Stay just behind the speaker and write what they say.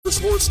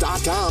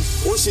Motorsports.com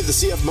or see the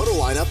CF Moto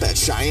lineup at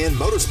Cheyenne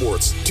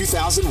Motorsports,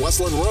 2000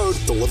 Westland Road,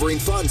 delivering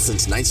fun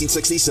since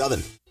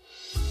 1967.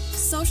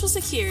 Social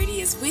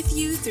Security is with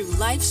you through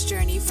life's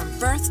journey from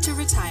birth to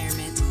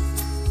retirement.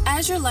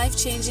 As your life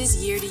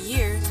changes year to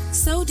year,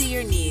 so do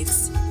your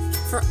needs.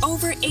 For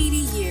over 80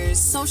 years,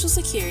 Social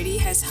Security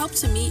has helped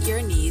to meet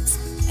your needs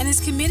and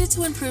is committed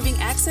to improving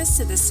access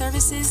to the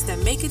services that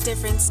make a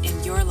difference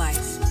in your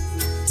life.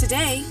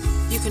 Today,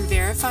 you can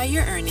verify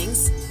your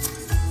earnings,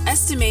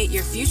 estimate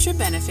your future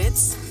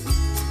benefits,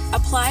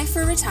 apply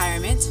for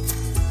retirement,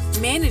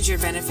 manage your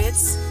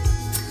benefits,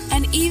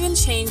 and even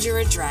change your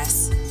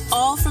address,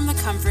 all from the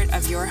comfort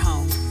of your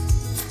home.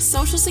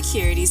 Social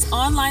Security's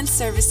online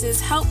services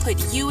help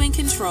put you in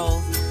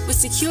control with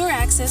secure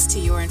access to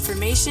your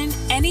information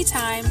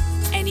anytime,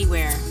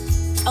 anywhere,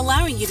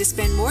 allowing you to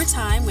spend more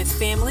time with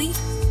family,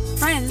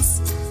 friends,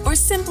 or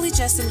simply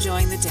just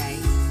enjoying the day.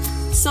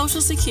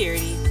 Social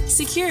Security,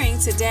 securing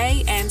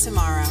today and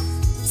tomorrow.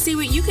 See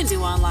what you can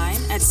do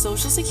online at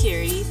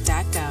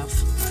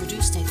socialsecurity.gov.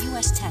 Produced at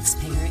U.S.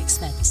 taxpayer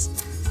expense.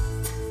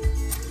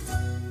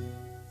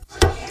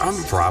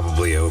 I'm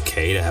probably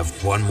okay to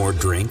have one more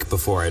drink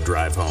before I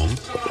drive home.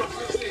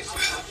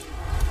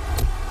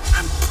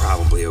 I'm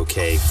probably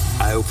okay.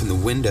 I open the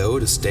window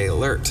to stay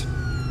alert.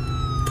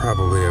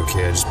 Probably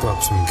okay. I just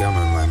popped some gum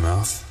in my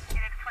mouth.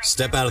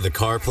 Step out of the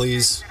car,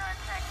 please.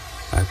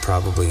 I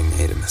probably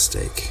made a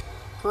mistake.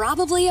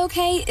 Probably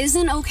okay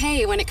isn't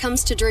okay when it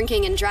comes to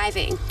drinking and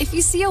driving. If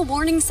you see a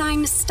warning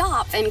sign,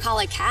 stop and call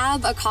a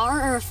cab, a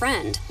car, or a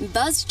friend.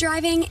 Buzzed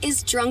driving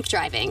is drunk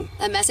driving.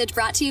 A message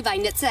brought to you by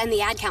NHTSA and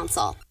the Ad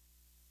Council.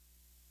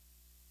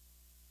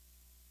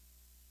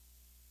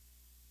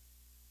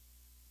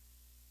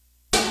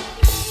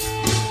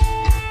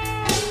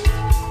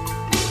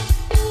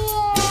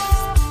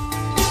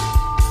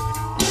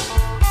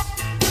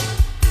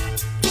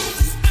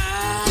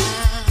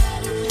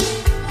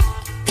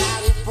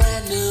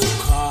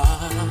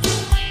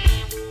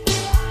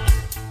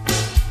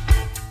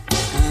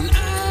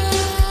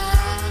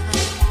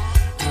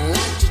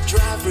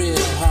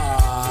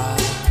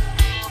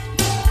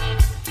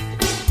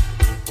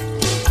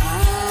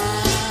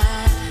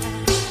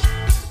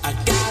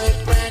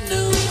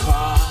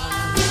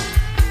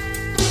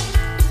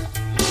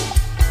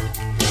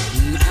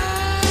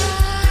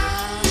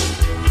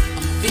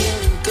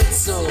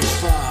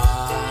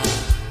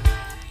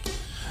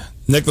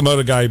 Nick the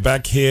Motor Guy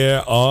back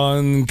here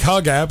on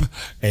CarGab,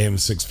 AM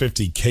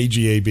 650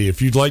 KGAB.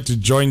 If you'd like to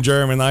join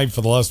Jeremy and I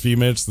for the last few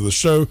minutes of the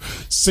show,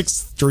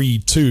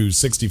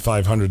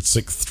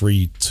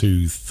 632-6500,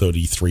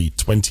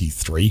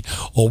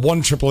 632-3323, or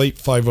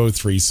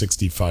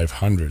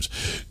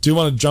 1-888-503-6500. Do you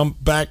want to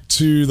jump back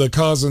to the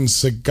Cars and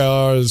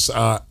Cigars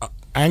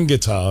and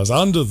Guitars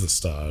Under the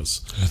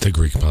Stars? At the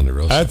Greek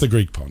Ponderosa. At the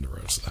Greek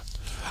Ponderosa.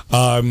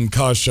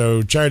 Car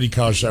show, charity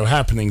car show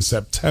happening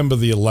September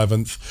the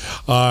 11th.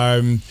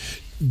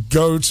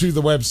 Go to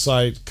the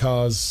website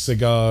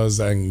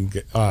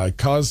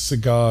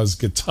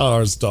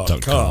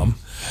carscigarsguitars.com,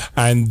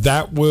 and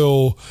that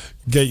will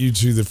get you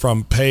to the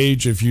front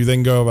page. If you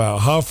then go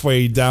about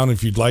halfway down,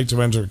 if you'd like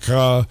to enter a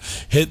car,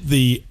 hit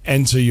the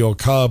enter your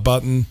car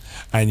button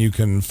and you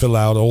can fill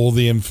out all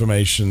the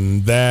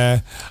information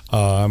there,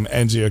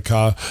 enter your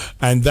car,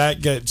 and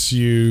that gets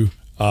you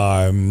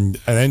an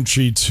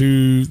entry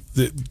to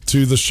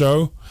the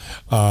show,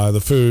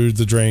 the food,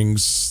 the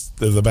drinks,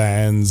 the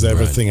bands,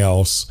 everything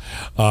else.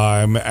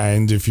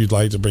 And if you'd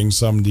like to bring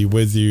somebody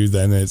with you,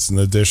 then it's an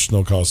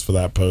additional cost for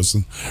that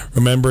person.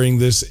 Remembering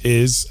this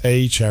is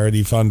a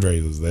charity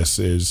fundraiser. This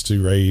is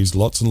to raise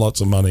lots and lots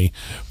of money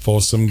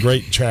for some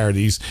great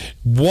charities.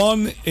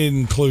 One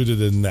included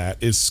in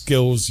that is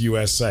Skills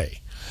USA.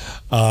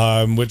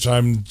 Which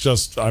I'm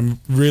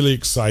really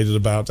excited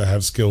about to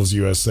have Skills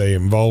USA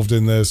involved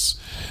in this.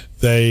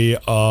 They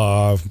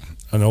are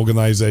an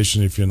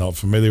organization, if you're not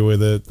familiar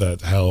with it,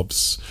 that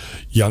helps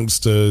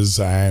youngsters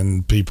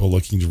and people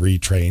looking to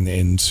retrain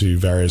into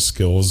various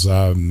skills,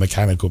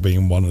 mechanical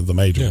being one of the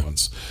major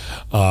ones.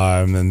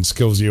 And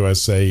Skills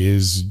USA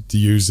is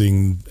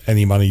using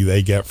any money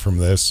they get from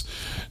this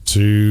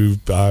to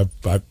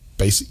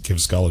basically give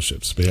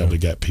scholarships to be able to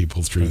get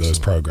people through those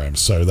programs.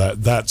 So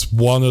that's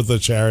one of the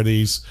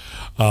charities.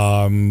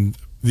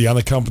 The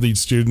Unaccompanied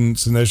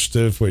Students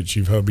Initiative, which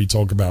you've heard me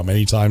talk about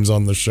many times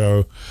on the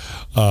show,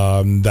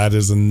 that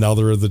is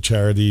another of the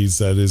charities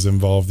that is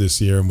involved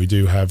this year, and we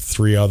do have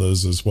 3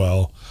 others as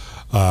well.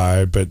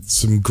 But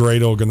some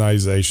great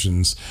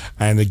organizations.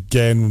 And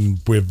again,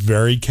 we're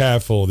very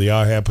careful, the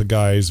IHEPA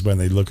guys, when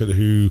they look at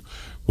who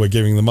we're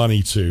giving the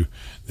money to,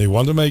 they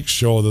want to make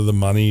sure that the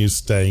money is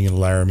staying in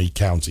Laramie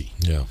County.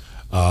 Yeah.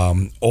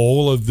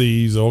 All of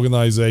these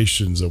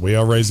organizations that we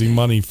are raising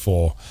money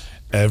for,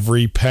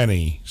 every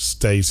penny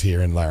stays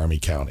here in Laramie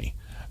County,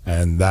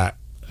 and that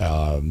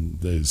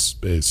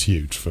is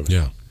huge for me.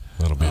 Yeah,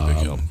 that'll be a big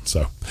help.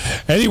 So,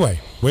 anyway,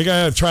 we're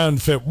going to try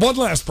and fit one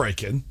last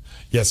break in.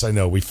 Yes, I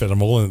know we fit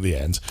them all in at the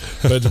end,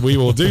 but we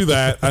will do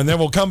that, and then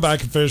we'll come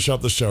back and finish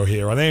up the show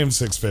here on AM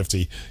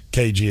 650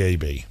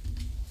 KGAB.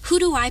 Who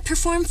do I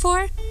perform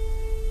for?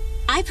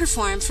 I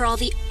perform for all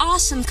the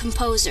awesome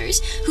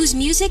composers whose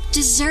music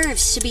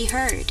deserves to be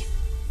heard.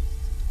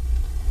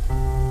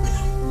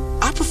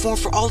 I perform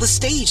for all the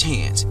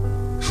stagehands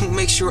who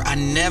make sure I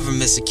never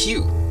miss a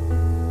cue.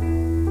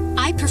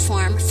 I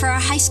perform for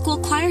our high school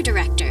choir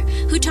director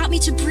who taught me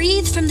to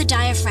breathe from the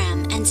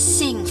diaphragm and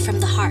sing from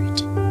the heart.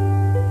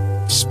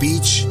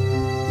 Speech,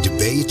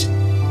 debate,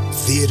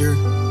 theater,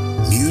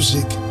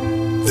 music.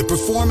 The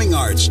performing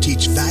arts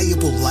teach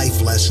valuable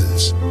life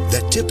lessons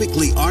that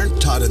typically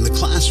aren't taught in the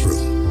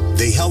classroom.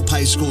 They help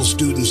high school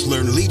students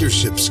learn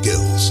leadership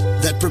skills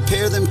that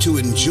prepare them to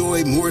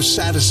enjoy more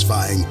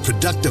satisfying,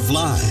 productive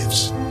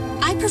lives.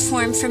 I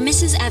perform for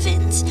Mrs.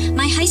 Evans,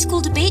 my high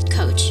school debate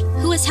coach,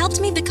 who has helped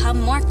me become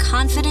more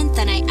confident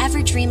than I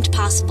ever dreamed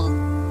possible.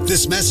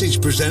 This message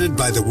presented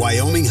by the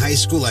Wyoming High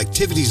School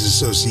Activities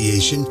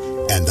Association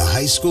and the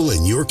high school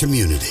in your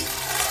community.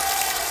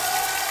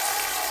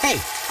 Hey,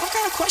 I've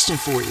got a question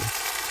for you.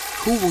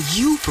 Who will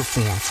you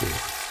perform for?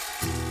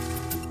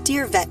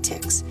 Dear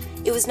VetTix,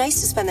 it was nice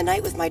to spend the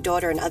night with my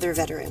daughter and other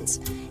veterans.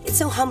 It's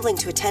so humbling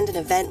to attend an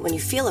event when you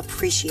feel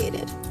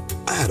appreciated.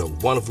 I had a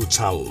wonderful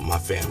time with my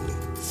family.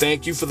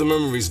 Thank you for the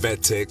memories,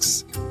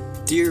 VetTix.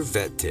 Dear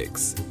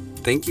VetTix,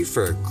 thank you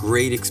for a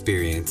great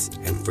experience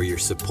and for your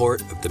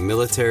support of the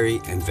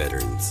military and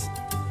veterans.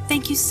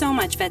 Thank you so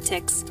much,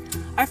 VetTix.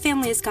 Our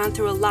family has gone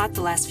through a lot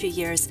the last few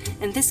years,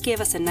 and this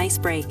gave us a nice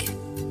break.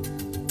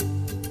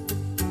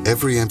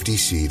 Every empty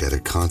seat at a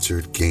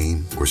concert,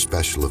 game, or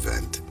special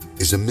event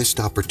is a missed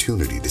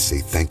opportunity to say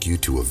thank you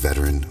to a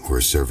veteran or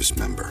a service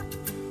member.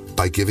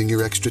 By giving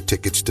your extra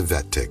tickets to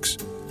VetTix,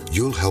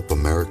 you'll help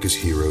America's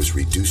heroes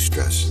reduce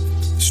stress,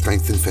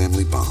 strengthen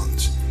family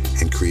bonds,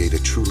 and create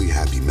a truly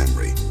happy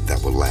memory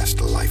that will last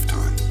a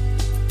lifetime.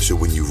 So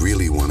when you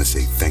really want to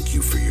say thank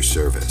you for your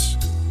service,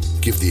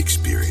 give the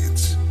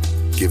experience,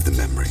 give the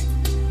memory.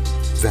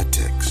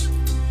 VetTix.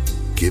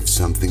 Give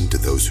something to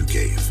those who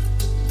gave.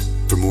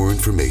 For more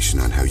information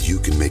on how you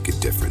can make a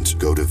difference,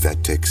 go to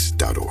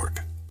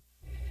vettix.org.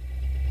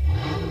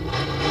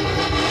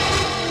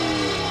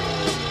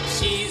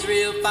 She's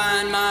real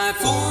fine, my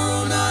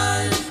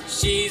 409.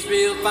 She's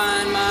real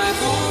fine, my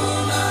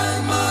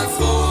 409, my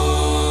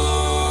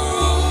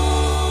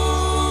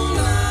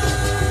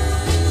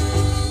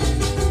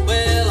 409.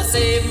 Well, I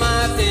saved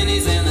my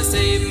pennies and I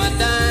saved my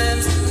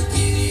dimes.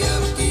 Giddy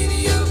up,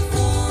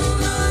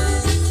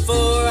 409.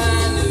 For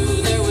I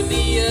knew there would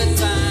be a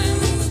time.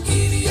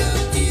 Giddy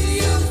up,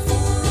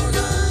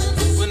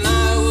 409. When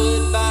I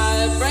would buy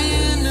a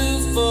brand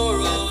new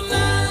 409.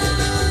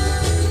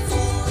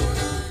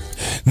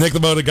 Nick the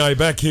Motor Guy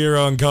back here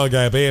on Car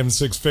Gab AM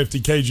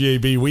 650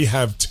 KGAB. We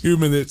have 2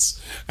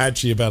 minutes,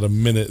 actually about a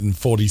minute and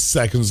 40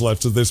 seconds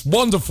left of this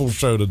wonderful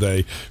show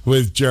today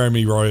with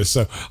Jeremy Royer.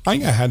 So I'm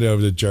going to hand it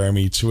over to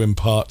Jeremy to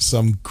impart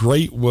some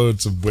great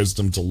words of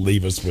wisdom to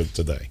leave us with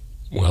today.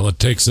 Well, it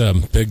takes a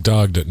big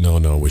dog to...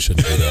 No, we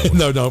shouldn't do that one.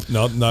 No,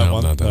 not that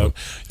one.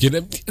 You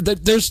know,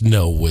 there's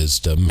no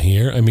wisdom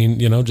here. I mean,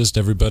 just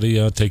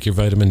everybody take your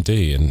vitamin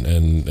D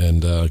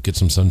and get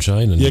some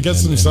sunshine. And, get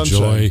some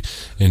sunshine.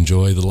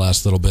 Enjoy the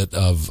last little bit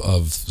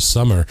of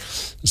summer.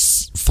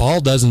 Fall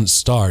doesn't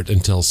start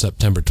until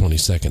September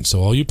 22nd,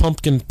 so all you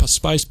pumpkin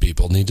spice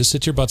people need to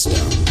sit your butts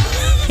down.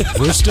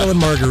 We're still in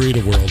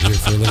margarita world here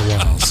for a little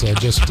while, so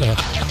just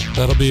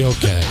that'll be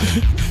okay.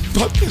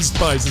 Pumpkin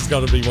spice has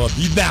got to be one of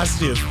the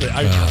nastiest thing.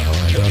 I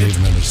don't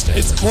even understand.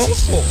 It's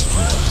awful.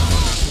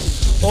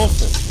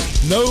 Awful.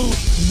 No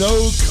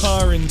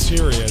car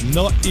interior,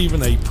 not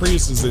even a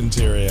Prius's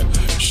interior,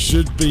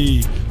 should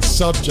be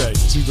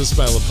subject to the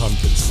smell of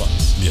pumpkin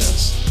spice.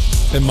 Yes.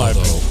 In my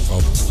opinion.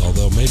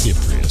 Although maybe a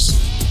Prius.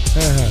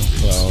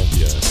 Well,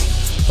 yeah.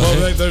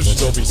 Well, those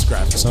should all be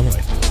scrapped.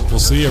 Anyway, we'll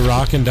see you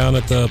rocking down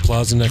at the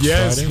Plaza next Friday.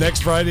 Yes,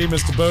 next Friday,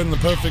 Mr. Bone and the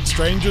Perfect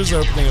Strangers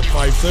opening at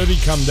 5:30.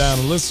 Come down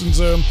and listen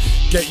to them.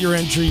 Get your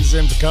entries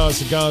in for Cars,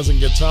 Cigars, and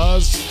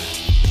Guitars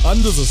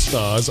under the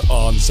stars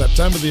on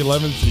September the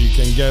 11th. You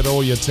can get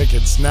all your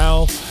tickets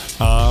now.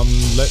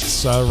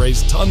 Let's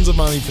raise tons of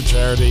money for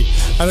charity.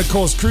 And, of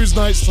course, Cruise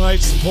Nights tonight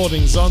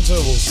supporting Zonta.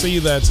 We'll see you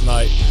there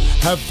tonight.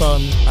 Have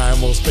fun,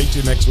 and we'll speak to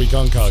you next week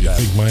on Car Gab.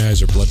 If you think my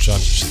eyes are bloodshot,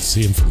 you should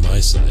see them from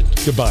my side.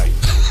 Goodbye.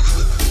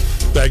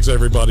 Thanks,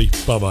 everybody.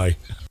 Bye-bye.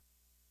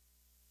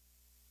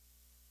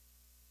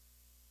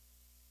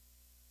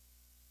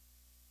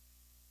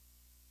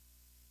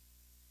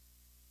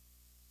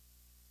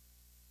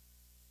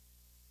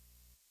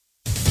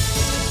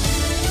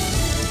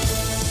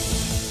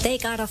 They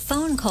got a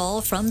phone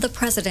call from the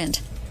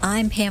president.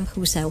 I'm Pam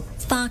Huso,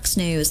 Fox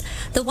News.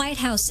 The White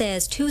House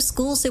says 2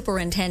 school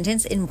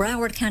superintendents in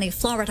Broward County,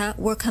 Florida,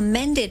 were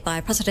commended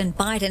by President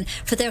Biden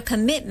for their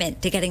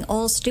commitment to getting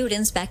all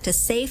students back to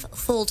safe,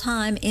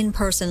 full-time,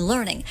 in-person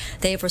learning.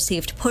 They've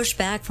received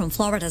pushback from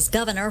Florida's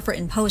governor for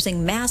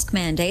imposing mask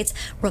mandates.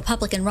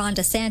 Republican Ron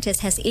DeSantis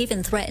has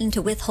even threatened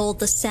to withhold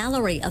the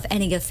salary of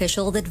any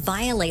official that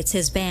violates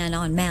his ban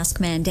on mask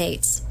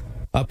mandates.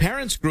 A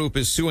parents group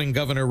is suing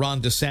Governor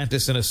Ron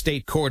DeSantis in a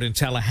state court in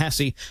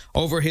Tallahassee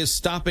over his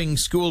stopping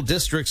school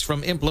districts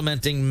from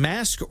implementing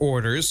mask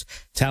orders.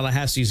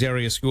 Tallahassee's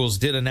area schools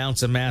did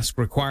announce a mask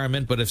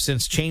requirement, but have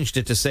since changed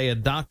it to say a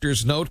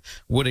doctor's note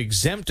would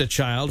exempt a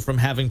child from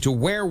having to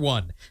wear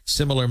one.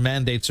 Similar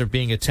mandates are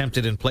being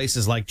attempted in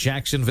places like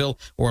Jacksonville,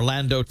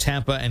 Orlando,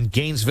 Tampa, and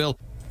Gainesville.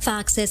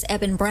 Fox's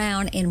Eben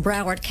Brown in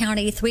Broward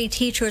County. 3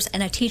 teachers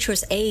and a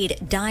teacher's aide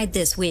died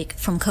this week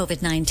from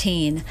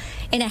COVID-19.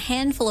 In a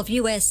handful of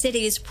U.S.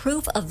 cities,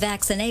 proof of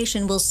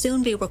vaccination will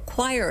soon be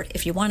required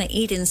if you want to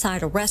eat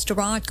inside a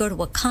restaurant, go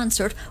to a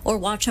concert, or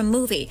watch a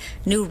movie.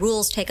 New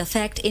rules take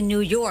effect in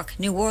New York,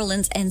 New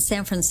Orleans, and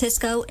San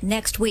Francisco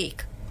next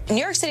week. New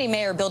York City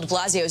Mayor Bill de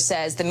Blasio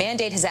says the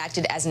mandate has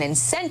acted as an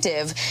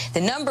incentive. The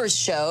numbers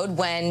showed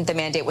when the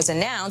mandate was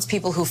announced,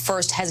 people who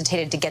first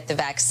hesitated to get the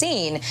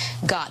vaccine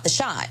got the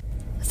shot.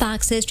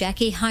 Fox's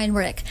Jackie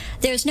Heinrich.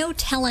 There's no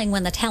telling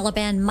when the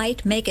Taliban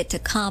might make it to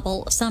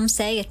Kabul. Some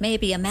say it may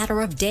be a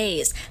matter of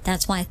days.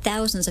 That's why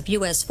thousands of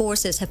U.S.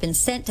 forces have been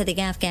sent to the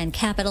Afghan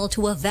capital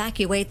to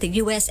evacuate the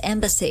U.S.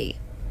 embassy.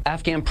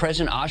 Afghan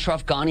President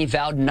Ashraf Ghani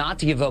vowed not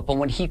to give up on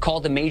what he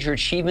called the major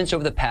achievements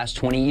over the past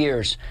 20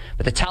 years.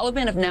 But the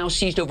Taliban have now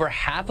seized over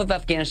half of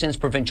Afghanistan's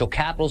provincial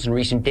capitals in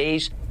recent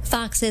days.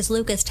 Fox's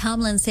Lucas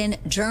Tomlinson.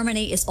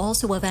 Germany is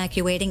also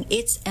evacuating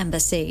its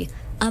embassy.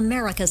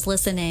 America's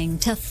listening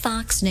to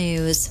Fox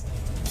News.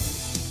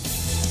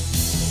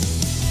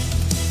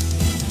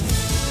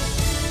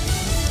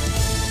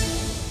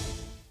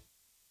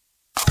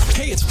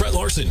 Hey, it's Brett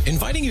Larson,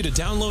 inviting you to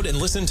download and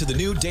listen to the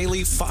new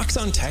daily Fox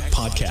on Tech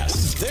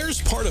podcast. There's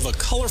part of a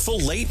colorful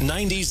late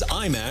 90s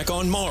iMac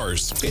on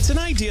Mars. It's an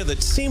idea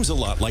that seems a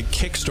lot like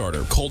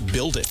Kickstarter, called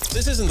Build It.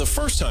 This isn't the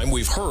first time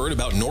we've heard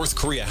about North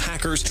Korea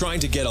hackers trying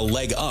to get a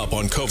leg up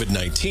on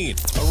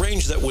COVID-19, a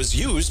range that was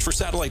used for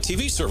satellite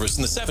TV service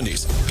in the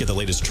 70s. Get the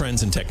latest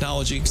trends in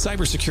technology,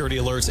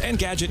 cybersecurity alerts, and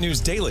gadget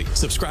news daily.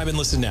 Subscribe and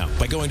listen now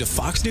by going to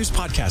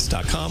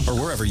foxnewspodcast.com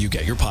or wherever you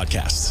get your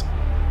podcasts.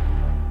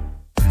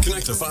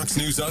 Connect to Fox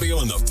News Audio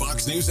on the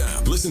Fox News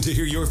app. Listen to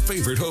hear your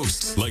favorite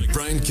hosts like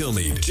Brian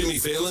Kilmeade, Jimmy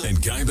Fallon,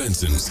 and Guy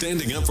Benson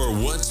standing up for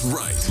what's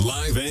right,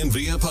 live and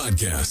via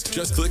podcast.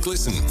 Just click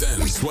listen,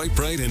 then swipe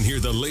right and hear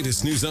the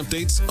latest news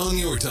updates on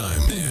your time.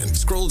 And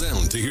scroll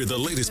down to hear the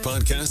latest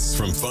podcasts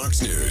from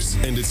Fox News.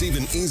 And it's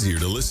even easier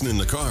to listen in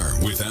the car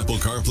with Apple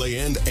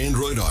CarPlay and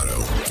Android Auto.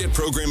 Get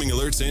programming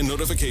alerts and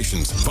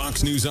notifications.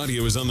 Fox News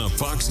Audio is on the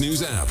Fox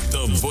News app.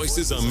 The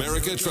voices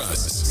America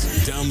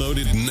trusts. Download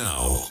it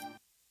now.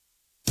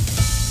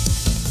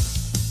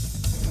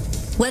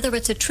 Whether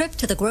it's a trip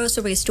to the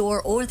grocery store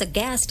or the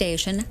gas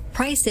station,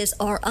 prices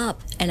are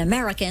up and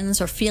Americans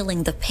are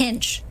feeling the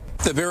pinch.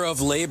 The Bureau of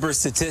Labor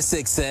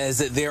Statistics says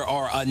that there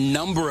are a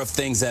number of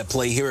things at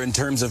play here in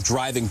terms of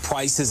driving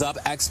prices up.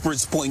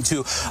 Experts point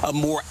to a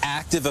more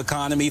active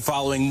economy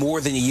following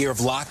more than a year of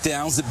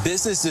lockdowns, the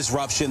business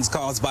disruptions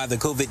caused by the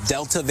COVID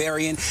Delta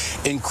variant,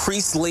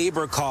 increased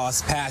labor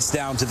costs passed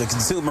down to the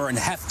consumer, and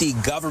hefty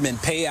government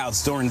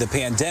payouts during the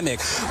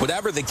pandemic.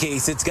 Whatever the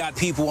case, it's got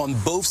people on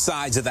both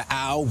sides of the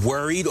aisle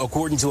worried.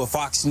 According to a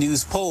Fox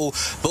News poll,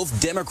 both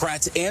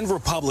Democrats and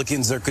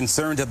Republicans are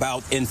concerned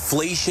about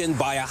inflation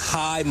by a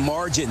high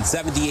margin,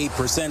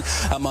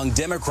 78% among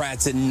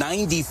Democrats and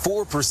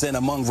 94%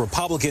 among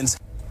Republicans.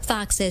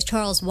 Fox's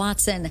Charles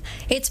Watson.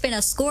 It's been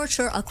a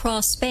scorcher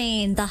across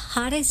Spain, the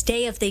hottest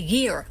day of the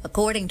year,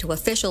 according to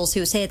officials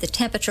who say the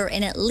temperature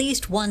in at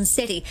least one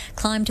city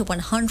climbed to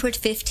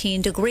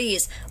 115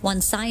 degrees.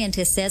 One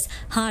scientist says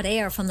hot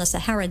air from the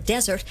Sahara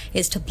Desert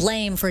is to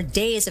blame for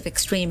days of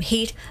extreme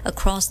heat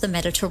across the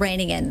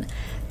Mediterranean.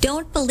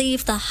 Don't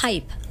believe the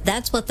hype.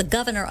 That's what the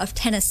governor of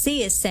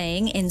Tennessee is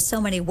saying in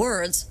so many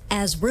words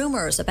as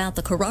rumors about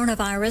the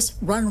coronavirus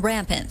run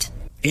rampant.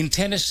 In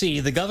Tennessee,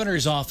 the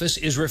governor's office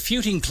is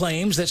refuting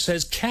claims that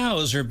says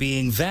cows are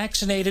being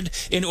vaccinated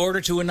in order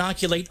to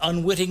inoculate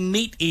unwitting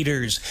meat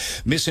eaters.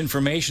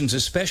 Misinformation's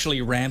especially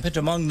rampant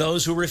among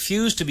those who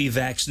refuse to be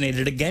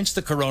vaccinated against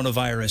the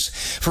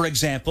coronavirus. For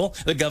example,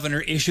 the governor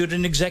issued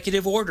an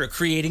executive order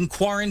creating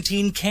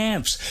quarantine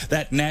camps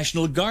that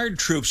National Guard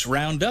troops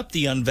round up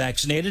the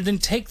unvaccinated and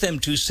take them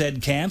to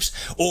said camps,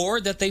 or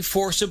that they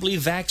forcibly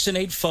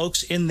vaccinate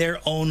folks in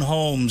their own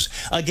homes.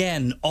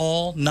 Again,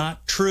 all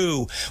not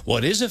true.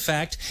 What is a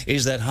fact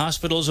is that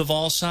hospitals of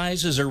all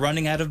sizes are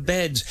running out of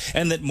beds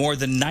and that more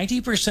than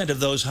 90% of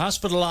those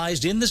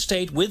hospitalized in the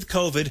state with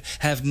COVID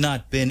have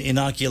not been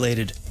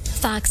inoculated.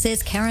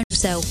 Fox's Karen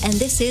Russo, and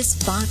this is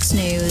Fox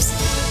News.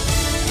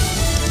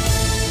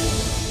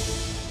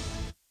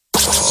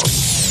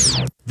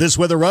 This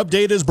weather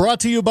update is brought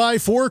to you by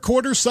Four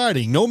Corners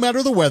Siding. No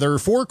matter the weather,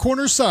 Four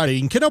Corners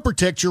Siding can help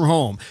protect your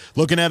home.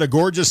 Looking at a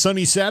gorgeous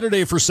sunny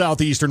Saturday for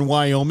southeastern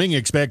Wyoming.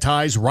 Expect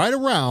highs right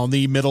around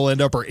the middle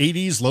and upper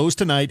 80s. Lows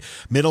tonight,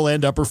 middle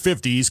and upper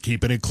 50s,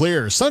 keeping it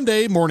clear.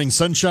 Sunday, morning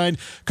sunshine.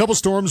 Couple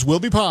storms will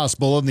be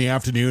possible in the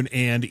afternoon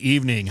and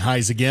evening.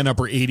 Highs again,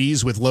 upper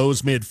 80s with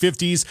lows mid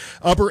 50s.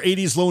 Upper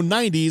 80s, low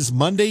 90s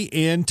Monday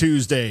and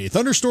Tuesday.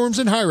 Thunderstorms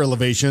in higher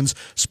elevations,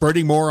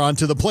 spreading more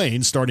onto the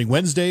plains starting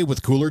Wednesday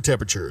with cooler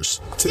temperatures.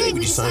 dangers. Today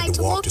we decided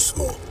to walk to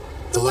school.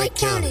 The light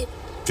counted.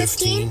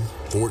 15,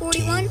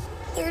 14,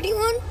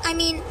 31,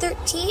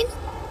 13.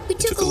 We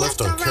took a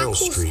left on Carroll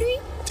Street.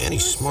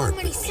 Danny's smart,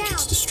 but he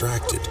gets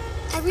distracted.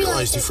 I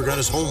realized he forgot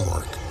his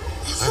homework.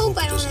 I hope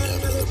he doesn't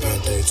have another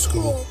bad day at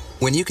school.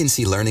 When you can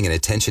see learning and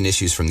attention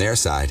issues from their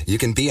side, you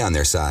can be on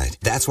their side.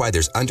 That's why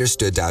there's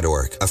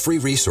Understood.org, a free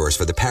resource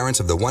for the parents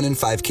of the 1 in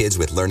 5 kids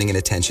with learning and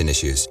attention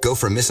issues. Go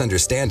from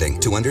misunderstanding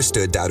to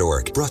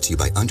Understood.org. Brought to you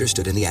by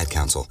Understood and the Ad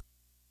Council.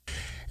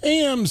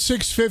 AM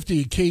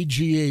 650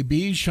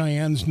 KGAB,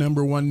 Cheyenne's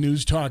 #1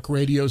 news talk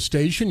radio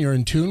station. You're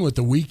in tune with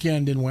the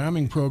Weekend in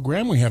Wyoming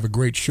program. We have a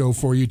great show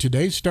for you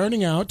today.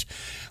 Starting out,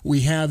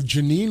 we have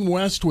Janine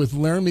West with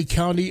Laramie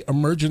County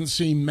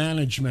Emergency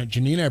Management.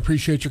 Janine, I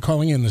appreciate your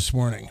calling in this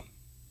morning.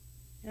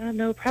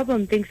 No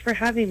problem. Thanks for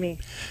having me.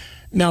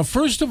 Now,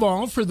 first of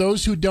all, for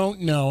those who don't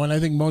know, and I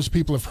think most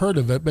people have heard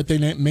of it, but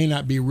they may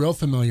not be real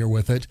familiar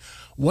with it,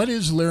 what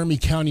is Laramie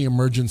County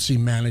Emergency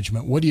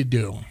Management? What do you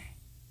do?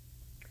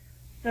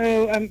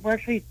 So we're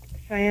actually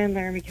Cheyenne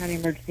Laramie County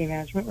Emergency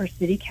Management. We're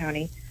city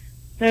county.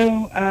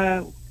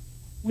 So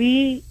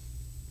we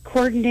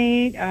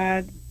coordinate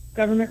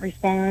government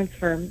response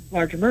for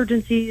large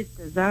emergencies,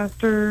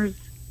 disasters,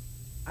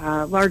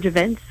 large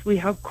events. We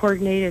help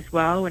coordinate as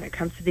well when it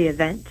comes to the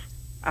event,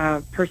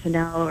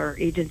 personnel or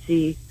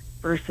agency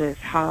versus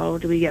how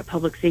do we get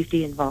public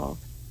safety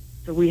involved.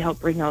 So we help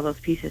bring all those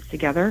pieces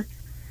together.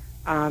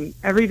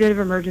 Every bit of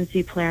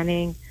emergency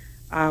planning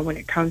when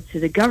it comes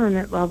to the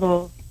government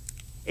level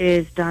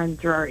is done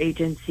through our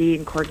agency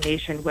in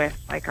coordination with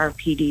like our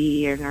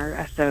PD and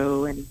our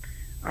SO and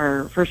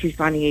our first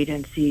responding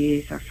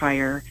agencies, our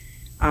fire,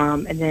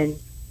 and then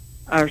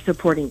our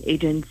supporting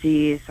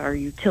agencies, our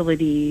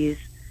utilities.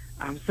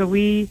 So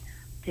we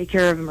take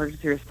care of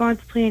emergency response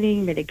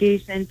planning,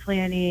 mitigation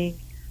planning,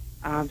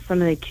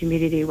 some of the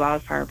community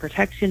wildfire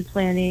protection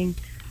planning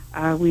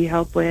we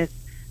help with.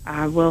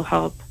 We'll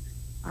help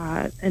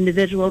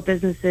individual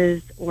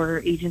businesses or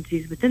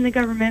agencies within the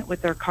government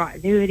with their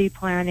continuity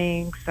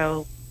planning,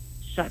 so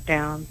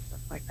shutdowns, stuff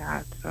like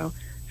that. So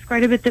it's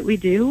quite a bit that we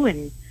do,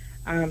 and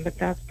but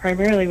that's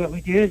primarily what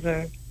we do. Is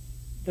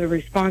the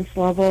response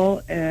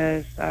level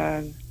is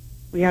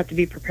we have to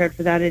be prepared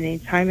for that at any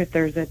time if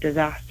there's a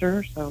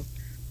disaster. So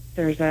if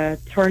there's a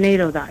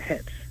tornado that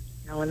hits,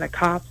 when the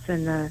cops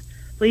and the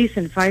police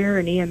and fire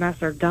and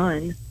EMS are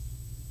done,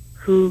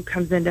 who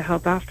comes in to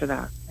help after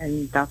that?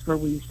 And that's where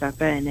we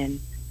step in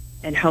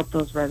and help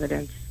those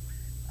residents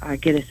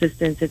get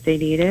assistance if they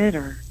need it,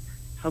 or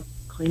help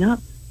clean up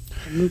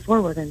and move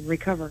forward and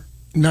recover.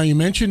 Now, you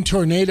mentioned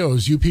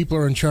tornadoes. You people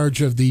are in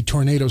charge of the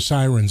tornado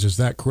sirens. Is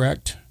that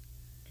correct?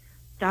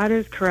 That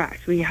is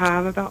correct. We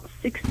have about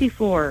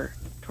 64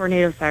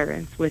 tornado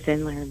sirens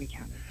within Laramie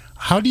County.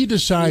 How do you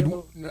decide?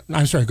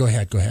 I'm sorry, go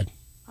ahead.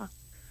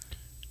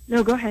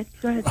 No, go ahead.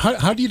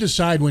 How do you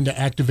decide when to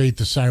activate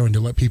the siren to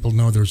let people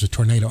know there's a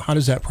tornado? How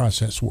does that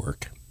process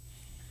work?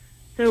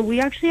 So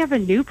we actually have a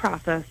new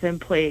process in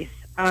place.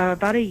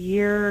 About a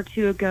year or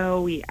two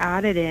ago, we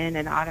added in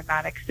an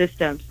automatic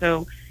system.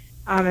 So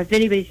if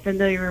anybody's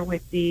familiar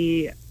with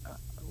the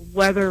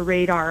weather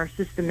radar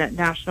system that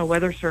National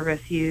Weather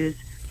Service use,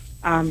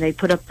 they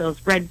put up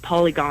those red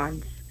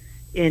polygons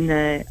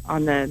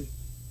on the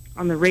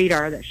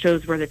radar that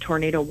shows where the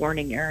tornado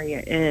warning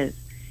area is.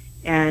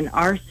 And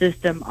our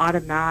system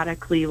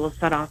automatically will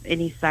set off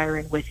any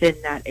siren within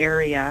that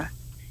area.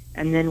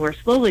 And then we're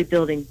slowly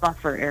building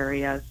buffer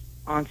areas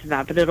onto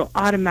that, but it'll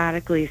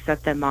automatically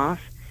set them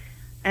off.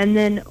 And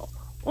then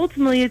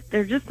ultimately,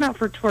 they're just not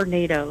for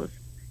tornadoes.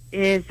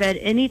 Is at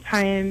any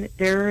time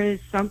there is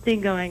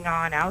something going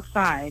on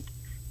outside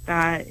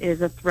that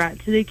is a threat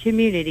to the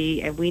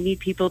community, and we need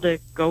people to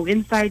go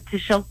inside to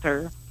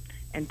shelter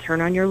and turn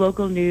on your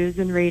local news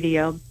and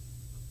radio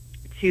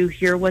to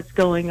hear what's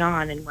going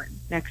on and what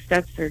next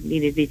steps are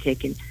needed to be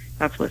taken.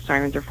 That's what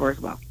sirens are for as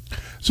well.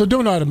 So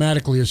don't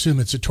automatically assume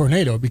it's a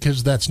tornado,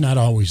 because that's not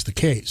always the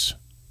case.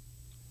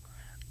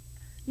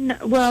 No,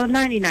 well,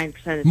 99% of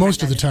the time.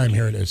 Most of the time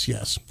here it is,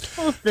 yes.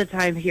 Most of the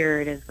time here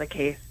it is the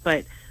case,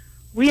 but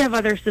we have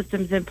other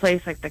systems in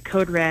place like the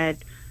Code Red,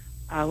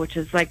 which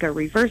is like a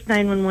reverse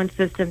 911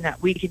 system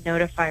that we can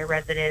notify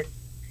residents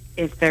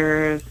if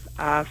there's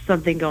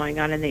something going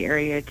on in the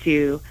area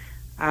too.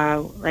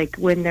 Like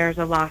when there's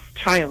a lost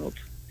child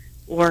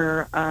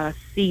or a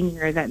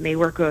senior that may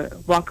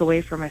walk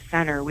away from a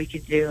center, we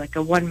could do like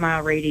a 1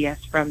 mile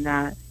radius from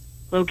that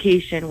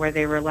location where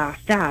they were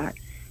last at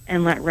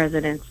and let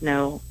residents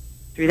know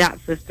through that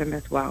system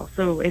as well.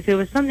 So if it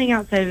was something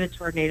outside of a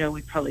tornado,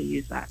 we'd probably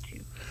use that too.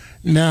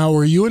 Now,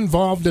 were you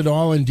involved at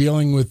all in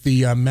dealing with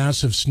the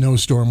massive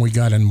snowstorm we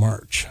got in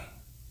March?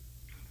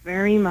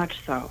 Very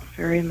much so.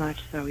 Very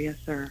much so, yes,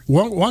 sir.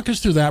 Walk us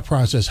through that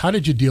process. How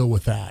did you deal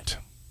with that?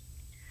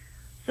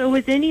 So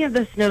with any of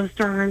the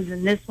snowstorms,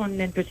 and this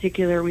one in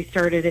particular, we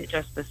started it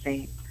just the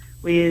same.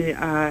 We,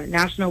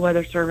 National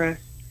Weather Service,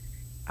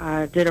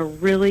 did a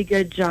really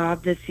good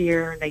job this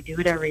year, and they do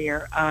it every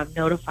year, of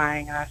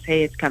notifying us,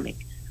 hey, it's coming.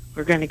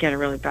 We're going to get a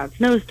really bad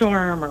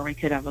snowstorm, or we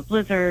could have a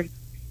blizzard.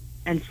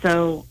 And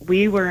so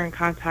we were in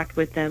contact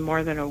with them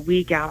more than a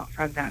week out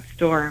from that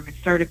storm and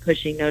started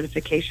pushing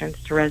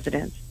notifications to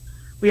residents.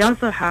 We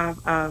also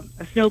have a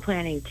snow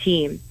planning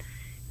team,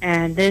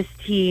 and this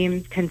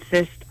team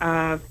consists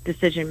of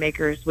decision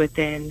makers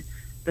within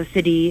the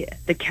city,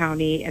 the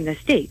county, and the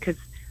state, because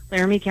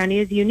Laramie County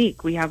is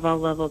unique. We have all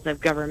levels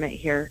of government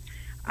here.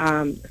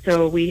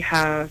 So we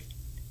have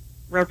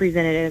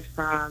representatives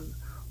from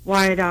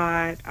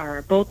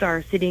WYDOT, both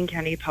our city and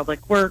county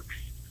public works,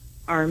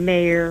 our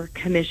mayor,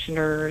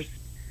 commissioners,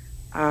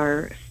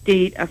 our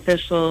state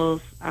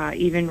officials,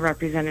 even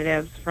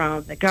representatives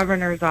from the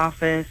governor's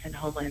office and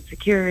Homeland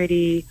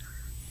Security,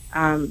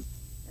 and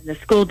the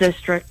school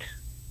district.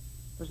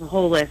 There's a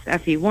whole list,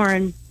 F.E.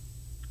 Warren.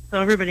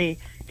 So everybody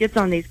gets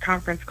on these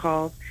conference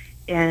calls,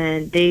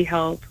 and they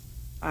help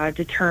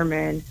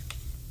determine.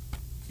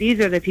 These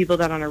are the people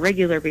that on a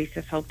regular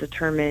basis help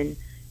determine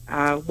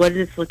what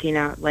it's looking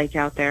like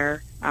out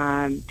there.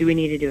 Do we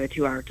need to do a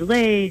 2-hour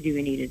delay? Do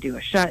we need to do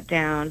a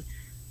shutdown?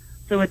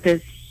 So with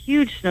this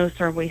huge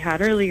snowstorm we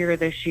had earlier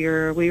this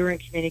year, we were in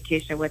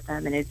communication with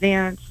them in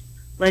advance,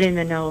 letting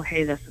them know,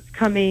 hey, this is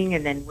coming.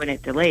 And then when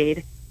it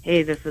delayed,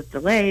 hey, this is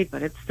delayed,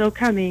 but it's still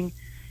coming.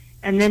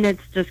 And then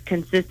it's just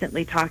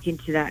consistently talking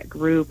to that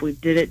group. We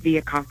did it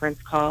via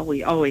conference call.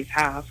 We always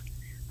have.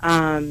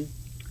 And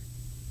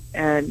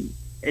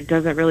it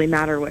doesn't really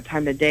matter what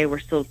time of day. We're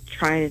still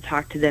trying to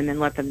talk to them and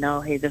let them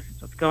know, hey, this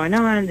is what's going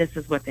on. This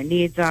is what the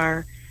needs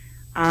are.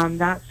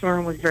 That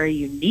storm was very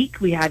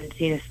unique. We hadn't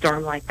seen a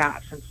storm like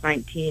that since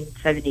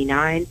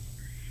 1979.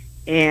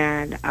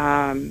 And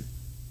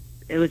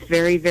it was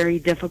very, very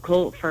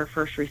difficult for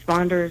first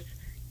responders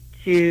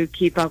to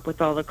keep up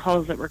with all the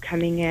calls that were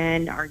coming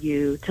in. Our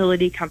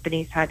utility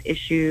companies had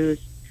issues.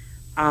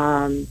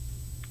 We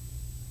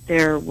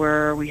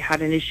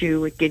had an issue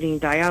with getting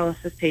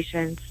dialysis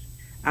patients,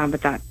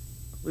 but that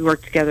we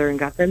worked together and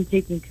got them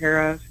taken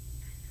care of.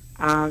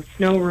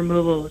 Snow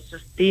removal was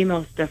just the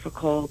most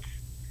difficult.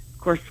 Of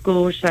course,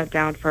 school was shut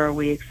down for a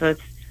week, so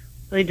it's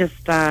really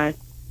just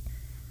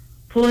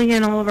pulling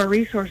in all of our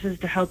resources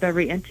to help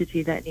every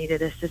entity that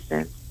needed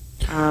assistance.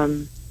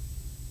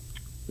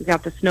 We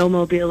got the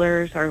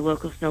snowmobilers, our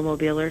local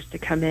snowmobilers, to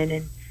come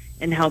in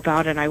and help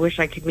out, and I wish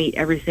I could meet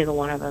every single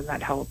one of them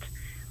that helped.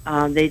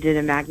 They did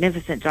a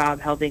magnificent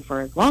job helping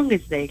for as long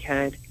as they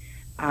could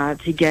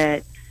to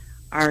get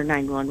our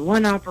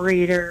 911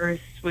 operators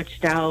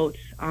switched out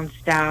on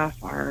staff,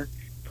 our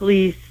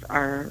police,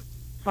 our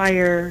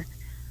fire,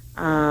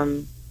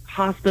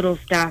 hospital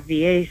staff,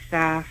 VA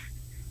staff.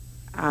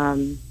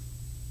 It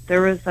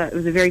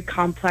was a very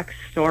complex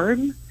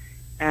storm,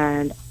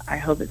 and I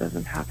hope it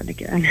doesn't happen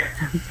again.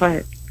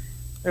 But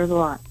there's a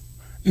lot.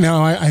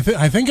 Now, I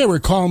think I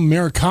recall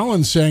Mayor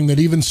Collins saying that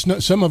even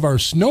some of our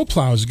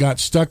snowplows got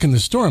stuck in the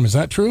storm. Is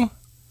that true?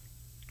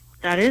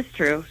 That is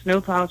true.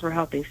 Snowplows were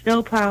helping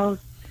snowplows.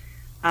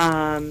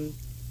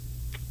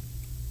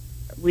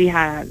 We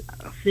had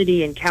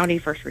city and county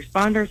first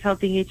responders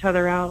helping each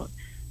other out.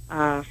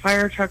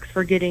 Fire trucks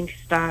were getting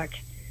stuck.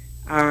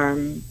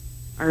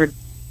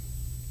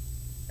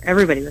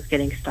 Everybody was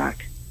getting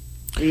stuck.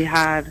 We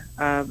had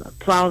a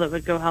plow that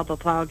would go help a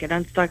plow get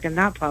unstuck, and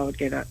that plow would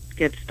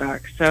get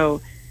stuck.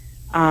 So,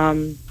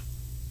 it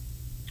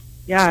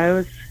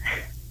was.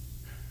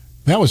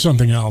 That was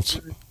something else.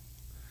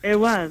 It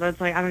was. I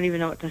was like, I don't even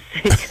know what to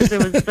say because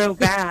it was so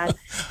bad.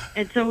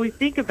 And so we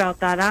think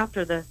about that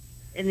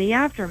in the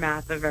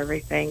aftermath of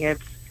everything.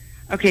 It's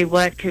okay.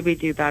 What could we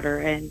do better,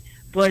 and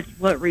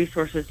what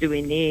resources do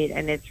we need?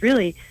 And it's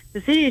really the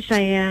city of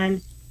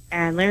Cheyenne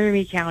and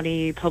Laramie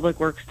County Public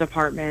Works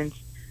departments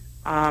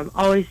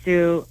always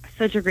do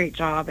such a great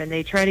job, and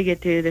they try to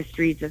get to the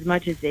streets as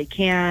much as they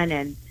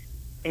can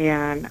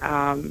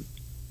and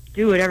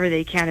do whatever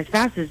they can as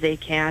fast as they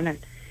can. And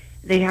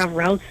they have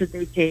routes that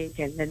they take,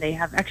 and then they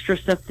have extra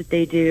stuff that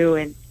they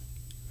do.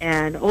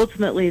 And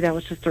ultimately, that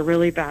was just a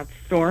really bad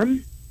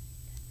storm,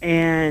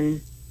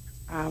 and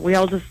we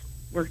all just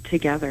worked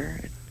together.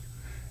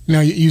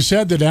 Now, you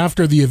said that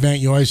after the event,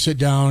 you always sit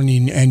down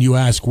and you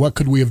ask, what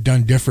could we have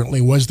done differently?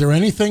 Was there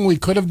anything we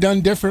could have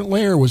done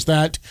differently, or was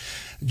that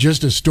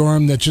just a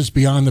storm that's just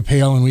beyond the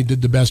pale and we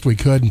did the best we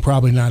could and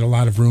probably not a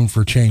lot of room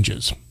for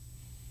changes?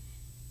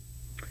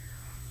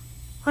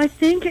 I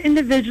think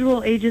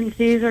individual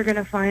agencies are going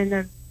to find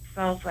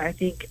themselves,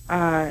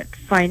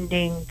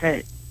 finding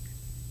that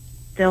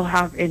they'll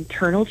have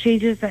internal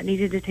changes that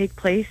needed to take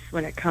place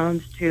when it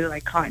comes to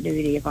like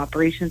continuity of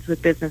operations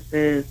with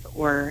businesses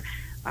or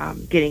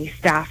getting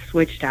staff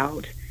switched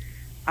out.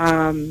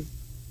 I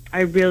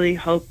really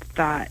hope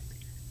that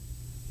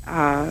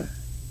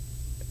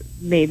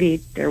maybe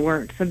there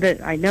weren't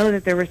I know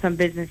that there were some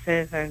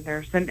businesses and there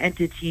are some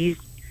entities,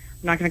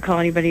 I'm not going to call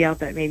anybody out,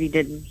 that maybe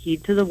didn't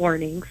heed to the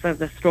warnings of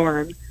the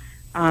storm,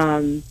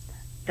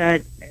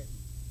 that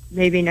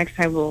maybe next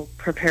time we'll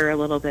prepare a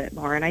little bit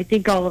more. And I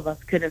think all of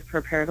us could have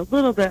prepared a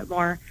little bit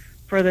more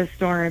for the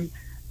storm,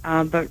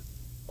 but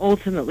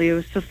ultimately it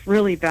was just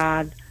really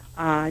bad.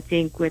 I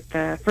think with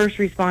the first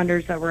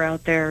responders that were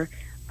out there,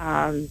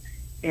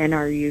 and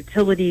our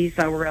utilities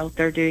that were out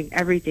there doing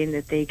everything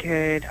that they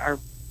could. Our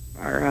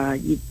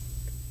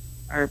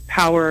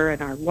power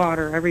and our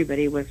water,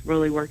 everybody was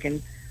really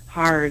working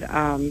hard.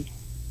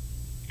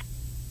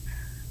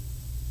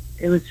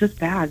 It was just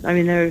bad. I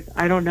mean,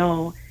 I don't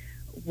know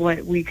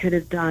what we could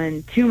have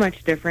done too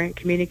much different.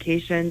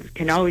 Communications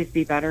can always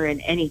be better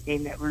in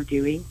anything that we're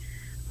doing.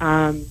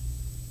 And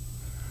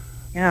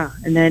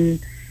then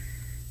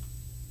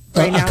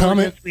right now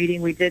we're just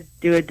waiting. We did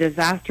do a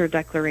disaster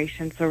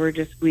declaration, so we're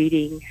just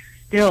waiting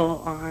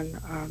still on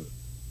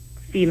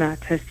FEMA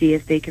to see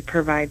if they could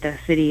provide the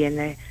city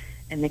and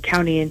the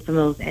county and some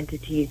of those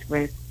entities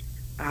with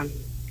some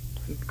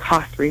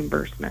cost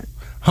reimbursement.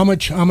 How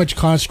much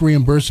cost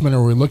reimbursement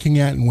are we looking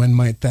at, and when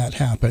might that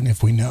happen,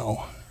 if we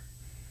know?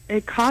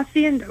 It cost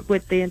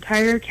with the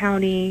entire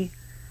county.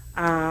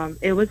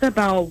 It was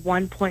about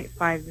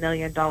 $1.5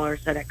 million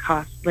that it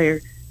cost.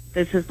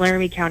 This is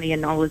Laramie County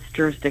and all its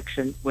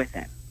jurisdictions with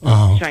it.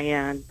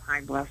 Cheyenne,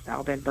 Pine Bluff,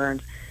 Alvin,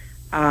 Burns.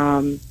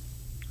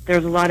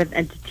 There's a lot of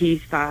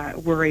entities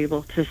that were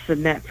able to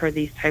submit for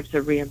these types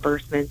of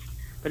reimbursements,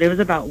 but it was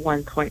about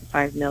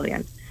 $1.5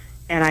 million.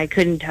 And I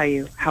couldn't tell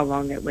you how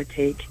long it would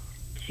take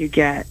to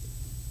get.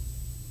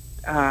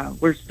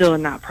 We're still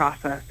in that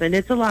process, and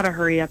it's a lot of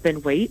hurry up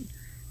and wait.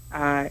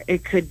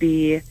 It could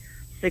be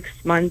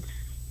 6 months.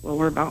 Well,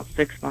 we're about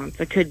 6 months.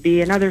 It could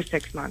be another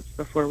 6 months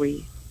before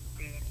we,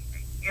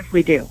 if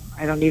we do.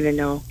 I don't even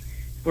know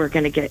if we're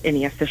going to get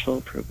any official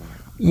approval.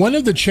 One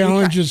of the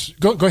challenges.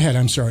 Go ahead.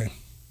 I'm sorry.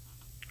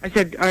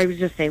 I was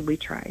just saying we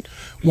tried.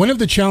 One of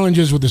the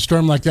challenges with a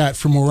storm like that,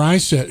 from where I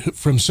sit,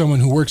 from someone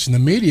who works in the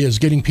media, is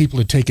getting people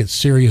to take it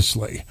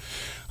seriously.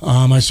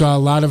 I saw a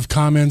lot of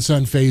comments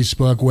on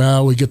Facebook,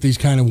 well, we get these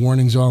kind of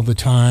warnings all the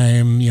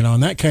time,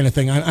 and that kind of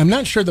thing. I'm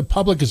not sure the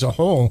public as a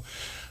whole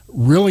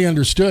really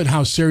understood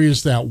how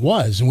serious that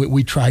was. And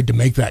we tried to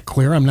make that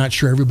clear. I'm not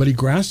sure everybody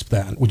grasped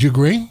that. Would you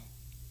agree?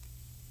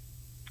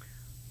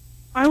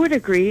 I would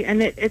agree.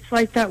 And it's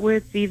like that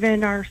with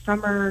even our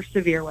summer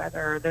severe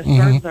weather, the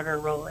storms that are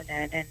rolling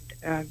in.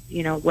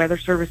 And, Weather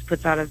Service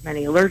puts out as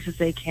many alerts as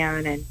they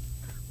can, and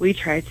we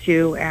try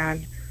to.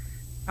 And,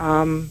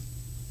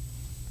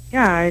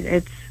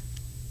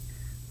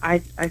 I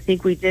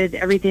think we did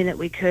everything that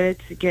we could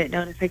to get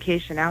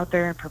notification out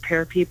there and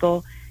prepare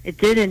people. It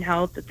didn't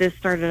help that this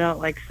started out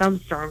like some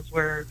storms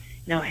where,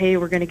 hey,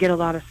 we're going to get a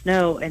lot of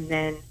snow, and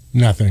then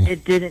nothing.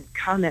 It didn't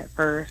come at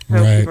first. So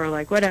people were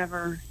like,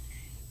 whatever,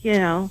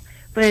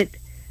 but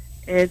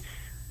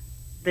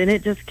then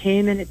it just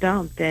came and it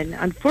dumped. And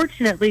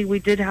unfortunately, we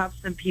did have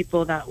some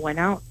people that went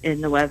out in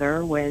the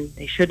weather when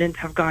they shouldn't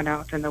have gone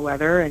out in the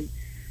weather. And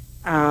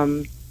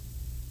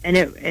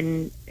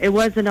it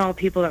wasn't all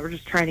people that were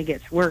just trying to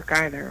get to work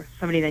either.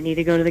 Somebody that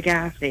needed to go to the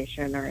gas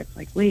station, or it's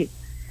like, wait,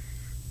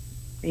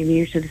 maybe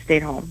you should have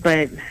stayed home.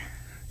 But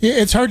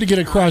it's hard to get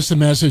across the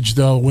message,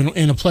 though, when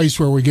in a place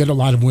where we get a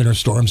lot of winter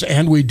storms,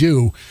 and we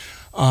do,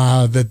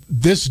 that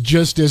this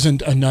just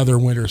isn't another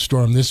winter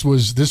storm. This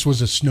was a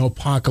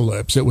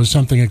snowpocalypse. It was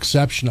something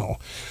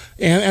exceptional,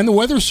 and the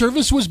Weather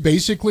Service was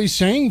basically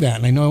saying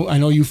that. And I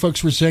know you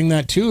folks were saying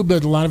that too,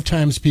 but a lot of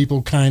times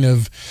people kind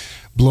of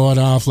blow it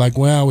off like,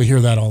 well, we hear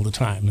that all the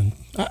time. And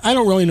I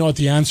don't really know what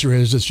the answer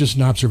is. It's just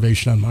an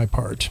observation on my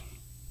part.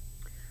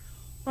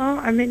 Well,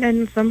 I mean,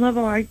 on some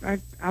level, I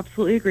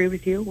absolutely agree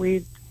with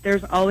you.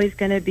 There's always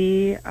going to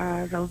be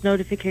those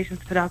notifications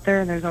put out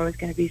there, and there's always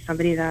going to be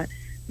somebody that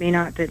may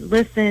not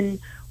listen,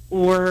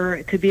 or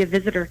it could be a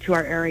visitor to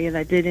our area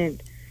that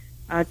didn't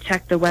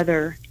check the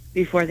weather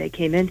before they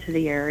came into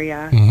the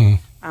area.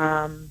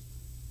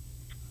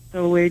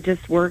 So we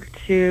just work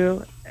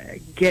to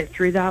get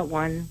through that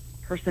one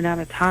person at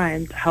a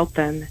time to help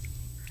them.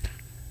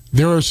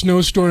 There are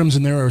snowstorms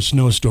and there are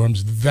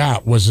snowstorms.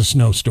 That was a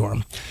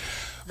snowstorm.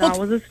 That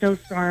was a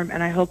snowstorm,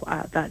 and I hope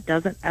that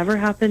doesn't ever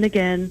happen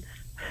again.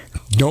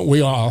 Don't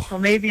we all? So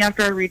maybe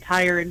after I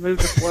retire and move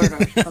to Florida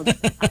or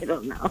something. I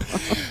don't know.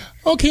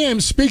 Okay, I'm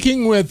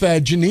speaking with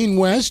Janine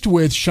West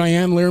with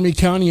Cheyenne Laramie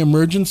County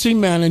Emergency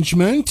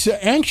Management.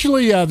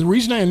 Actually, the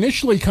reason I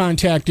initially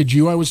contacted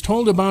you, I was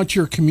told about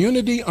your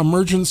Community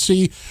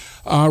Emergency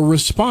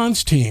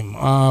Response Team,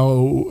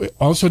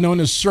 also known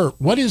as CERT.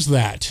 What is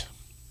that?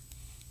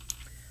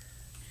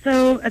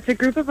 So it's a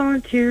group of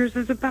volunteers.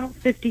 There's about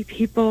 50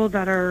 people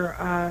that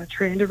are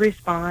trained to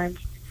respond.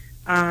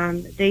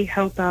 They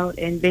help out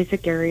in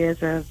basic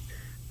areas of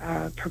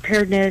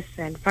preparedness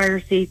and fire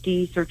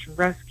safety, search and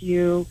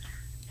rescue,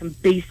 some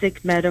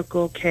basic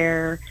medical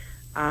care,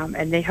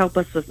 and they help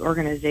us with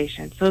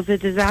organization. So if a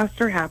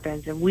disaster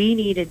happens and we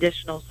need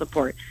additional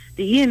support,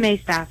 the EMA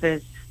staff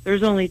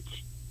there's only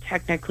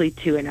technically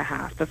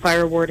 2.5. The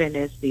fire warden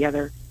is the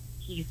other.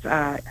 He's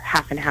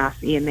half and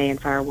half, EMA and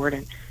fire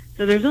warden.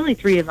 So there's only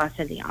 3 of us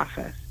in the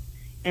office.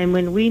 And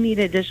when we need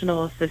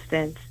additional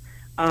assistance,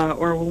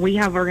 or when we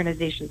have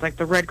organizations like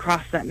the Red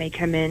Cross that may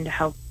come in to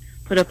help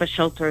put up a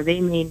shelter,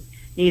 they may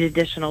need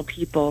additional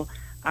people.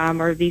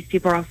 Or these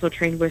people are also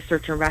trained with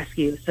search and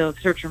rescue. So if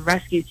search and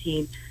rescue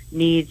team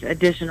needs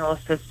additional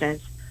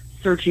assistance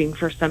searching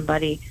for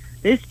somebody,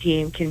 this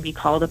team can be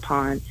called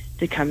upon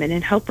to come in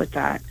and help with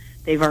that.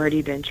 They've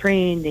already been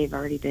trained, they've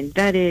already been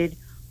vetted,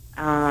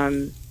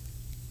 and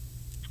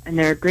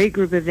they're a great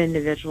group of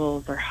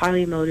individuals. They're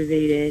highly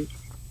motivated,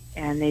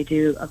 and they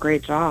do a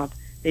great job.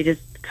 They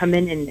just come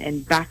in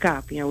and back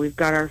up. We've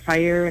got our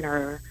fire and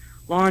our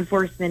law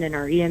enforcement and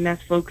our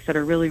EMS folks that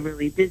are really,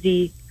 really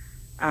busy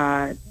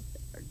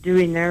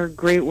doing their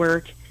great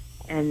work,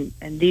 and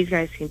these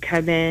guys can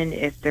come in.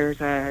 If there's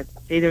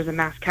a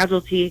mass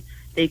casualty,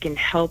 they can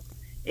help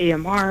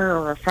AMR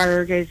or our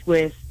fire guys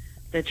with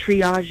the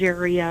triage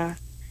area,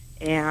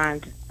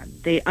 and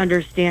they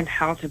understand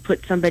how to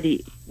put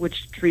somebody,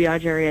 which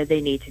triage area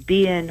they need to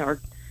be in, or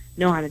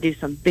know how to do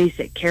some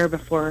basic care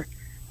before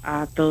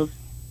those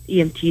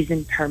EMTs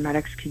and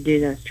paramedics can do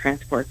those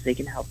transports. They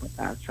can help with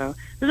that. So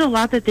there's a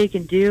lot that they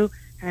can do,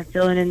 kind of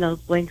filling in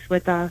those blanks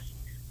with us.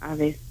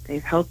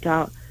 They've helped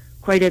out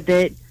quite a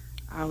bit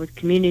with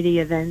community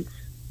events.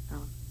 So,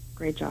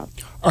 great job.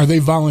 Are they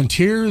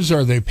volunteers?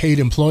 Are they paid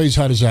employees?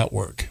 How does that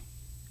work?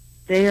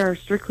 They are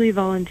strictly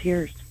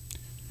volunteers.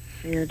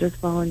 They are just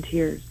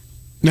volunteers.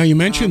 Now, you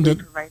mentioned that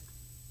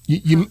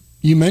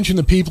you mentioned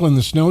the people in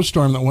the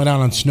snowstorm that went out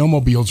on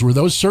snowmobiles. Were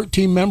those CERT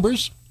team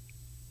members?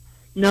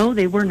 No,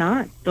 they were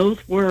not. Those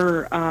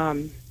were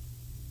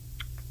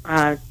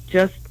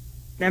just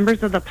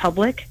members of the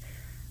public.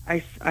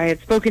 I had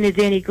spoken to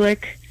Danny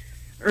Glick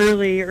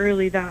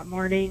early that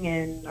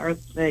morning or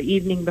the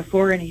evening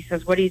before, and he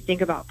says, "What do you think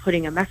about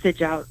putting a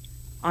message out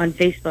on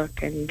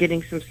Facebook and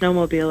getting some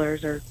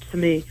snowmobilers or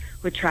somebody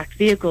with tracked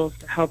vehicles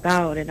to help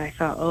out?" And I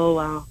thought, oh,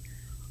 wow,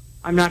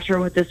 I'm not sure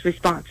what this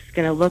response is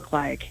going to look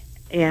like.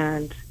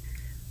 And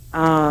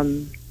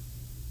no,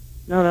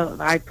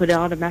 I put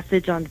out a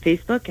message on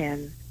Facebook,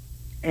 and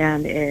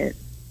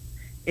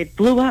it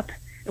blew up.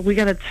 We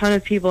got a ton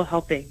of people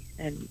helping,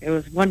 and it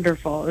was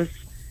wonderful.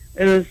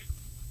 It was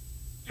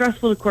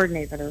stressful to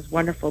coordinate, but it was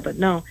wonderful. But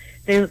no,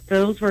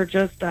 those were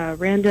just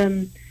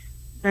random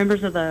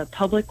members of the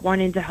public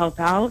wanting to help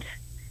out,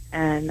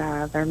 and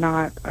they're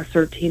not a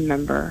CERT team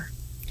member.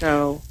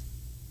 So,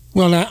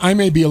 well, now, I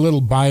may be a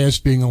little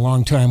biased being a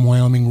longtime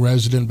Wyoming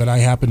resident, but I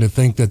happen to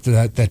think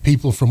that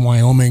people from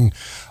Wyoming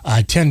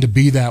tend to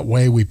be that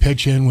way. We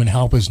pitch in when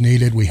help is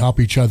needed. We help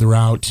each other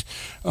out,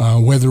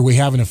 whether we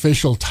have an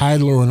official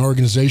title or an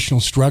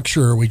organizational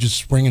structure, or we just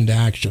spring into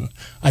action.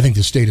 I think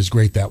the state is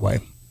great that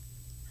way.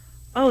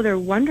 Oh, they're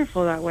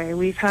wonderful that way.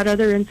 We've had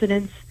other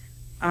incidents.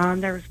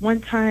 There was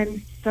one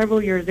time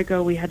several years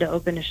ago we had to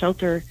open a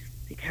shelter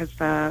because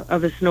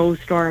of a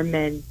snowstorm,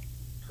 and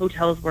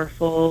hotels were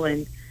full,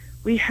 and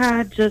we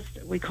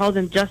called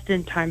them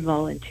just-in-time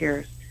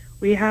volunteers.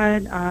 We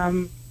had,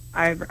 I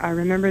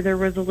remember there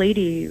was a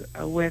lady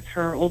with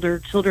her older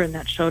children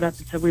that showed up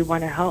and said, "We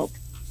want to help."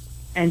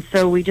 And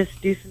so we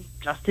just do some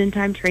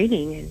just-in-time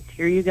training, and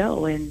here you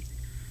go. And,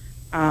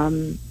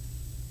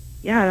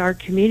 our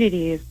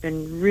community has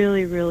been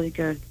really, really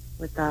good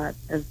with that.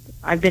 As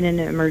I've been in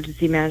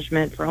emergency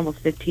management for almost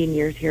 15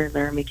 years here in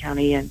Laramie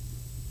County, and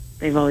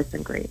they've always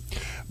been great.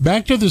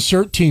 Back to the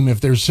CERT team,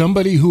 if there's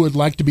somebody who would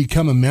like to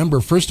become a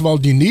member, first of all,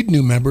 do you need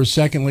new members?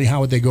 Secondly,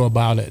 how would they go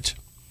about it?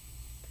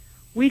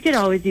 We could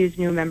always use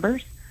new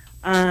members.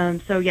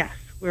 So yes,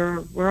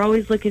 we're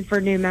always looking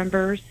for new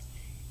members.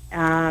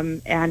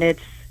 And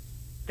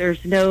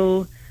there's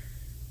no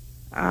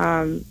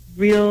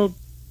real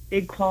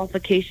big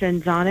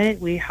qualifications on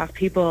it. We have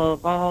people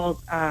of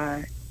all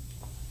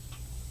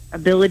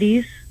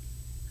abilities.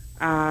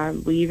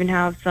 We even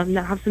have some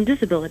that have some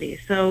disabilities.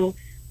 So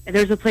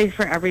there's a place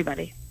for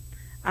everybody.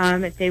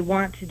 If they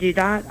want to do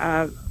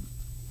that,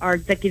 our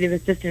executive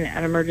assistant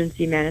at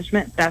emergency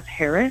management, Beth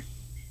Harris,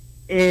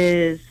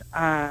 she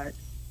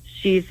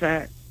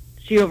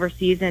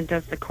oversees and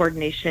does the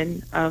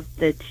coordination of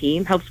the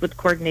team, helps with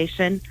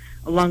coordination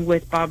along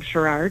with Bob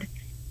Sherrard.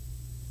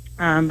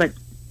 But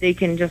they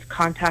can just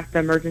contact the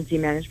emergency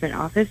management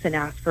office and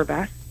ask for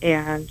Beth,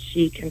 and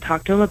she can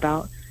talk to them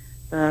about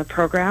the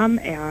program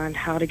and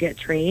how to get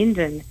trained.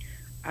 And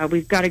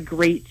we've got a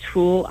great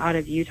tool out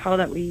of Utah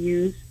that we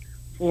use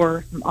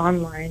for some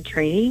online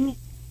training,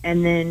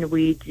 and then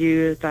we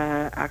do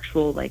the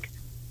actual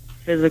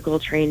physical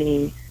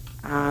training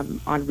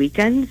on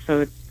weekends,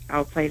 so it's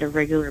outside of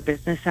regular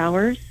business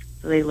hours.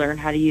 So they learn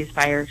how to use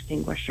fire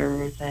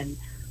extinguishers, and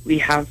we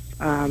have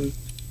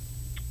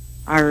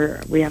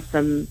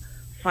some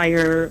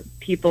fire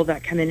people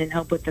that come in and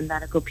help with the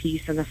medical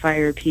piece and the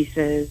fire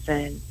pieces,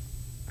 and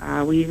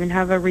we even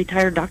have a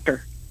retired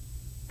doctor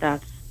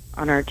that's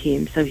on our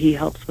team, so he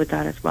helps with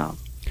that as well.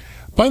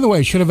 By the way,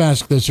 I should have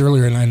asked this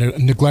earlier, and I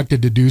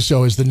neglected to do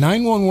so. Is the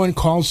 911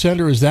 call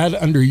center, is that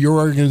under your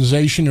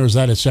organization, or is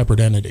that a separate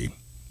entity?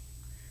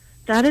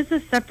 That is a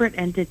separate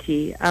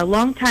entity. A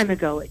long time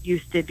ago, it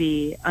used to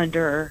be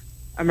under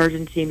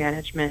emergency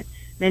management,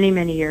 many,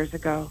 many years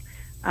ago.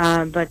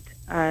 But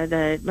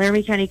the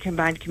Laramie County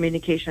Combined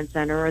Communication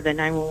Center, or the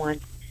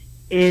 911,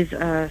 is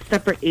a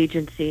separate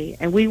agency,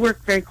 and we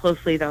work very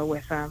closely, though,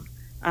 with them.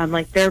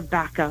 Their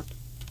backup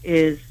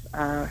is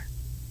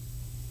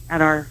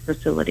at our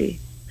facility,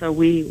 so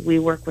we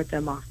work with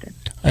them often.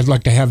 I'd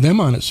like to have them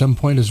on at some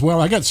point as well.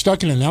 I got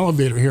stuck in an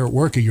elevator here at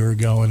work a year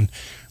ago, and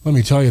let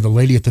me tell you, the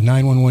lady at the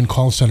 911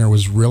 call center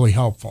was really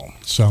helpful.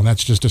 So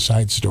that's just a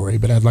side story,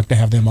 but I'd like to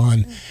have them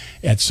on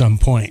at some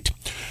point.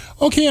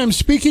 Okay, I'm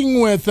speaking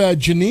with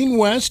Janine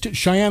West,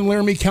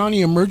 Cheyenne-Laramie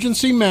County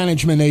Emergency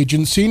Management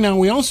Agency. Now,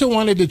 we also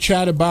wanted to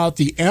chat about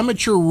the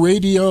Amateur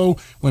Radio,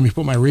 let me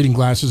put my reading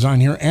glasses on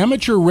here,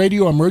 Amateur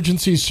Radio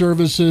Emergency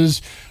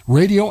Services,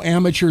 Radio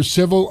Amateur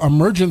Civil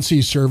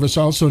Emergency Service,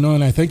 also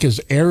known, I think, as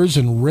AIRS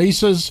and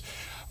RACES.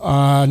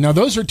 Now,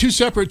 those are two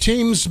separate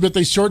teams, but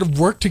they sort of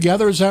work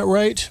together, is that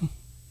right?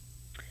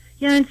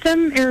 Yeah, in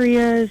some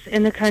areas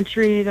in the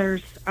country,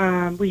 there's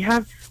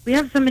we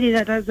have somebody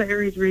that does the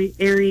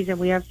ARES, and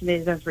we have somebody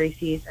that does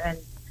RACES.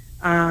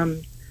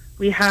 And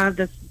we have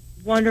this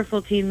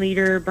wonderful team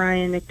leader,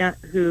 Brian McNutt,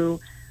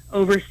 who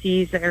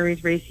oversees the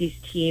ARES RACES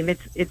team.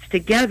 It's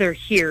together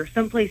here.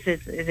 Some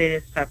places it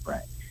is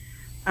separate.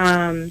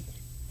 And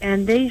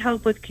they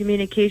help with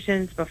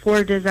communications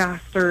before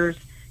disasters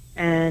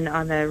and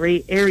on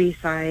the ARES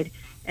side.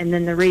 And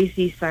then the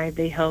RACES side,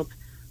 they help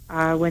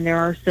when there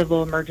are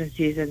civil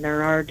emergencies and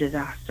there are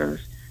disasters.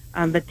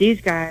 But these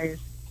guys,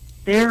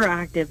 they're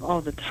active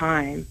all the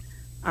time.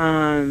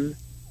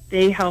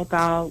 They help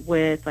out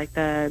with, like,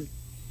 the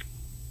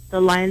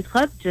Lions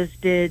Club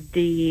just did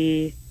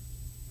the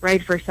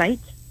Ride for Sight.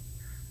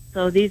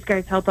 So these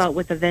guys help out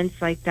with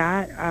events like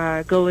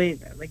that, going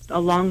like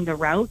along the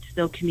route.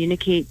 They'll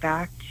communicate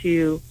back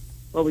to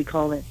what we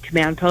call it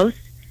command post,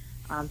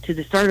 to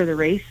the start of the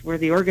race where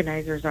the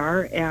organizers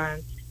are,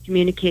 and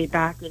communicate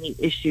back any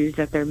issues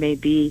that there may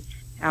be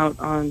out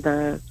on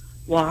the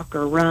walk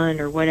or run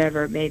or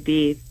whatever it may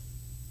be.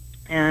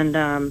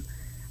 And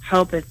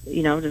help if,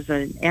 does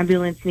an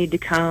ambulance need to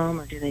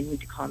come, or do they need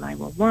to call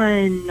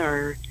 911,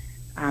 or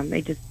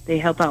they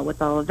help out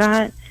with all of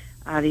that.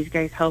 These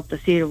guys help the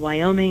state of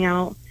Wyoming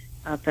out,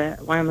 the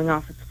Wyoming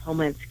Office of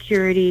Homeland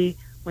Security.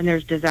 When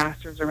there's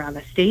disasters around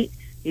the state,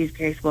 these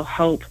guys will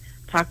help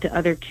talk to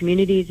other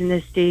communities in the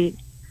state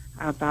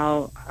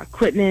about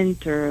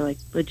equipment or like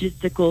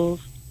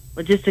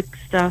logistic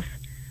stuff,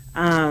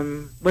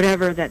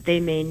 whatever that they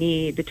may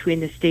need between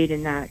the state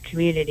and that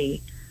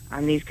community.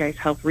 These guys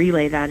help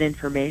relay that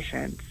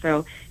information.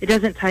 So it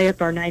doesn't tie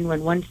up our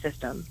 911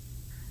 system.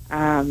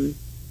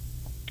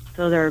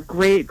 So they're a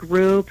great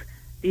group.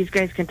 These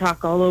guys can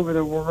talk all over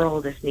the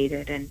world if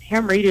needed. And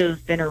ham radio's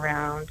been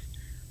around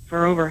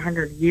for over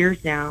 100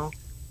 years now.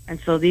 And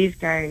so these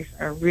guys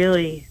are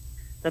really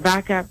the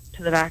backup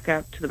to the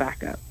backup to the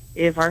backup.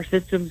 If our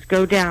systems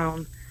go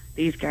down,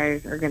 these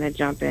guys are going to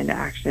jump into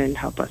action and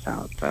help us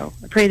out. So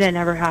I pray that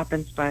never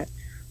happens, but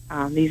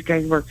these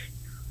guys work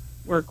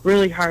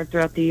really hard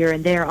throughout the year,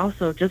 and they are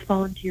also just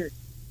volunteers.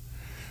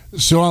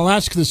 So I'll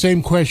ask the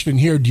same question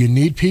here. Do you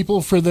need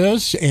people for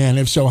this? And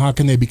if so, how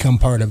can they become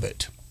part of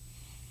it?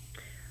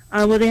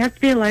 Well, they have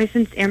to be a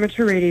licensed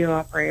amateur radio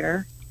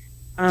operator.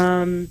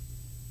 And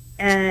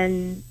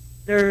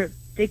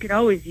they could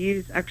always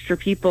use extra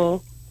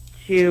people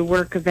to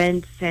work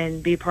events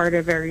and be part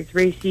of various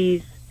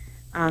races.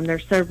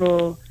 There's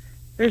several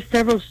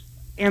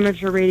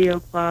amateur radio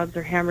clubs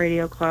or ham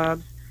radio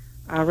clubs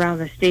around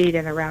the state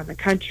and around the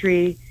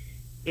country.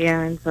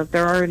 And so if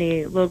there are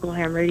any local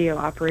ham radio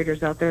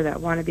operators out there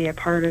that want to be a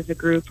part of the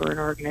group or an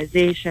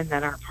organization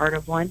that aren't part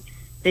of one,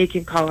 they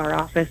can call our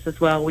office as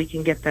well. We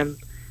can get them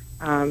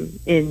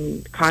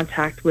in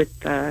contact with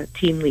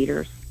team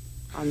leaders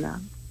on that.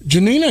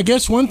 Janine, I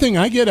guess one thing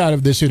I get out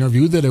of this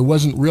interview that I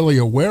wasn't really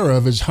aware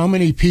of is how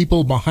many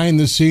people behind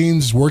the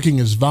scenes working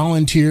as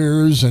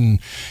volunteers and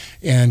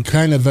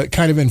kind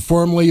of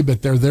informally,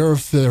 but they're there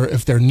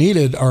if they're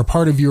needed, are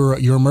part of your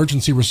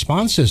emergency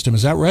response system.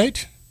 Is that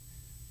right?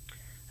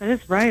 That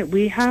is right.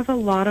 We have a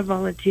lot of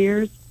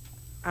volunteers.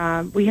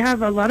 We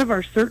have a lot of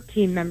our CERT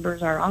team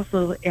members are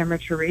also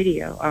amateur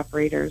radio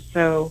operators,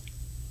 so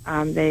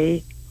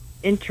they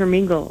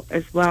intermingle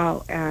as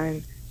well.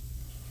 And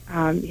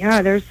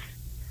there's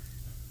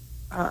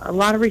a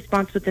lot of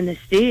response within the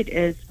state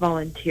is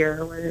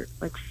volunteer, where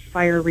like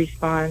fire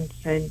response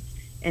and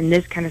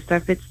this kind of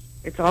stuff.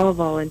 It's all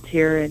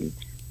volunteer. And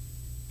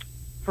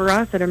for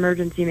us at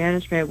Emergency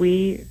Management,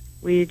 we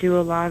do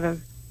a lot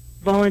of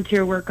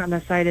volunteer work on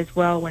the side as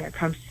well when it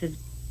comes to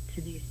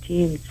these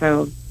teams.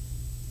 So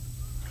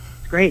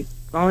it's great.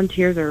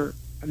 Volunteers are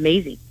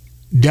amazing.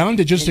 Down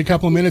to just a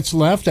couple minutes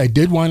left, I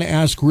did want to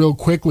ask real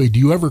quickly, do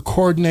you ever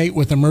coordinate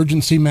with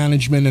emergency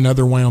management in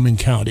other Wyoming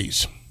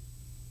counties?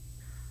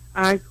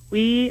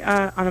 We,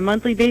 on a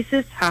monthly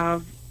basis,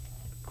 have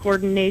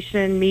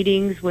coordination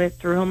meetings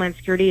through Homeland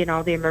Security and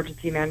all the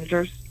emergency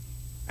managers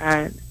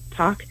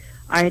talk.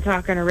 I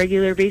talk on a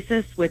regular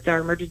basis with our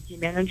emergency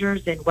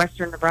managers in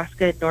western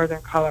Nebraska and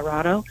northern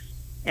Colorado,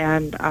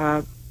 and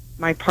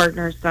my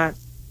partners that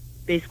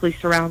basically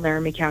surround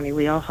Laramie County.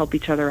 We all help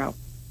each other out.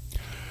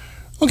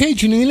 Okay,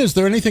 Janine, is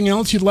there anything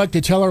else you'd like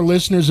to tell our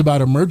listeners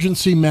about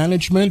emergency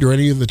management or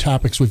any of the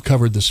topics we've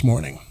covered this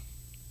morning?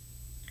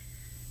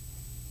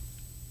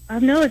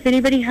 No, if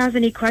anybody has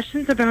any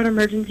questions about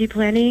emergency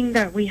planning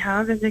that we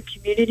have in the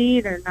community,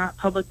 they're not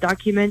public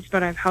documents,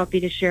 but I'm happy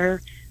to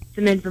share some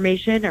some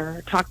information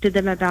or talk to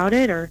them about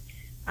it, or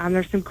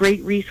there's some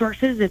great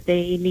resources if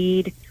they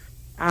need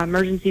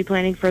emergency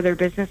planning for their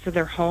business or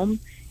their home,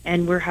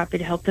 and we're happy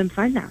to help them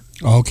find that.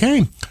 Okay.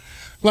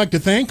 I'd like to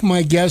thank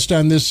my guest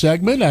on this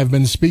segment. I've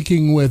been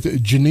speaking with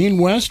Janine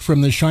West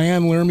from the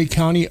Cheyenne-Laramie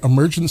County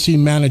Emergency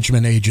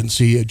Management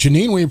Agency.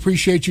 Janine, we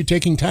appreciate you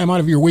taking time out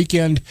of your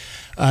weekend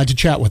to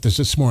chat with us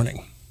this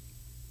morning.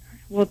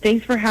 Well,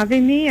 thanks for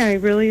having me. I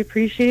really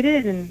appreciate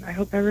it, and I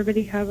hope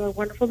everybody have a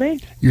wonderful day.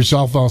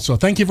 Yourself also.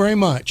 Thank you very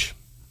much.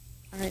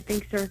 All right.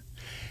 Thanks, sir.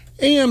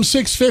 AM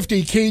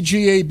 650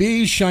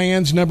 KGAB,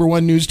 Cheyenne's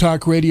 #1 news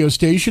talk radio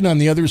station. On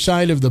the other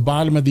side of the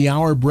bottom of the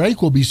hour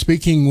break, we'll be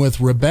speaking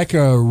with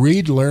Rebecca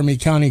Reed, Laramie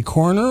County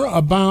Coroner,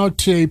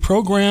 about a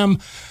program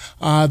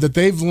that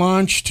they've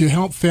launched to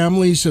help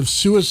families of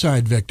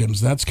suicide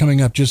victims. That's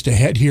coming up just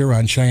ahead here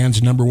on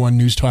Cheyenne's #1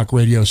 news talk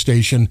radio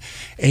station,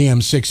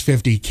 AM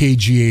 650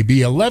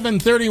 KGAB.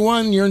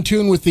 11:31, you're in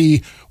tune with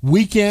the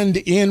Weekend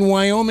in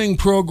Wyoming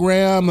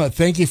program.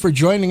 Thank you for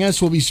joining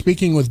us. We'll be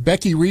speaking with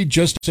Becky Reed,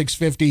 just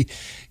 650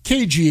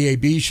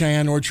 KGAB,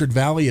 Cheyenne Orchard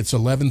Valley. It's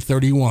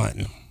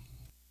 11:31.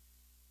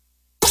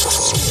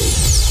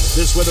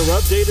 This weather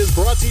update is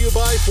brought to you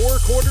by Four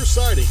Corners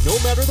Siding. No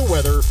matter the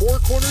weather, Four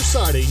Corners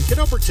Siding can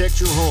help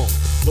protect your home.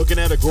 Looking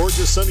at a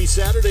gorgeous sunny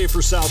Saturday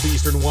for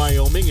southeastern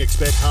Wyoming.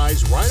 Expect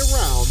highs right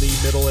around the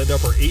middle and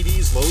upper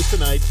 80s. Lows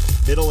tonight,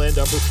 middle and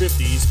upper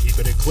 50s.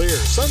 Keeping it clear.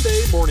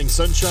 Sunday, morning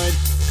sunshine.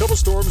 A couple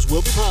storms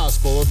will be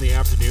possible in the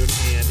afternoon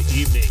and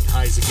evening.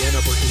 Highs again,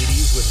 upper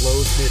 80s with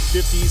lows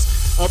mid-50s.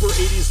 Upper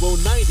 80s, low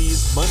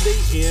 90s, Monday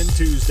and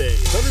Tuesday.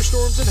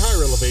 Thunderstorms in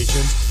higher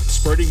elevations,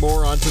 spreading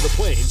more onto the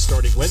plains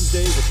starting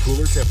Wednesday with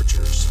cooler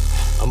temperatures.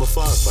 I'm a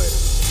firefighter.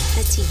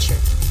 A teacher.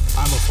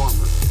 I'm a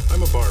farmer.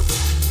 I'm a barber.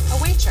 A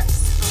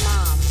waitress. A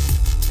mom.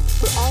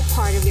 We're all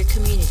part of your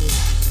community.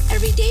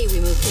 Every day we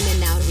move in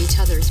and out of each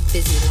other's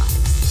busy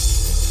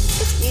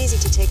lives. It's easy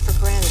to take for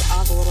granted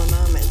all the little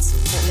moments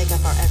that make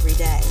up our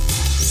everyday.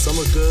 Some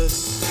are good,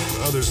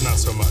 others not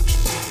so much.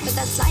 But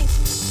that's life.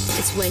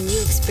 It's when you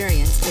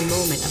experience a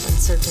moment of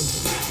uncertainty,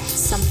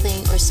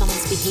 something or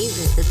someone's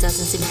behavior that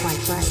doesn't seem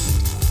quite right.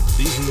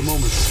 These are the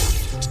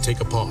moments to take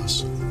a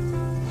pause.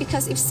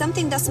 Because if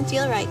something doesn't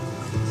feel right,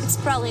 it's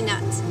probably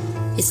not.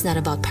 It's not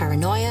about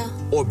paranoia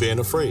or being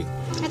afraid.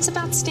 It's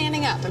about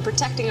standing up and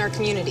protecting our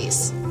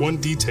communities. One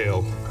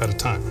detail at a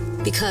time.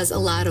 Because a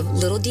lot of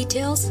little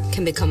details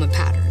can become a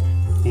pattern.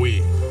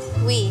 We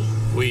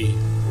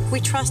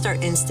trust our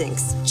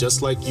instincts.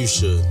 Just like you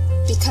should.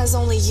 Because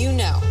only you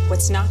know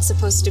what's not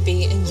supposed to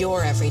be in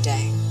your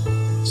everyday.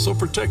 So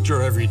protect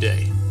your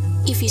everyday.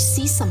 If you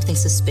see something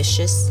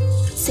suspicious,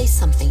 say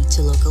something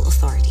to local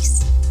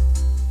authorities.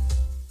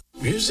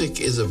 Music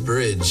is a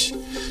bridge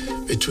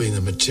between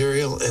the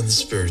material and the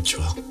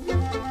spiritual.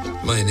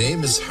 My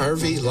name is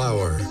Harvey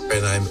Lauer,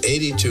 and I'm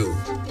 82.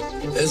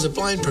 As a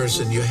blind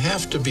person, you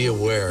have to be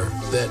aware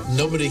that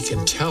nobody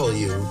can tell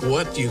you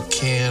what you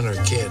can or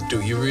can't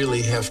do. You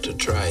really have to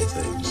try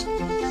things.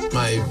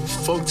 My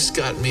folks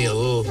got me a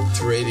little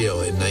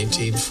radio in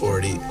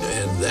 1940,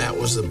 and that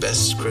was the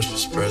best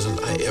Christmas present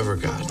I ever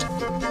got.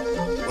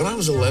 When I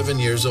was 11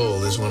 years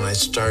old is when I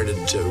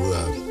started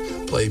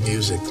to play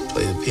music,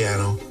 play the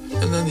piano,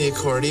 and then the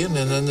accordion,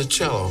 and then the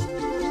cello.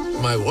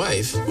 My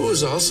wife, who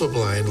was also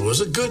blind,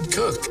 was a good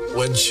cook.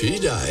 When she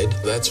died,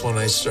 that's when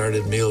I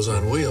started Meals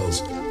on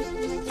Wheels.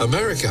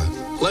 America,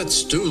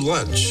 let's do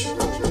lunch.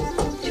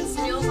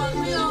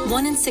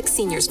 1 in 6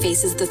 seniors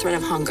faces the threat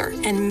of hunger,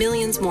 and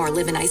millions more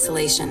live in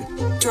isolation.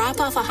 Drop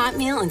off a hot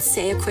meal and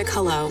say a quick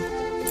hello.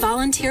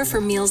 Volunteer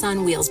for Meals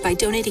on Wheels by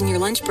donating your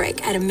lunch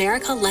break at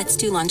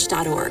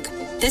americaletsdolunch.org.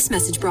 This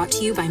message brought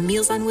to you by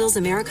Meals on Wheels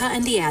America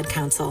and the Ad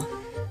Council.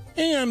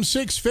 AM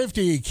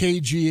 650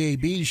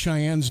 KGAB,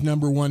 Cheyenne's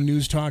 #1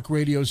 news talk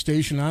radio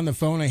station. On the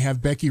phone, I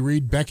have Becky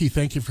Reed. Becky,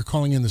 thank you for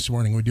calling in this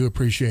morning. We do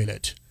appreciate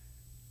it.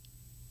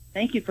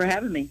 Thank you for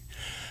having me.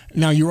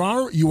 Now, you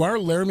are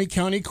Laramie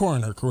County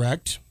Coroner,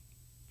 correct?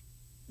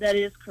 That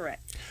is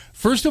correct.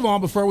 First of all,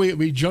 before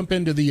we jump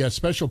into the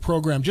special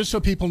program, just so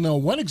people know,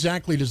 what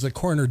exactly does the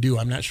coroner do?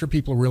 I'm not sure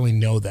people really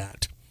know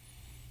that.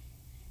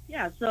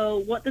 Yeah, so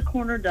what the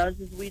coroner does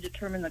is we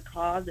determine the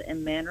cause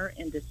and manner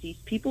in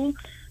deceased people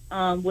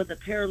with a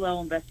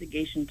parallel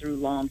investigation through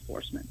law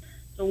enforcement.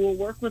 So we'll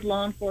work with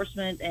law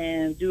enforcement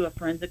and do a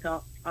forensic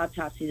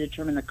autopsy to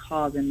determine the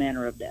cause and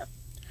manner of death.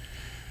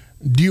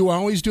 Do you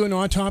always do an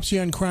autopsy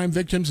on crime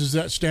victims? Is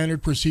that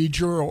standard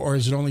procedure, or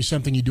is it only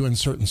something you do in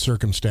certain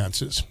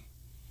circumstances?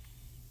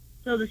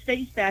 So the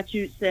state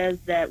statute says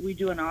that we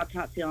do an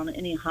autopsy on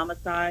any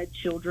homicide,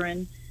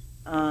 children,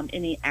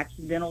 any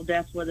accidental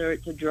deaths, whether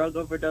it's a drug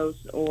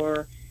overdose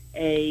or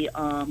a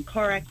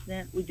car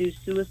accident. We do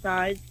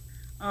suicides,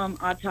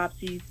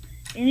 autopsies.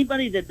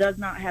 Anybody that does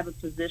not have a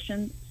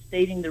physician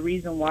stating the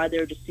reason why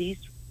they're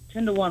deceased,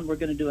 10 to 1, we're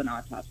going to do an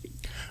autopsy.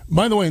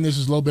 By the way, and this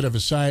is a little bit of a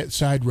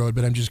side road,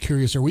 but I'm just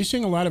curious, are we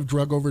seeing a lot of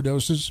drug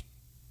overdoses?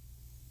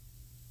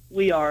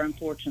 We are,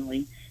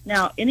 unfortunately.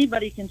 Now,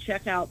 anybody can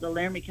check out the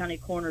Laramie County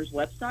Coroner's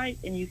website,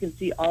 and you can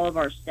see all of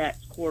our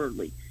stats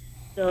quarterly.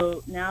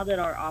 So now that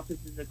our office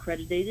is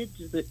accredited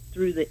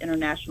through the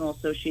International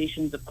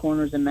Associations of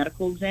Coroners and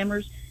Medical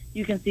Examiners,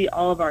 you can see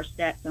all of our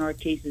stats and our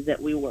cases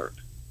that we work.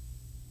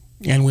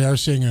 And we are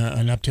seeing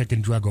an uptick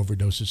in drug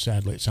overdoses,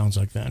 sadly, it sounds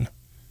like then.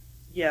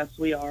 Yes,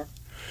 we are.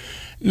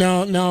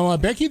 Now,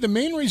 Becky, the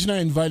main reason I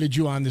invited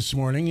you on this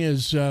morning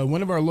is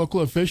one of our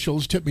local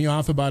officials tipped me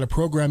off about a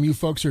program you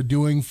folks are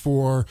doing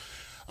for,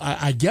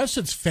 I guess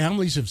it's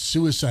families of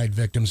suicide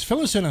victims. Fill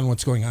us in on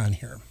what's going on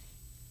here.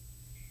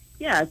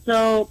 Yeah,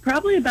 so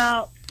probably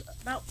about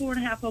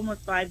 4.5,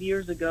 almost 5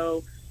 years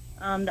ago,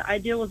 the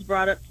idea was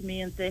brought up to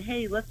me and said,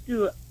 hey, let's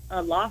do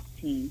a loss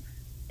team.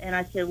 And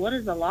I said, what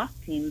is a loss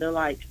team? They're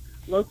like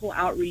local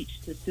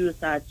outreach to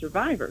suicide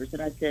survivors.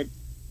 And I said,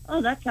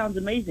 oh, that sounds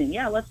amazing.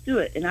 Yeah, let's do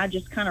it. And I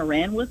just kind of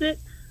ran with it,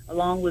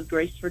 along with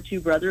Grace for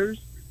Two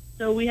Brothers.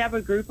 So we have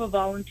a group of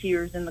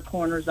volunteers in the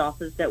coroner's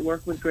office that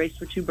work with Grace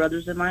for Two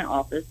Brothers in my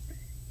office.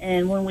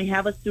 And when we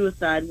have a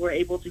suicide, we're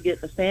able to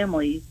get the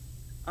families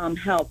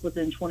help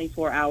within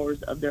 24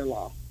 hours of their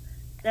loss.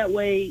 That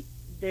way,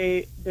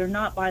 they're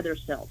not by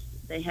themselves.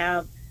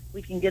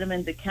 We can get them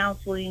into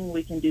counseling.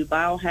 We can do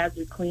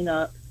biohazard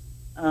cleanup.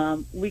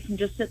 We can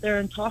just sit there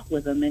and talk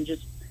with them and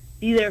just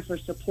be there for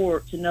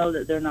support to know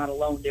that they're not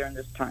alone during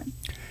this time.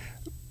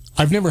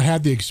 I've never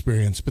had the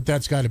experience, but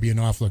that's got to be an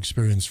awful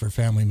experience for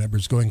family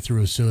members going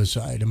through a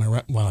suicide. Am I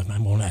right? Well, I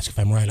won't ask if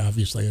I'm right.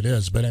 Obviously it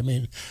is. But I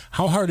mean,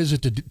 how hard is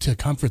it to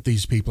comfort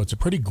these people? It's a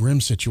pretty grim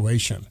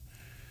situation.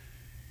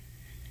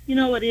 You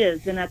know, it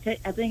is. And I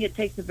think it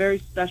takes a very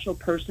special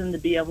person to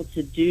be able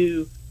to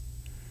do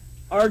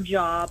our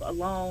job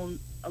along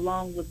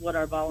with what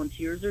our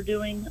volunteers are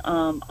doing.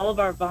 All of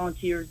our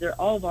volunteers, they're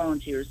all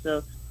volunteers.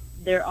 So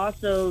they're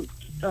also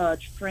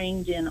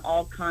trained in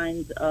all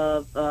kinds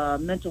of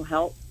mental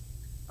health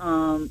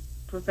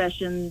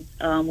professions.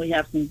 We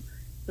have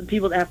some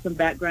people that have some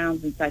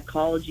backgrounds in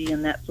psychology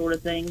and that sort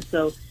of thing.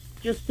 So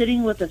just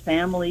sitting with the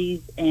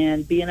families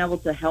and being able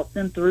to help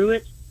them through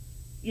it,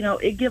 you know,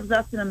 it gives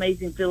us an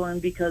amazing feeling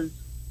because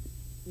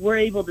we're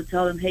able to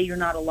tell them, hey, you're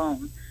not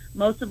alone.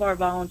 Most of our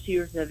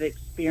volunteers have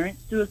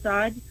experienced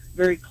suicide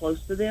very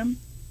close to them,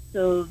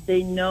 so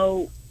they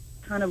know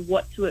kind of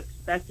what to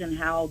expect and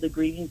how the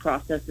grieving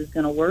process is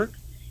going to work.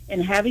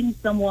 And having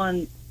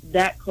someone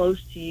that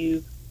close to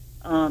you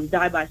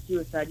die by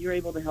suicide, you're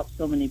able to help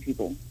so many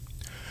people.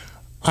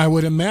 I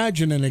would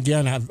imagine, and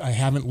again, I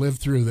haven't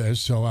lived through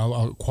this, so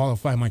I'll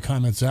qualify my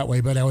comments that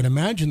way, but I would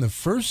imagine the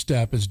first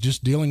step is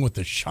just dealing with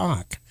the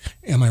shock.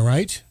 Am I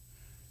right?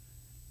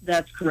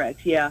 That's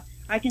correct, yeah.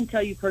 I can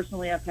tell you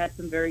personally, I've had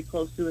some very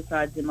close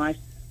suicides in my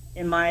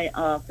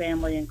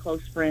family and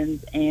close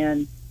friends,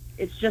 and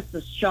it's just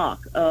a shock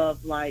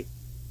of like,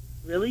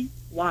 really?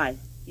 Why?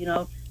 You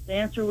know,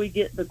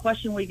 the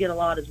question we get a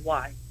lot is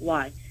why?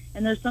 Why?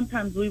 And there's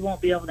sometimes we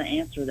won't be able to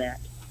answer that.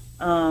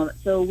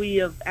 So we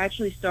have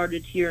actually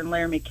started here in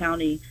Laramie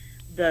County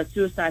the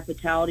Suicide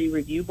Fatality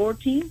Review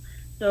Board team.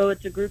 So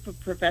it's a group of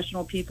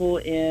professional people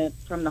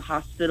from the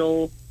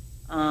hospital,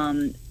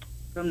 from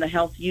the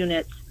health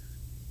unit,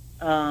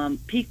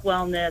 Peak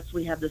Wellness.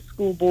 We have the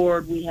school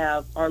board. We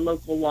have our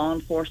local law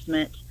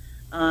enforcement.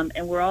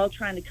 And we're all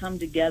trying to come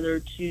together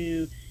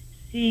to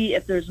see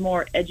if there's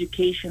more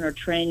education or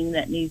training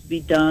that needs to be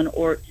done,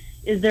 or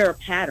is there a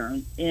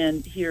pattern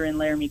here in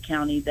Laramie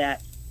County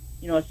that,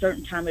 you know, a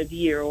certain time of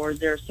year, or is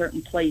there a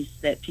certain place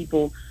that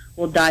people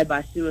will die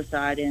by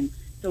suicide? And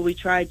so we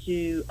try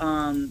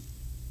to,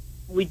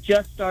 we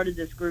just started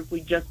this group.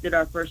 We just did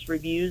our first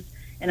reviews,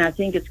 and I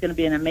think it's going to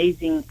be an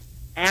amazing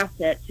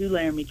asset to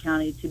Laramie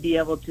County to be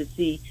able to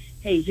see,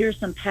 hey, here's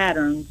some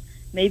patterns.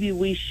 Maybe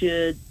we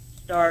should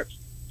start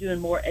doing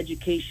more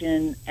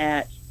education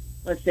at,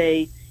 let's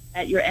say,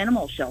 at your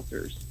animal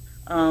shelters.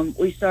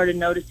 We started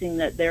noticing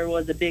that there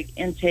was a big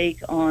intake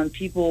on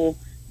people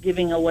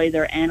giving away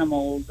their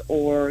animals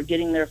or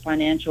getting their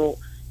financial,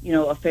 you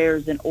know,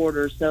 affairs in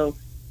order. So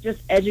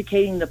just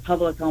educating the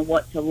public on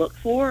what to look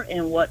for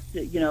and what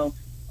to, you know,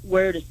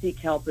 where to seek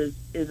help is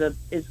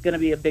going to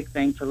be a big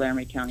thing for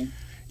Laramie County.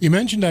 You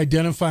mentioned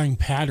identifying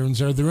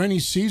patterns. Are there any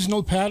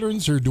seasonal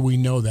patterns, or do we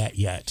know that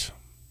yet?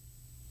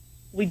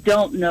 We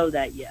don't know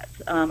that yet.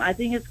 I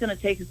think it's going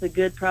to take us a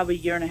good probably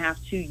 1.5 years,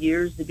 2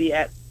 years to be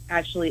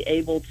actually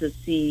able to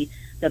see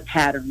the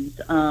patterns.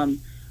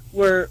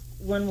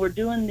 When we're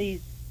doing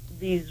these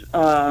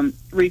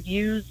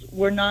reviews,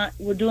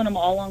 we're doing them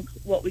all on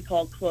what we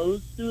call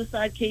closed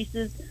suicide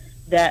cases,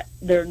 that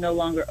they're no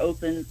longer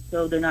open,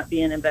 so they're not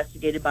being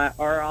investigated by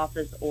our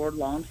office or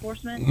law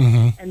enforcement.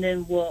 Mm-hmm. And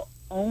then we'll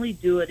only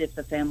do it if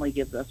the family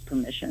gives us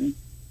permission.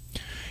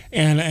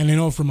 And I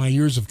know from my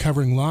years of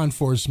covering law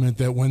enforcement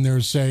that when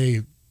there's,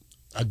 say,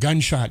 a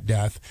gunshot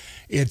death,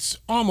 it's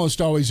almost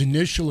always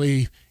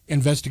initially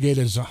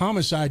investigated as a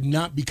homicide,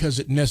 not because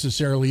it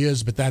necessarily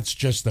is, but that's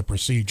just the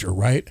procedure,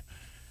 right?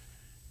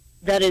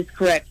 That is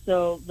correct.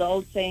 So the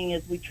old saying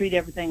is we treat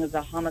everything as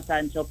a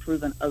homicide until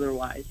proven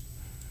otherwise.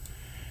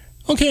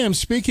 Okay, I'm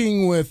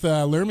speaking with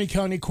Laramie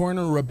County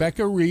Coroner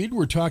Rebecca Reed.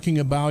 We're talking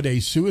about a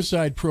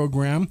suicide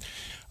program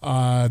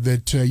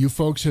that you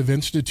folks have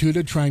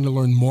instituted, trying to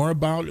learn more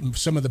about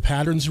some of the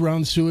patterns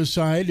around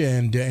suicide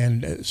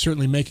and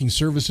certainly making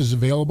services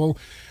available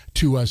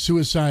to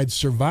suicide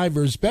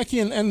survivors. Becky,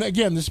 and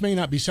again, this may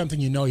not be something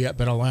you know yet,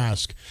 but I'll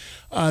ask.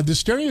 The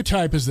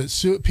stereotype is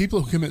that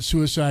people who commit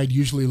suicide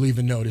usually leave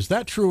a note. Is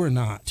that true or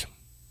not?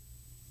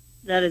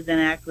 That is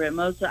inaccurate.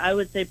 I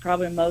would say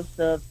probably most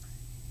of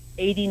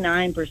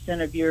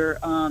 89% of your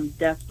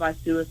deaths by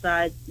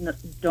suicide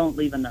don't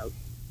leave a note.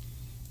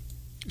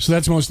 So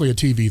that's mostly a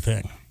TV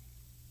thing.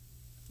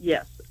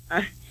 Yes,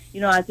 I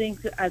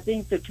think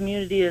the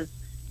community is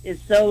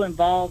so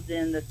involved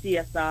in the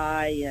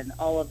CSI and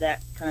all of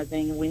that kind of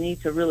thing. We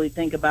need to really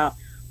think about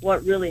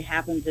what really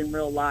happens in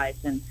real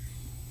life, and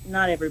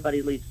not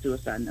everybody leaves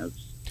suicide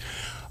notes.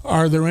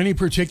 Are there any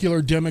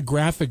particular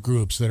demographic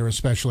groups that are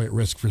especially at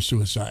risk for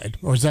suicide,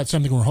 or is that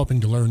something we're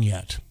hoping to learn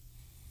yet?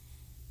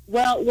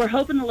 Well, we're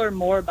hoping to learn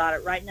more about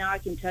it. Right now, I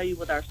can tell you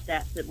with our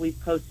stats that we've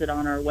posted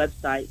on our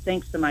website,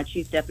 thanks to my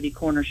Chief Deputy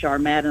Coroner, Shar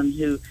Madden,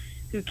 who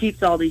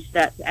keeps all these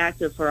stats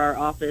active for our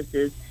office,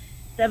 is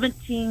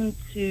 17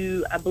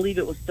 to, I believe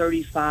it was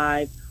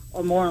 35,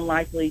 are more than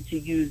likely to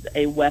use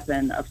a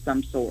weapon of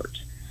some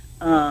sort.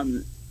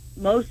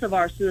 Most of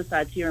our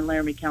suicides here in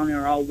Laramie County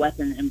are all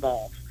weapon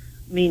involved,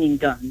 meaning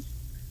guns.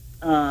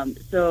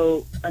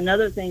 So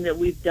another thing that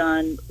we've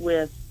done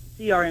with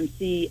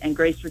CRMC and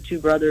Grace for Two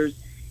Brothers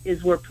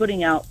is we're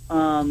putting out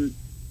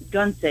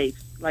gun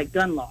safes, like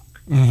gun lock.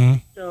 Mm-hmm.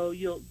 So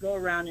you'll go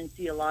around and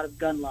see a lot of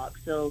gun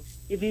locks. So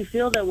if you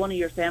feel that one of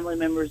your family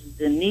members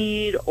is in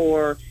need,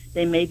 or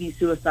they may be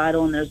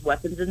suicidal and there's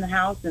weapons in the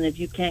house, and if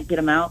you can't get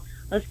them out,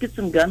 let's get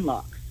some gun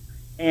locks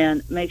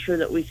and make sure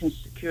that we can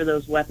secure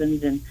those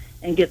weapons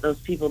and get those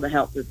people the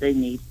help that they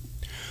need.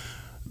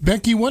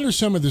 Becky, what are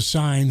some of the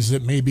signs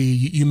that maybe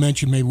you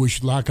mentioned maybe we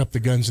should lock up the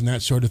guns and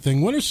that sort of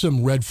thing? What are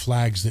some red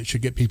flags that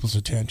should get people's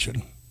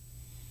attention?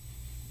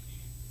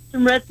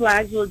 Some red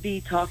flags would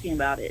be talking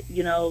about it,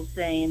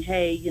 saying,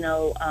 hey,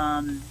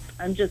 I'm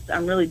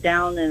really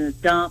down in the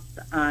dumps.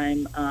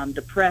 I'm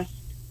depressed.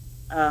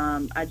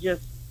 I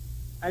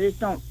just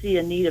don't see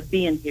a need of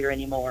being here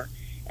anymore.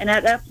 And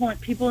at that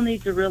point, people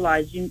need to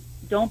realize, you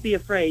don't be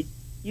afraid.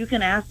 You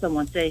can ask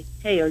someone, say,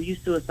 hey, are you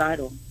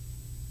suicidal?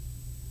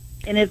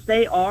 And if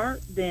they are,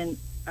 then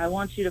I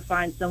want you to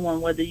find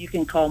someone, whether you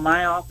can call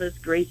my office,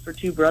 Grace for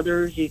Two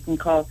Brothers, you can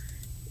call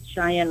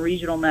Cheyenne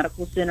Regional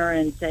Medical Center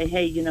and say,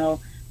 hey,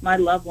 my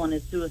loved one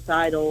is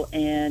suicidal,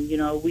 and,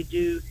 we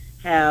do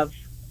have,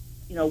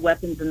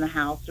 weapons in the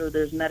house, or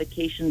there's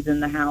medications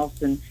in the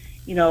house, and,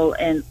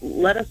 and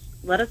let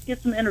us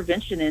get some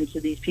intervention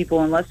into these people,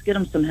 and let's get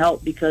them some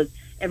help, because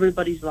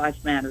everybody's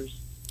life matters.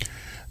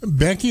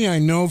 Becky, I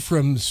know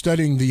from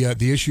studying the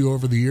issue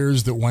over the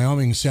years that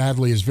Wyoming,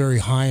 sadly, is very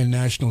high in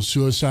national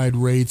suicide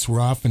rates. We're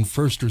often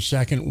first or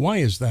second. Why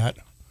is that?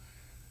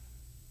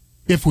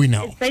 If we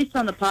know. It's based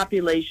on the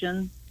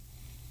population.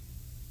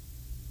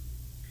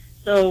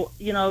 So,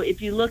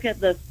 if you look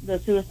at the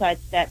suicide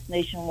stats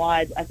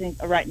nationwide, I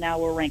think right now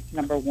we're ranked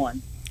number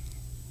one.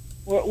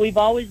 We've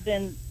always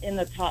been in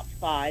the top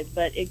 5,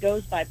 but it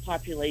goes by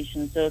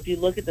population. So if you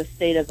look at the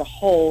state as a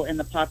whole and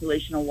the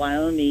population of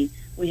Wyoming,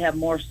 we have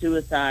more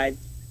suicides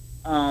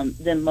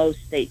than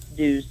most states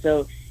do.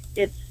 So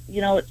it's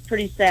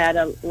pretty sad.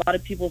 A lot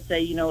of people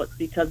say, it's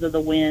because of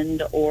the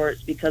wind or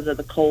it's because of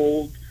the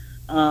cold.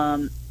 We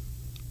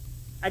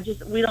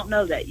don't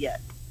know that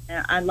yet.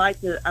 And I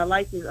like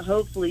to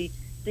hopefully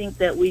think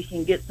that we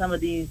can get some of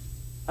these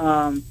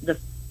the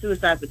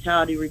Suicide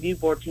Fatality Review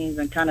Board teams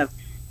and kind of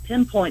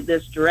pinpoint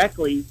this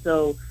directly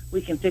so we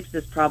can fix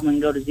this problem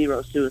and go to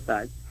zero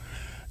suicides.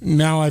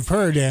 Now, I've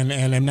heard, and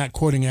I'm not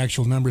quoting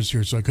actual numbers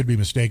here, so I could be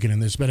mistaken in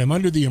this, but I'm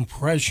under the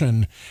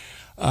impression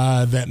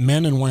that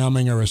men in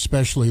Wyoming are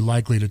especially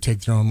likely to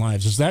take their own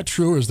lives. Is that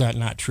true, or is that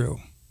not true?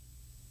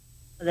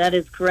 That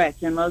is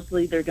correct, and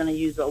mostly they're going to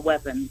use a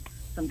weapon,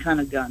 some kind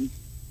of gun.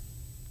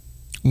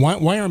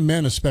 Why are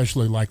men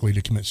especially likely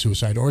to commit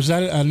suicide, or is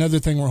that another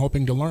thing we're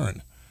hoping to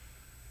learn?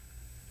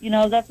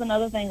 That's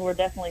another thing we're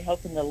definitely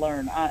hoping to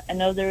learn. I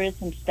know there is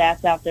some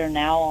stats out there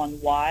now on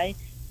why,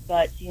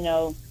 but,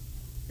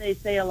 they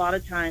say a lot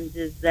of times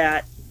is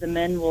that the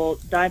men will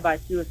die by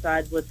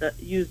suicide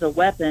use a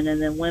weapon, and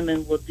then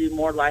women will do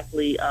more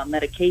likely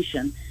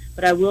medication.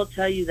 But I will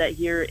tell you that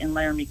here in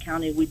Laramie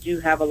County, we do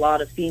have a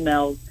lot of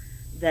females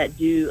that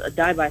do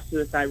die by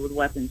suicide with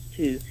weapons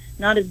too.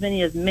 Not as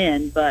many as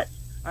men, but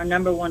our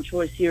number one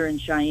choice here in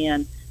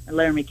Cheyenne and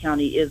Laramie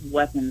County is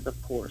weapons, of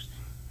course.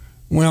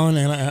 Well,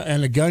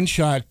 and a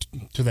gunshot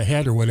to the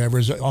head or whatever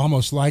is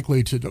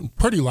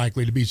pretty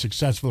likely to be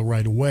successful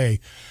right away.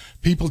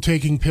 People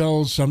taking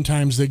pills,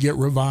 sometimes they get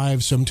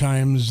revived,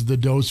 sometimes the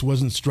dose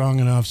wasn't strong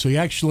enough. So you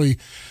actually,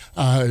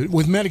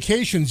 with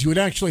medications, you would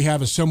actually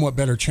have a somewhat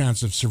better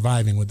chance of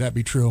surviving. Would that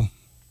be true?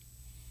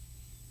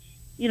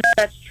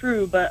 That's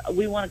true, but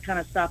we want to kind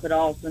of stop it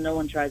all so no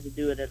one tries to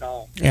do it at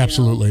all.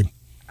 Absolutely.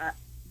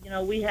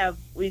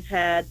 We've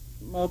had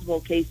multiple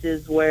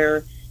cases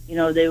where,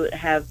 they would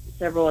have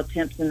several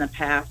attempts in the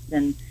past,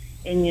 and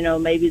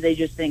maybe they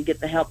just didn't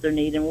get the help they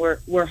need. And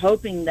we're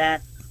hoping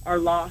that our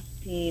lost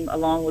team,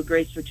 along with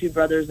Grace for Two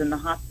Brothers and the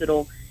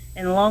hospital,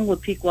 and along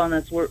with Peak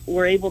Wellness,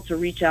 we're able to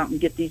reach out and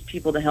get these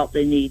people the help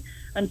they need.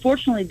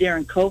 Unfortunately,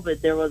 during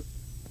COVID, there was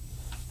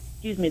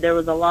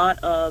a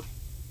lot of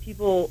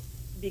people,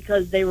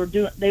 because they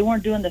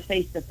weren't doing the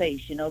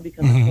face-to-face,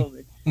 because of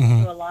COVID.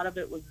 Mm-hmm. So a lot of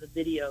it was the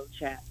video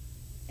chat.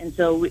 And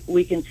so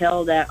we can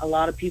tell that a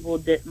lot of people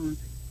didn't,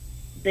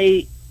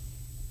 they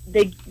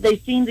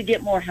seem to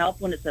get more help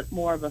when it's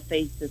more of a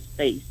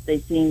face-to-face. They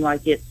seem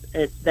like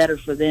it's better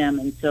for them.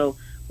 And so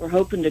we're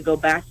hoping to go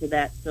back to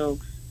that. So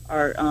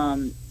our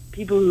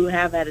people who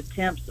have had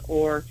attempts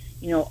or,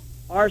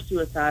 are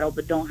suicidal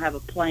but don't have a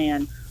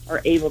plan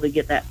are able to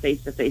get that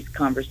face-to-face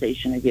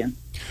conversation again.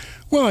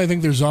 Well, I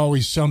think there's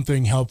always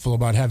something helpful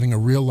about having a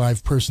real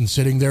live person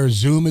sitting there.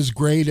 Zoom is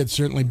great. It's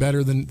certainly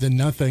better than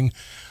nothing.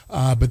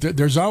 But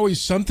there's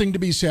always something to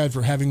be said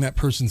for having that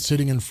person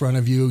sitting in front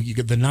of you. You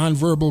get the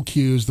nonverbal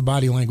cues, the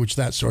body language,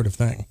 that sort of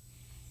thing.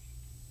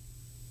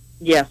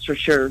 Yes, for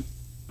sure.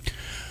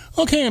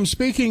 Okay, I'm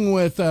speaking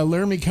with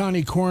Laramie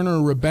County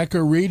Coroner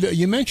Rebecca Reed.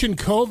 You mentioned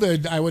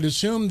COVID. I would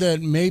assume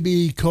that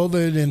maybe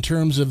COVID, in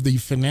terms of the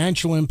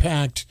financial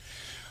impact,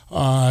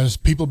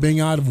 people being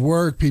out of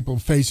work, people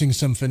facing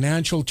some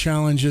financial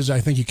challenges. I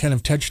think you kind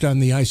of touched on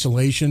the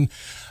isolation.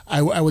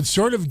 I would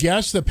sort of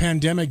guess the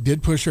pandemic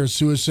did push our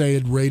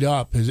suicide rate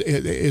up.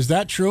 Is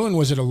that true, and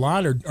was it a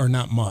lot or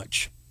not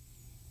much?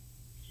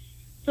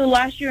 So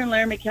last year in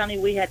Laramie County,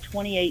 we had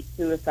 28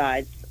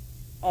 suicides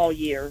all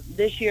year.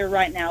 This year,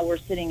 right now, we're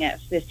sitting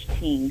at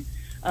 15.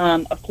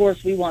 Of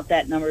course, we want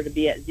that number to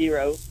be at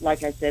 0,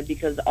 like I said,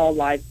 because all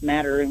lives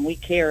matter, and we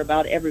care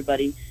about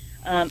everybody.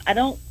 I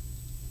don't,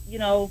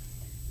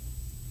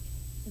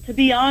 to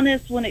be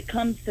honest, when it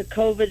comes to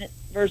COVID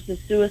versus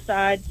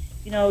suicide,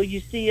 you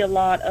see a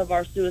lot of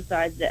our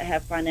suicides that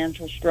have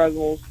financial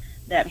struggles,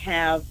 that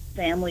have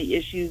family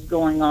issues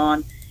going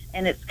on,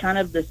 and it's kind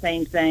of the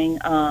same thing.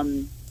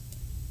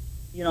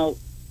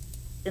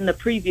 In the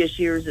previous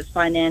years, it's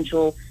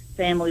financial,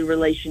 family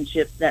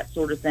relationships, that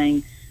sort of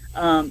thing.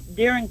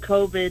 During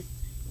COVID,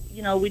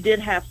 we did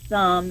have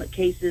some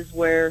cases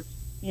where,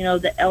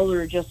 the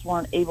elder just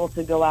weren't able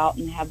to go out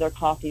and have their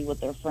coffee with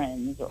their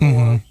friends or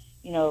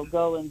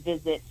go and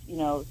visit,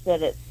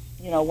 sit at,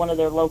 one of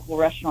their local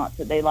restaurants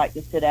that they like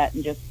to sit at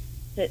and just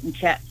sit and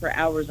chat for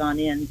hours on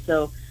end.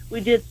 So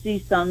we did see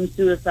some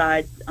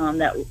suicides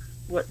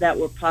that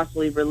were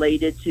possibly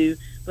related to,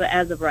 but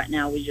as of right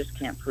now, we just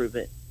can't prove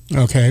it.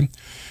 Okay.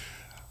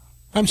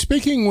 I'm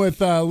speaking with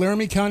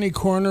Laramie County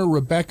Coroner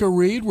Rebecca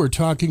Reed. We're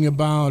talking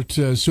about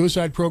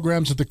suicide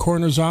programs at the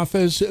coroner's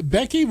office.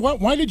 Becky,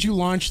 why did you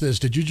launch this?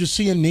 Did you just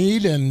see a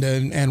need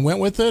and went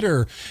with it,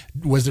 or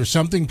was there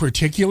something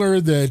particular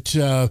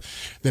that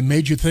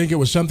made you think it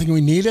was something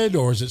we needed,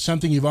 or is it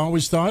something you've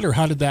always thought, or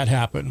how did that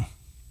happen?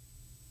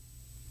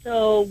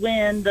 So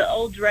when the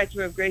old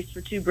director of Grace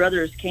for Two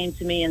Brothers came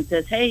to me and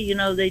says, hey,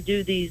 they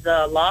do these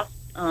lost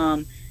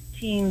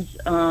teams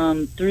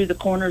through the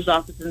coroner's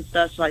office and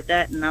stuff like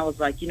that, and I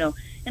was like,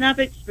 and I've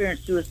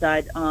experienced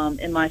suicide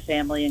in my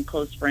family and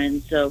close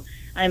friends, so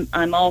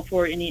I'm all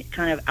for any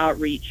kind of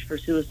outreach for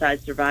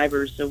suicide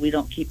survivors, so we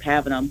don't keep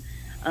having them.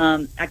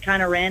 I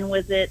kind of ran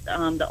with it.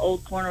 The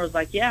old coroner was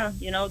like, yeah,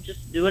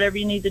 just do whatever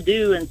you need to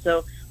do, and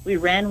so we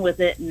ran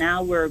with it. And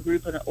now we're a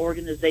group and an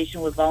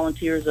organization with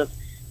volunteers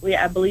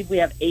I believe we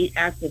have 8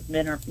 active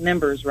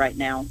members right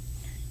now.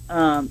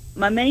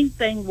 My main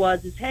thing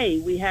is, hey,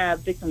 we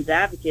have victims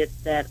advocates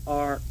that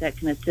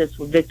can assist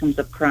with victims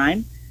of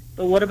crime,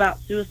 but what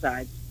about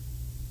suicides?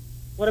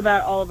 What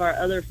about all of our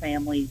other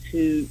families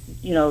who,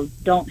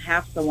 don't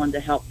have someone to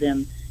help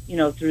them,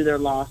 through their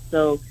loss?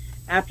 So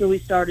after we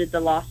started the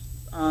loss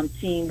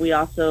team, we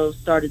also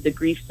started the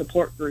grief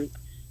support group.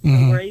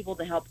 Mm-hmm. So we're able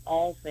to help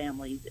all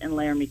families in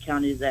Laramie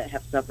County that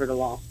have suffered a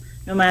loss,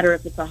 no matter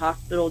if it's a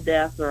hospital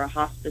death or a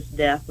hospice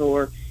death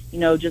or,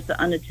 just an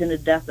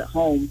unattended death at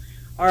home.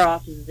 Our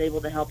office is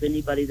able to help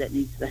anybody that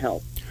needs the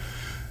help.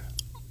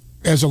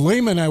 As a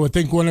layman, I would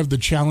think one of the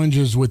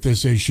challenges with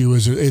this issue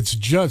is it's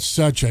just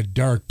such a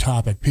dark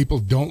topic. People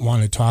don't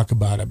want to talk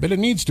about it, but it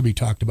needs to be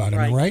talked about. Am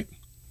I right?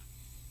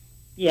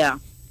 Yeah.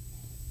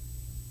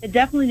 It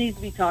definitely needs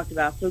to be talked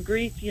about. So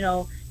grief,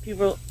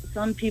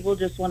 some people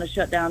just want to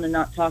shut down and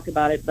not talk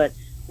about it, but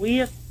we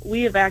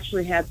have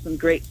actually had some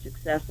great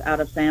success out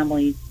of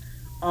families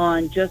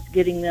on just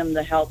getting them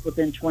the help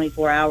within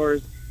 24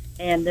 hours.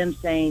 And them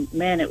saying,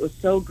 man, it was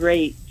so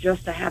great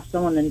just to have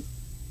someone to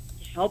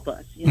help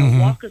us,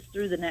 walk us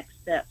through the next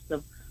steps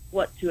of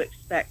what to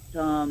expect.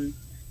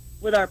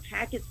 With our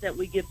packets that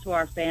we give to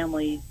our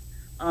families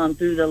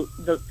through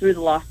the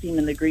loss team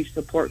and the grief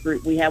support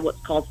group, we have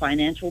what's called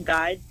financial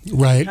guides.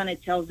 Right. It kind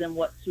of tells them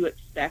what to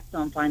expect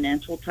on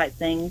financial type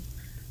things.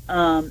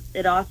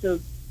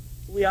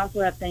 We also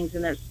have things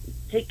in there.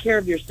 Take care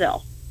of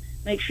yourself.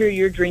 Make sure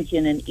you're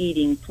drinking and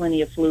eating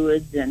plenty of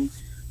fluids, and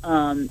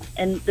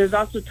there's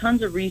also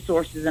tons of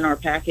resources in our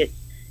packets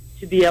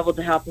to be able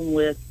to help them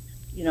with,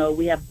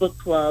 we have book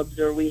clubs,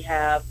 or we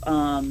have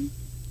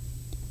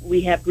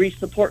we have grief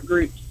support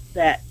groups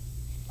that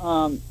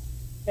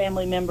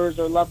family members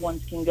or loved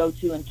ones can go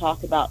to and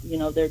talk about,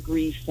 their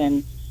grief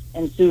and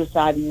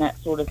suicide and that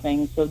sort of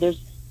thing. So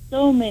there's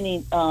so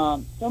many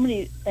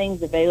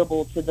things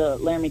available to the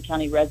Laramie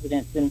County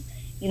residents. And,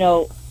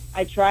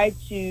 I try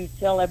to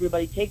tell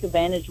everybody, take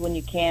advantage when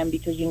you can,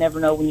 because you never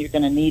know when you're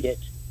going to need it.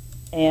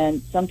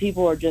 And some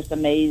people are just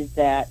amazed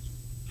at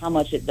how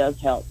much it does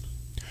help.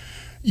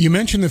 You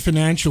mentioned the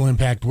financial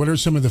impact. What are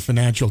some of the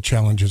financial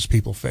challenges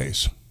people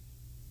face?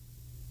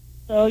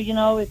 So,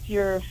 if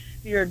you're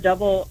a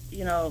double,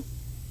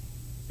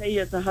 say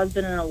it's a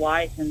husband and a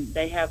wife and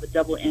they have a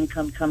double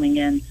income coming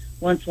in.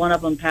 Once one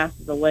of them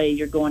passes away,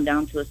 you're going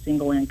down to a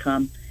single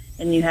income.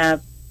 And you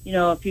have,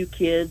 a few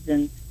kids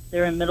and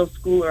they're in middle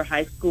school or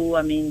high school.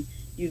 I mean,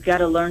 you've got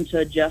to learn to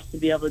adjust to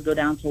be able to go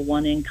down to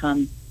one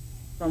income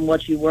from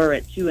what you were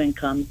at two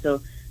incomes.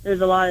 So there's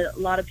a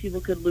lot of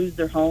people could lose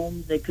their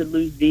homes. They could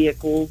lose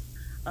vehicles.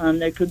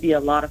 There could be a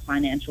lot of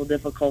financial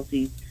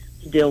difficulties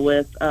to deal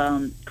with.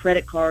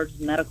 Credit cards,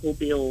 medical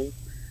bills.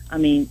 I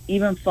mean,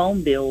 even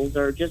phone bills,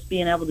 or just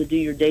being able to do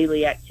your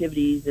daily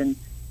activities and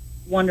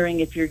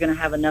wondering if you're going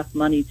to have enough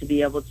money to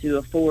be able to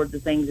afford the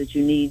things that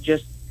you need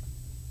just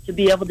to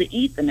be able to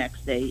eat the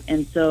next day.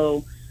 And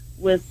so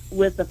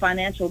with the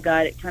financial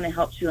guide, it kind of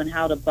helps you on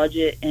how to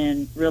budget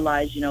and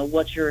realize,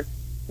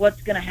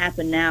 what's going to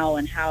happen now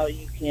and how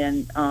you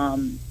can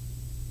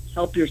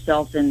help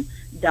yourself and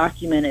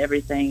document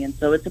everything. And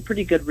so it's a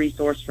pretty good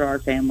resource for our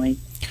family.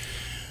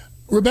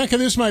 Rebecca,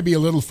 this might be a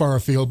little far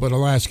afield, but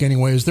I'll ask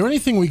anyway. Is there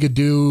anything we could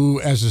do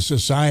as a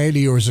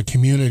society or as a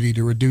community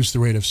to reduce the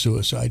rate of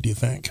suicide, do you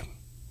think?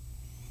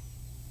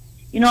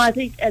 I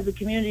think as a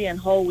community in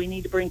whole, we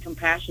need to bring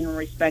compassion and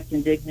respect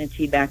and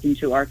dignity back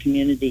into our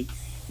community.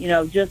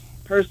 Just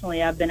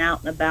personally, I've been out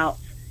and about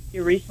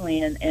here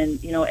recently, and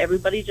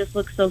everybody just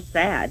looks so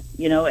sad.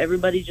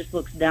 Everybody just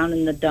looks down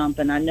in the dump,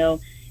 and I know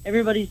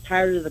everybody's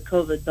tired of the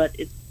COVID, but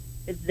it's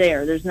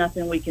there. There's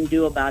nothing we can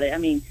do about it. I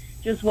mean,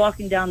 just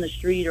walking down the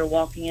street or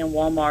walking in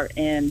Walmart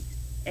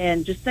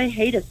and just say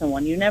hey to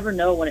someone. You never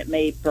know when it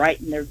may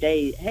brighten their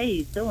day.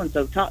 Hey,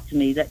 so-and-so, talk to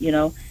me.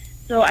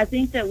 So I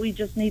think that we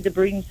just need to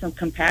bring some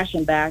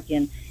compassion back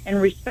and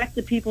respect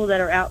the people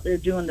that are out there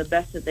doing the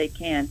best that they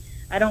can.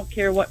 I don't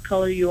care what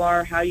color you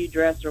are, how you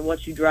dress, or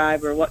what you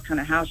drive, or what kind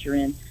of house you're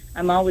in.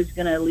 I'm always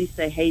going to at least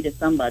say hey to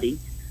somebody.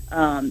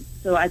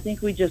 So I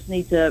think we just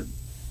need to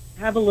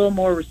have a little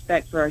more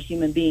respect for our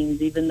human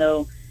beings, even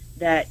though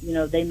that,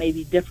 they may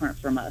be different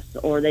from us,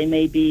 or they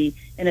may be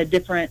in a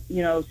different,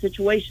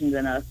 situation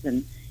than us.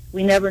 And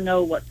we never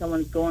know what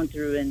someone's going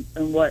through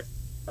and what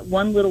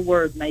one little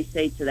word may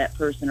say to that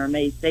person or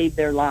may save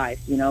their life,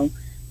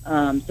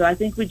 So I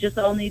think we just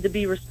all need to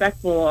be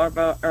respectful of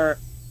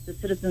the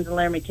citizens in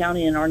Laramie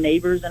County and our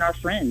neighbors and our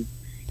friends,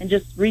 and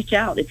just reach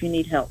out if you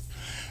need help.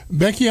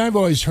 Becky, I've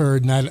always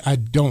heard, and I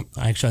don't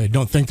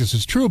think this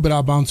is true, but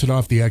I'll bounce it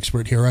off the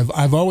expert here.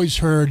 I've always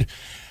heard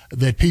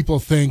that people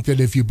think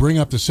that if you bring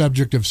up the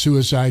subject of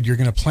suicide, you're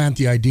going to plant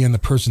the idea in the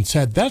person's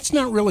head. That's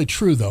not really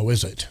true, though,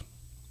 is it?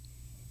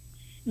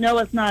 No,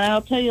 it's not.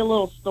 I'll tell you a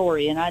little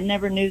story, and I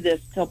never knew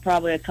this till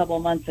probably a couple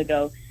of months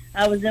ago.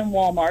 I was in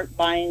Walmart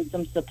buying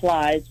some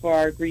supplies for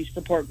our grief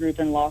support group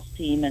and lost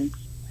team, and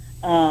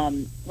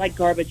like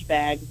garbage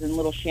bags and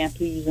little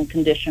shampoos and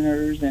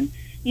conditioners and,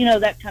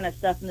 that kind of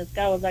stuff. And this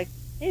guy was like,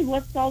 hey,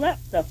 what's all that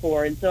stuff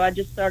for? And so I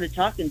just started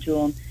talking to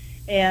him.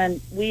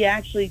 And we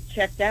actually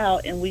checked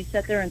out, and we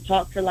sat there and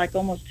talked for like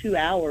almost 2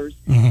 hours.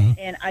 Mm-hmm.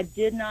 And I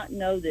did not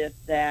know this,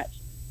 that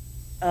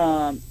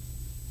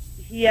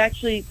he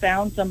actually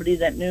found somebody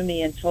that knew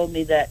me and told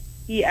me that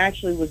he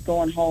actually was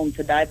going home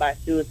to die by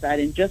suicide.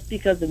 And just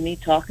because of me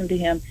talking to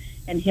him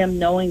and him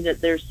knowing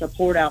that there's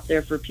support out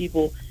there for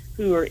people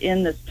who are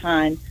in this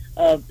time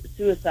of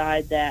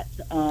suicide, that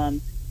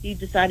he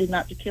decided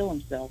not to kill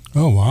himself.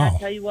 Oh, wow. And I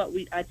tell you what,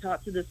 I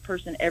talk to this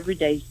person every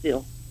day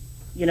still,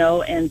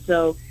 and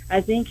so I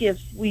think if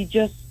we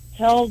just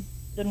tell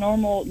the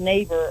normal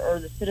neighbor or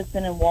the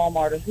citizen in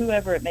Walmart or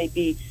whoever it may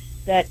be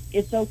that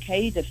it's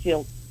okay to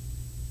feel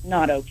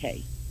not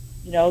okay.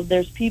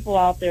 There's people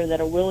out there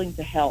that are willing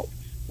to help.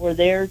 We're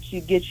there to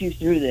get you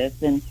through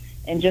this, and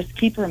just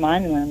keep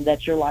reminding them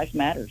that your life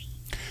matters.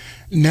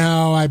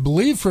 Now, I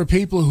believe for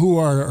people who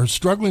are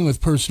struggling with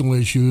personal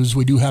issues,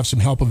 we do have some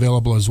help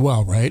available as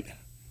well, right?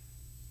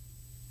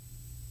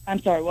 I'm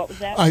sorry, what was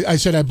that? I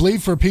said I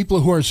believe for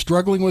people who are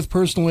struggling with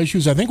personal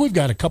issues, I think we've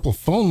got a couple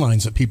phone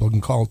lines that people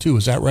can call too.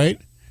 Is that right?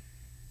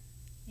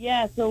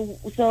 Yeah,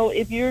 so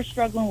if you're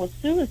struggling with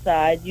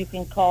suicide, you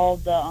can call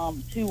the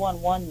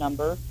 211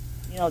 number,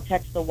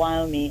 text the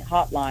Wyoming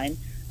hotline.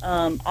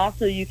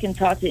 Also, you can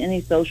talk to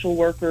any social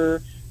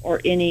worker or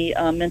any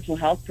mental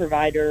health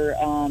provider.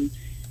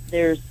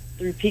 There's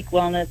through Peak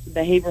Wellness,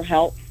 Behavioral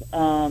Health.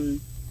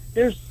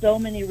 There's so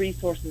many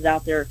resources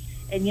out there.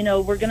 And,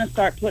 we're going to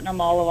start putting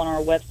them all on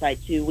our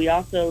website, too. We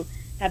also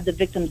have the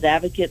victims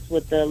advocates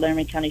with the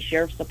Laramie County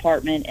Sheriff's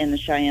Department and the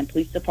Cheyenne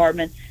Police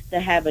Department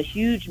that have a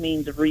huge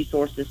means of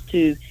resources,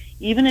 too.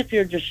 Even if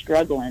you're just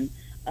struggling,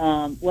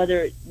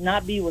 whether it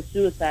not be with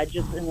suicide,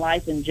 just in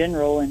life in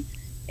general.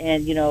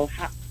 and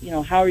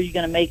how are you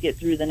going to make it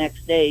through the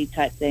next day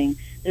type thing.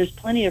 There's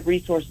plenty of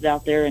resources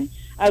out there, and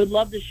I would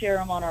love to share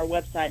them on our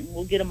website, and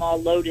we'll get them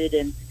all loaded.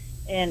 And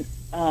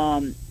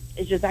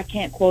it's just I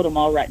can't quote them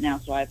all right now,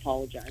 so I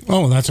apologize.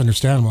 Oh, that's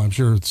understandable. I'm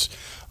sure it's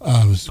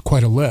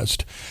quite a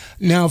list.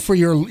 Now, for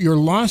your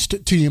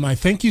Lost team, I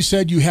think you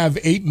said you have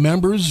 8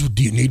 members.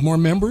 Do you need more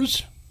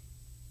members?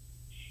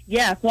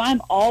 Yeah, so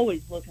I'm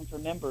always looking for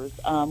members.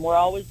 We're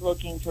always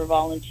looking for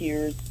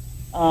volunteers.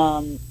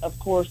 Of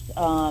course,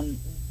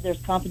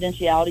 there's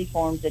confidentiality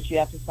forms that you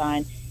have to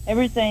sign.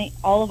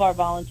 All of our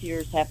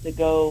volunteers have to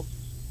go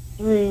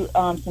through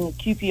some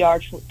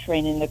QPR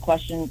training, the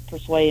question,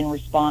 persuade, and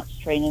response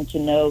training to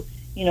know,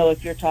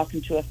 if you're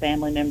talking to a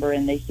family member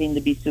and they seem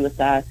to be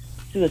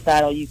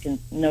suicidal, you can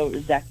know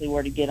exactly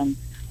where to get them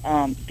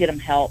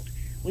help.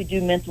 We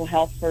do mental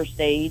health first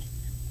aid.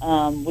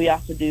 We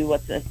also do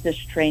what's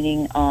assist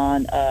training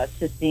on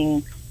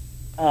assisting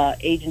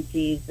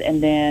agencies,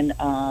 and then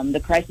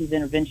the crisis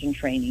intervention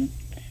training.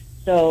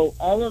 So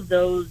all of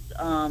those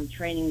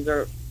trainings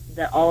are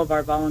that all of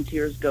our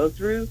volunteers go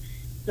through.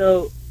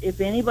 So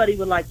if anybody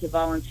would like to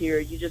volunteer,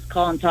 you just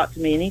call and talk to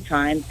me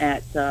anytime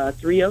at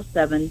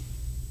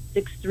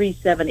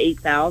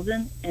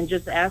 307-637-8000 and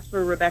just ask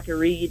for Rebecca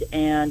Reed.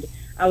 And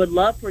I would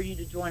love for you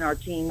to join our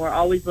team. We're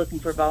always looking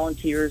for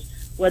volunteers,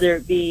 whether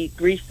it be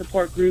grief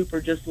support group or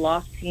just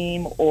Lost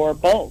team or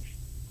both.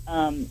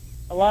 A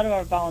lot of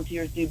our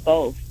volunteers do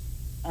both.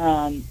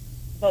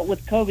 But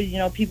with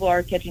COVID, people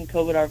are catching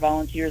COVID. Our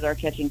volunteers are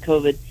catching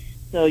COVID.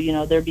 So,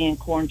 they're being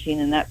quarantined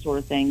and that sort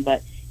of thing.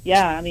 But,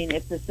 yeah,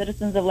 if the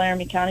citizens of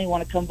Laramie County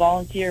want to come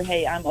volunteer,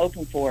 hey, I'm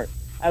open for it.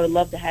 I would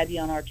love to have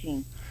you on our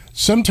team.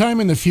 Sometime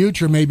in the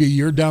future, maybe a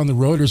year down the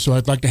road or so,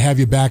 I'd like to have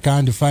you back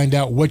on to find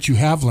out what you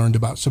have learned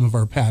about some of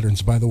our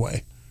patterns, by the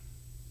way.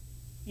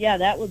 Yeah,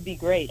 that would be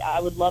great.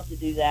 I would love to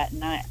do that.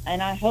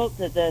 And I hope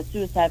that the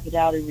Suicide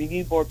Fatality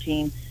Review Board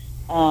team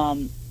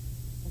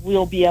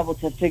will be able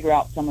to figure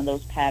out some of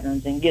those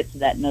patterns and get to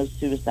that no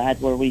suicide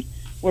where we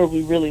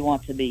really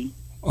want to be.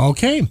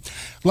 Okay.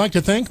 I'd like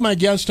to thank my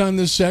guest on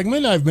this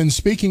segment. I've been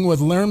speaking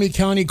with Laramie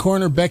County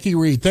Coroner Becky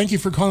Reed. Thank you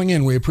for calling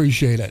in. We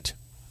appreciate it.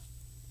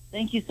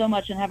 Thank you so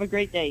much, and have a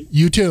great day.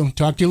 You too.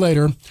 Talk to you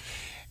later.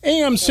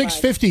 AM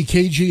 650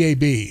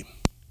 KGAB.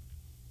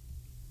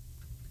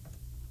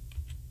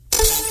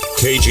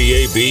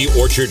 KGAB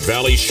Orchard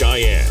Valley,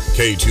 Cheyenne.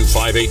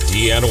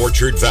 K258DN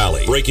Orchard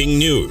Valley. Breaking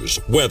news,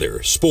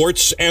 weather,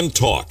 sports, and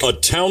talk. A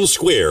town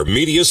square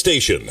media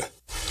station.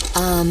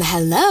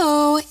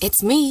 Hello.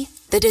 It's me.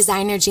 The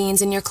designer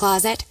jeans in your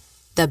closet.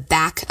 The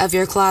back of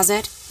your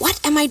closet.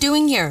 What am I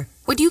doing here?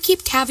 Would you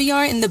keep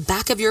caviar in the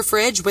back of your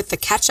fridge with the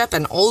ketchup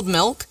and old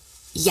milk?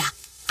 Yeah,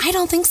 I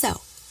don't think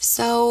so.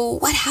 So,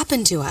 what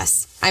happened to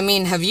us?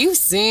 Have you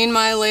seen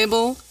my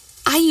label?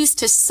 I used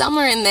to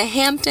summer in the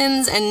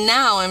Hamptons, and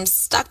now I'm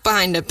stuck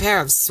behind a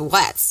pair of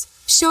sweats.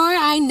 Sure,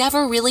 I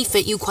never really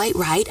fit you quite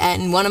right,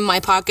 and one of my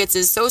pockets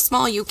is so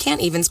small you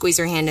can't even squeeze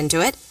your hand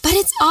into it. But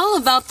it's all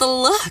about the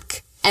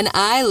look, and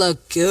I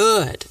look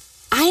good.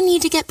 I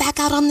need to get back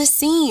out on the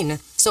scene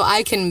so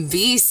I can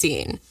be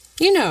seen.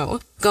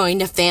 Going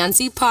to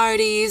fancy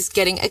parties,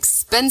 getting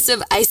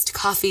expensive iced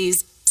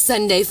coffees,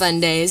 Sunday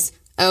fun days,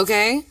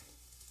 okay?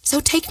 So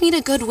take me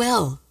to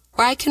Goodwill,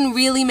 where I can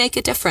really make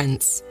a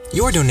difference.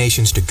 Your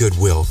donations to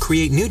Goodwill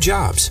create new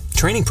jobs,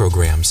 training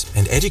programs,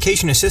 and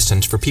education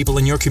assistance for people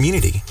in your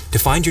community. To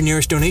find your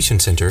nearest donation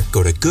center,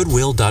 go to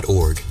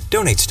goodwill.org.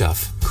 Donate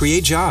stuff.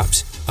 Create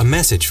jobs. A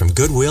message from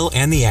Goodwill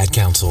and the Ad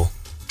Council.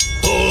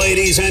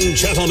 Ladies and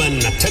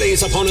gentlemen,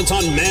 today's opponents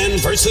on Man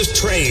vs.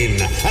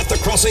 Train. At the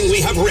crossing, we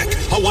have Rick,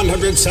 a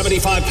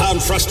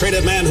 175-pound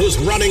frustrated man who's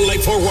running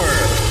late for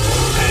work.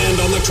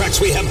 And on the tracks,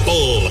 we have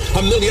Bull, a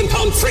 1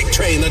 million-pound freight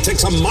train that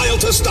takes a mile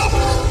to stop.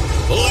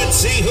 Let's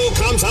see who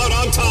comes out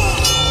on top.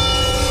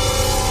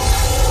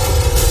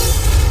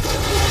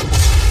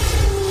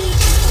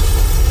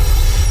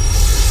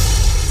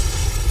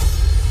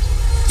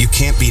 You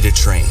can't beat a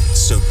train,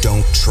 so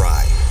don't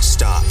try.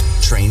 Stop.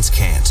 Trains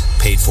can't.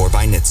 Paid for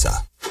by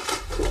NHTSA.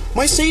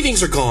 My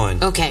savings are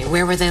gone. Okay,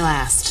 where were they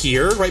last?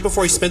 Here, right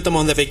before I spent them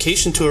on the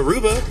vacation to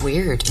Aruba.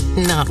 Weird.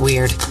 Not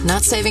weird.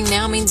 Not saving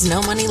now means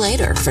no money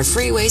later. For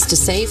free ways to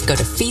save, go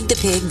to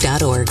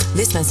feedthepig.org.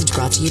 This message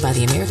brought to you by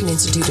the American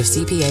Institute of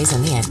CPAs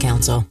and the Ad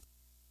Council.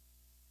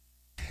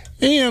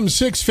 AM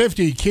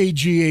 650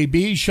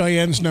 KGAB,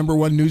 Cheyenne's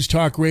 #1 news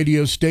talk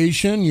radio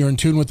station. You're in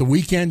tune with the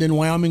Weekend in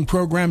Wyoming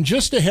program.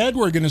 Just ahead,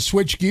 we're going to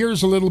switch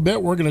gears a little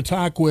bit. We're going to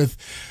talk with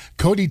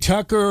Cody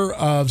Tucker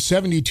of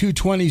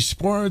 7220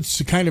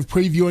 Sports, kind of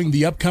previewing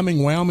the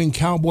upcoming Wyoming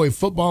Cowboy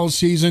football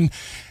season.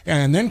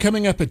 And then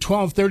coming up at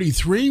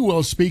 12:33,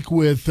 we'll speak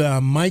with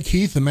Mike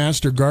Heath, the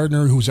Master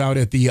Gardener, who's out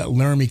at the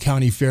Laramie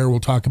County Fair.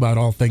 We'll talk about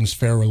all things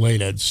fair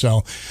related.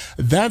 So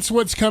that's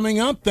what's coming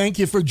up. Thank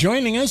you for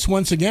joining us.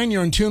 Once again,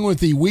 you're in tune with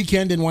the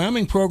Weekend in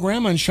Wyoming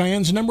program on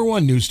Cheyenne's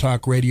 #1 news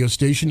talk radio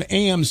station,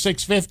 AM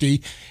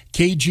 650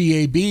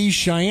 KGAB,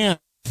 Cheyenne.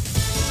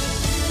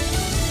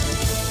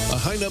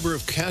 high number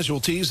of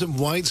casualties and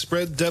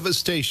widespread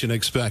devastation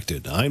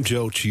expected. I'm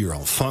Joe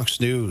Chiro, Fox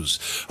News.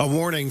 A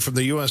warning from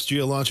the U.S.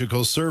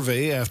 Geological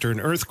Survey after an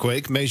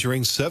earthquake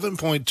measuring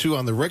 7.2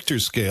 on the Richter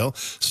scale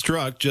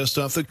struck just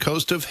off the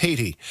coast of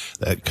Haiti.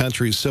 That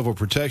country's Civil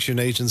Protection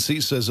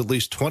Agency says at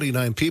least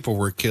 29 people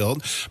were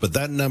killed, but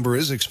that number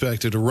is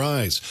expected to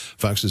rise.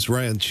 Fox's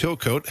Ryan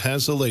Chilcote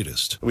has the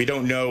latest. We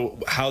don't know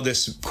how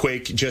this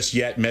quake just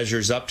yet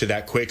measures up to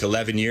that quake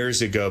 11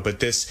 years ago,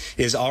 but this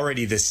is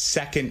already the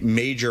second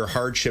major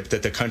hardship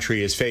that the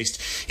country has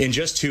faced in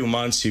just 2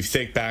 months. You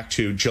think back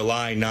to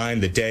July 9,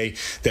 the day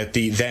that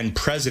the then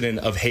president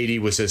of Haiti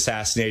was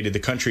assassinated. The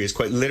country has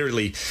quite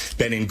literally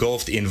been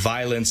engulfed in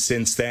violence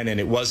since then, and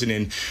it wasn't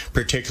in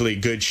particularly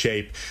good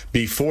shape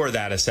before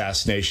that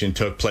assassination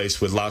took place,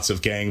 with lots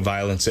of gang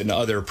violence and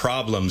other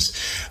problems,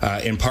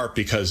 in part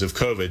because of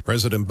COVID.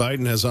 President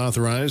Biden has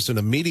authorized an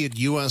immediate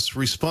U.S.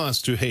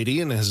 response to Haiti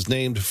and has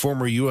named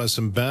former U.S.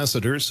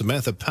 Ambassador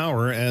Samantha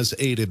Power as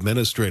aid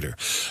administrator.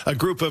 A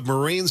group of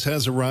Marines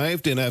has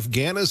arrived in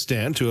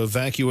Afghanistan to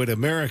evacuate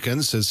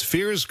Americans as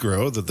fears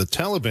grow that the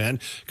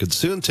Taliban could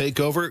soon take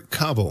over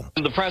Kabul.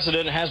 The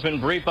president has been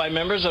briefed by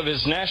members of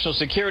his national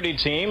security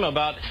team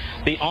about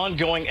the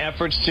ongoing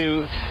efforts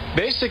to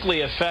basically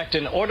effect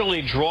an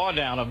orderly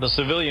drawdown of the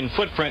civilian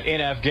footprint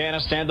in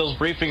Afghanistan. Those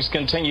briefings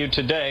continue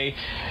today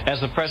as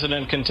the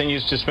president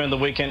continues to spend the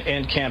weekend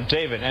in Camp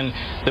David. And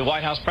the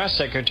White House press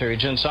secretary,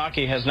 Jen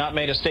Psaki, has not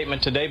made a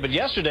statement today, but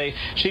yesterday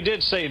she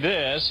did say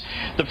this: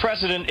 the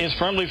president is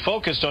firmly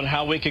focused on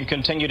how we can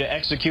continue to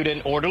execute an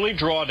orderly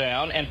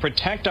drawdown and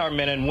protect our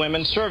men and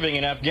women serving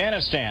in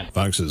Afghanistan.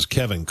 Fox's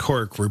Kevin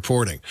Cork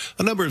reporting.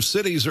 A number of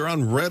cities are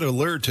on red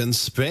alert in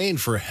Spain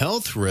for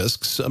health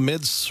risks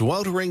amid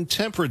sweltering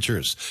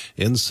temperatures.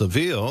 In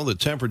Seville, the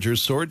temperature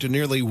soared to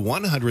nearly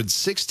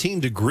 116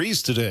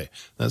 degrees today.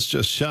 That's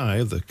just shy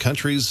of the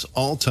country's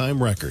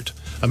all-time record.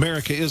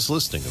 America is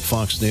listening to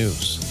Fox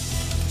News.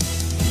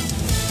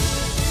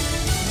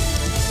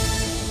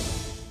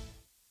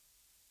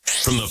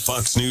 From the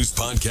Fox News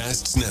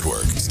Podcasts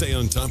Network. Stay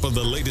on top of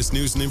the latest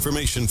news and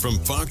information from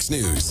Fox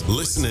News.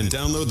 Listen and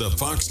download the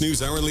Fox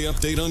News Hourly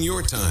Update on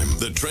your time.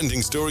 The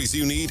trending stories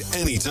you need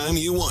anytime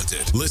you want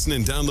it. Listen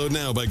and download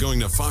now by going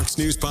to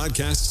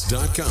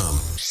foxnewspodcasts.com.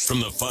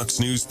 From the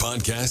Fox News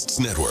Podcasts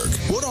Network.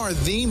 What are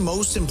the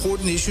most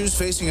important issues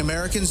facing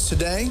Americans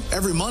today?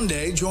 Every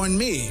Monday, join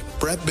me,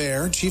 Brett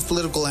Baer, Chief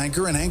Political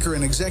Anchor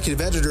and Executive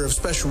Editor of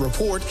Special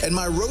Report, and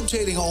my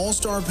rotating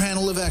all-star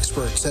panel of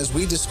experts as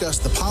we discuss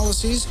the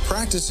policies,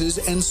 practices,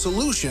 and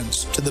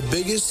solutions to the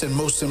biggest and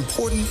most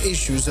important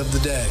issues of the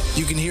day.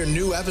 You can hear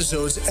new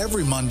episodes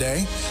every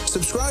Monday.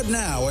 Subscribe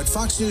now at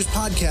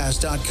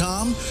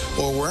foxnewspodcast.com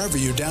or wherever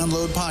you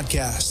download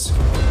podcasts.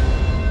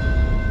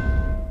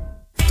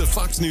 The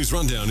Fox News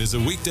Rundown is a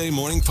weekday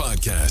morning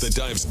podcast that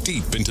dives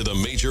deep into the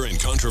major and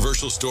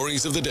controversial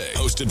stories of the day.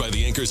 Hosted by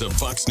the anchors of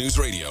Fox News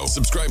Radio.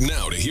 Subscribe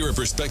now to hear a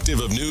perspective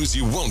of news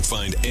you won't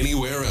find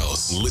anywhere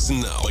else. Listen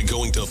now by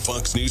going to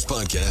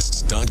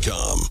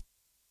foxnewspodcasts.com.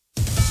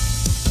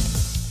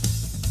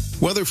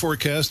 Weather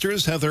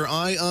forecasters have their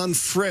eye on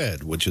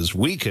Fred, which has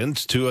weakened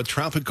to a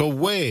tropical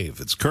wave.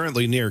 It's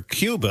currently near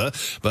Cuba,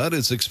 but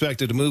it's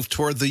expected to move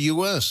toward the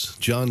U.S.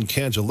 John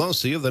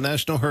Cangelosi of the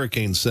National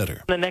Hurricane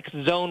Center. The next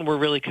zone we're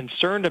really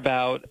concerned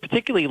about,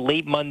 particularly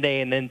late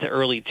Monday and into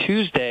early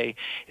Tuesday,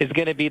 is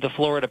going to be the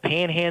Florida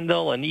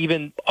Panhandle and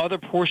even other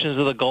portions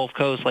of the Gulf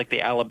Coast, like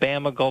the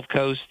Alabama Gulf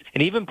Coast,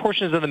 and even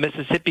portions of the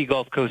Mississippi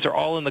Gulf Coast are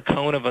all in the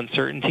cone of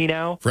uncertainty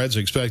now. Fred's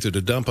expected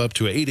to dump up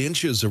to 8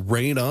 inches of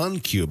rain on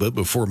Cuba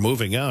before moving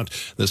out.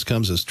 This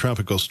comes as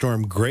Tropical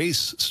Storm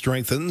Grace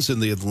strengthens in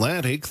the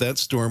Atlantic. That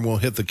storm will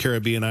hit the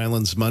Caribbean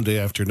islands Monday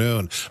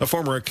afternoon. A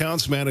former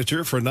accounts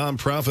manager for a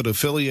nonprofit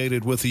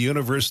affiliated with the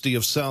University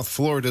of South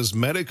Florida's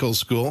medical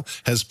school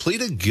has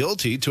pleaded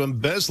guilty to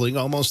embezzling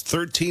almost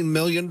 $13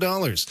 million.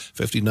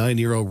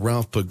 59-year-old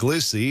Ralph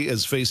Puglisi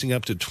is facing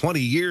up to 20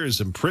 years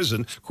in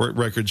prison. Court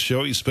records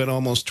show he spent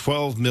almost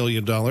 $12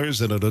 million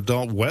in an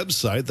adult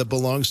website that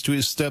belongs to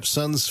his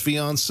stepson's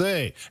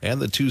fiancée, and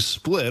the two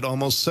split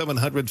almost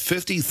 $750,000,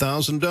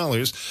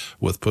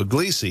 with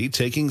Puglisi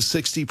taking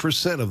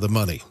 60% of the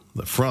money.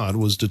 The fraud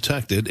was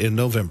detected in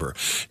November.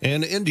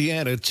 An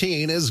Indiana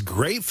teen is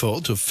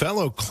grateful to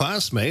fellow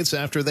classmates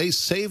after they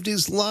saved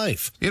his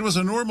life. It was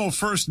a normal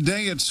first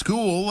day at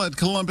school at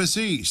Columbus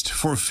East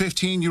for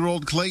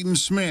 15-year-old Clayton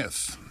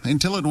Smith,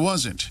 until it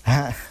wasn't.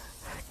 I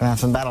have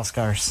some battle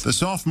scars. The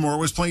sophomore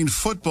was playing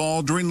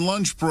football during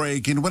lunch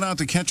break and went out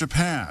to catch a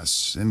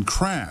pass and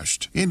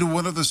crashed into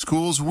one of the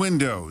school's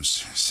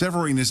windows,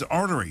 severing his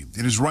artery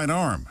in his right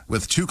arm,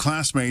 with two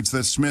classmates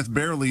that Smith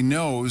barely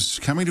knows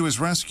coming to his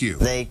rescue.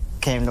 They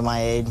came to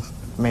my aid,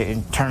 made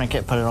a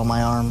tourniquet, put it on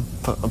my arm,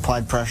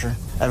 applied pressure.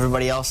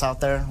 Everybody else out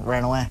there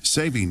ran away.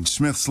 Saving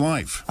Smith's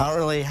life. I don't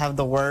really have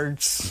the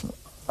words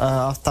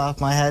off the top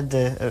of my head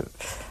to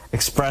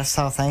express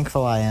how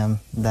thankful I am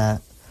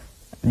that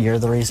you're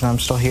the reason I'm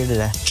still here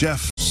today.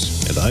 Jeff.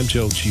 And I'm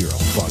Joe Chiro,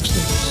 Fox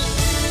News.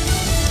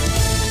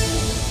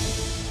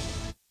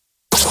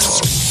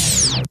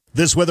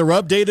 This weather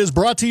update is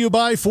brought to you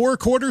by Four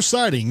Corners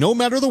Siding. No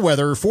matter the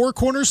weather, Four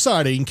Corners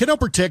Siding can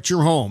help protect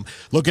your home.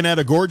 Looking at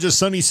a gorgeous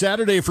sunny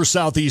Saturday for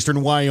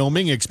southeastern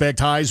Wyoming.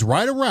 Expect highs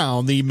right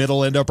around the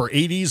middle and upper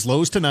 80s.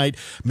 Lows tonight,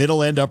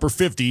 middle and upper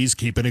 50s,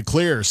 keeping it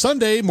clear.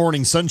 Sunday,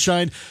 morning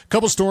sunshine.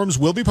 Couple storms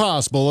will be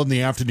possible in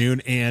the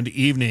afternoon and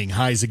evening.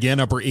 Highs again,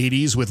 upper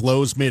 80s with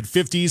lows mid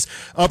 50s.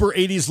 Upper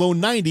 80s, low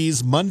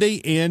 90s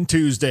Monday and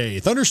Tuesday.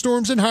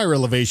 Thunderstorms in higher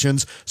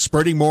elevations,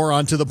 spreading more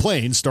onto the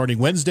plains starting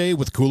Wednesday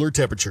with cooler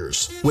temperatures.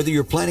 Whether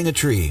you're planting a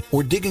tree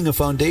or digging a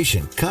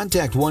foundation,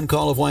 contact One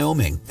Call of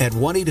Wyoming at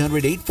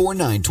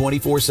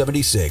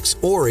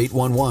 1-800-849-2476 or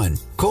 811.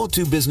 Call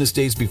 2 business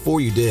days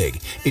before you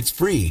dig. It's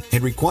free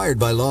and required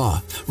by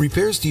law.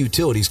 Repairs to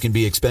utilities can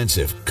be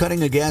expensive.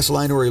 Cutting a gas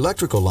line or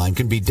electrical line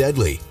can be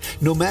deadly.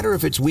 No matter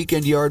if it's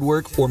weekend yard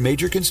work or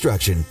major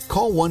construction,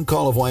 call One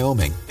Call of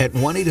Wyoming at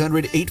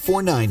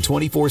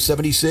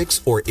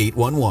 1-800-849-2476 or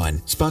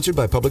 811. Sponsored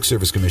by Public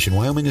Service Commission,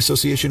 Wyoming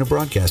Association of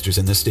Broadcasters,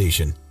 and this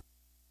station.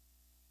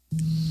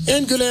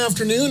 And good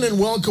afternoon, and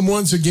welcome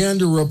once again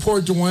to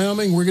Report to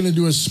Wyoming. We're going to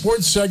do a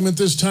sports segment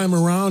this time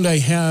around. I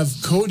have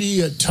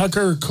Cody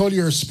Tucker. Cody,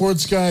 our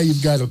sports guy.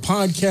 You've got a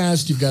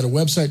podcast. You've got a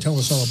website. Tell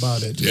us all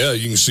about it. Yeah,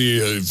 you can see,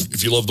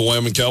 if you love the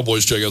Wyoming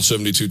Cowboys, check out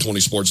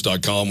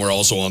 7220sports.com. We're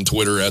also on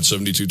Twitter at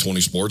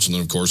 7220sports, and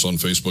then, of course, on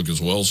Facebook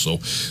as well. So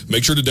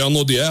make sure to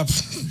download the app.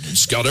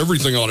 It's got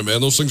everything on it,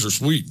 man. Those things are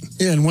sweet.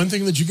 Yeah, and one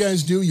thing that you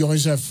guys do, you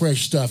always have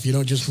fresh stuff. You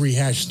don't just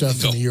rehash stuff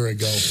from a year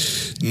ago.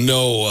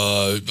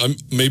 No,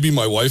 maybe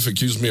my wife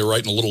accused me of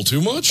writing a little too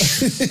much. I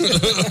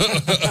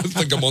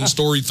think I'm on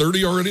story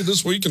 30 already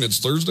this week, and it's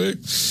Thursday.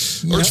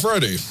 Or it's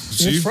Friday.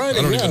 See? It's Friday,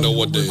 I don't even know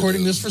what day. We're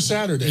recording this for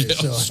Saturday. Yeah.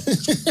 So.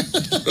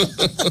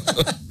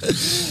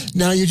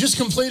 Now, you just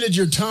completed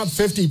your top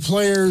 50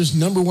 players.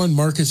 Number 1,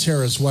 Marcus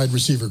Harris, wide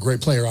receiver. Great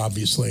player,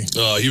 obviously.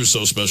 He was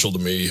so special to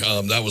me.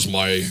 That was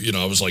I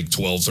was like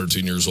 12,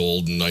 13 years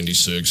old in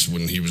 96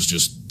 when he was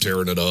just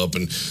tearing it up.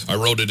 And I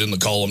wrote it in the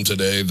column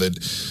today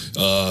that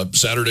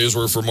Saturdays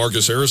were for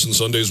Marcus Harris and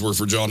Sundays were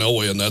for John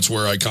Elway, and that's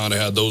where I kind of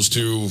had those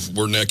two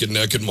were neck and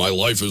neck in my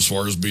life as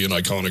far as being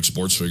iconic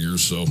sports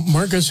figures. So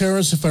Marcus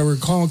Harris, if I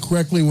recall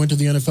correctly, went to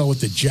the NFL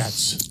with the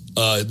Jets.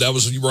 That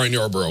was Ryan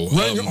Yarbrough.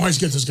 I always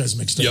get those guys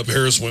mixed up. Yep,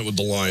 Harris went with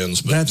the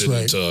Lions, but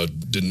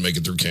didn't make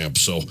it through camp.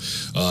 So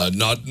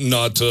not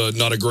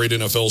a great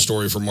NFL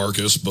story for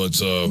Marcus, but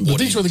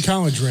these were the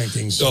college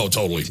rankings. Oh,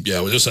 totally.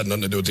 Yeah, this had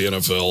nothing to do with the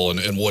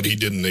NFL and what he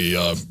did in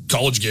the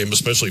college game,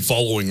 especially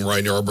following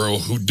Ryan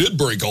Yarbrough, who did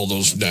break all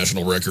those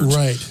national records.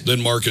 Right.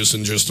 Then Marcus,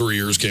 in just 3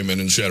 years, came in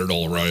and shattered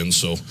all of Ryan's.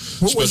 So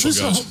special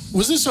guys.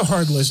 Was this a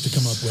hard list to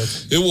come up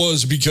with? It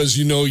was, because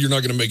you're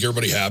not going to make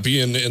everybody happy,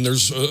 and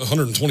there's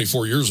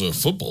 124 years of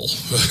football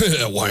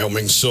at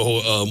Wyoming.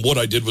 So what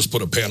I did was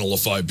put a panel of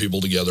 5 people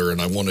together,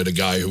 and I wanted a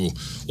guy who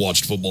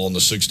watched football in the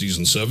 60s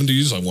and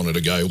 70s. I wanted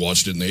a guy who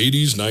watched it in the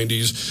 80s,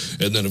 90s.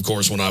 And then, of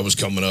course, when I was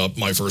coming up,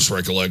 my first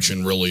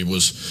recollection really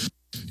was...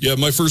 Yeah,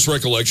 my first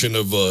recollection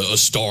of a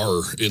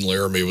star in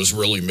Laramie was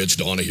really Mitch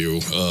Donahue.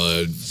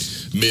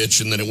 Mitch,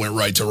 and then it went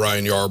right to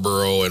Ryan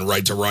Yarbrough and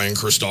right to Ryan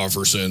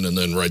Christopherson and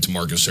then right to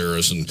Marcus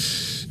Harris. And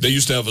they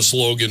used to have a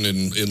slogan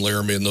in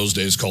Laramie in those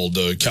days called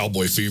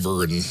Cowboy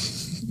Fever, and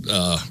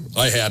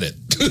I had it.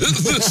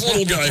 This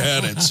little guy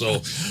had it.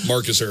 So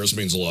Marcus Harris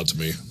means a lot to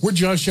me. Where'd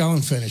Josh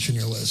Allen finish in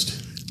your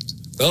list?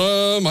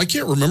 I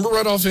can't remember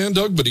right offhand,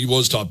 Doug, but he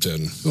was top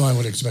 10. Well, I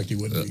would expect he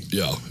would be.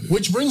 Yeah.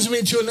 Which brings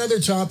me to another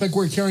topic.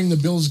 We're carrying the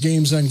Bills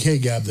games on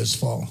KGAB this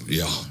fall.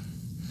 Yeah.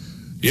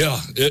 Yeah.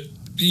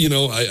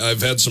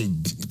 I've had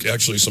some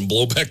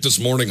blowback this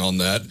morning on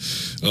that.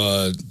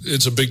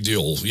 It's a big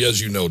deal.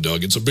 As you know,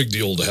 Doug, it's a big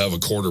deal to have a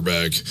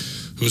quarterback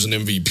who's an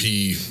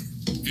MVP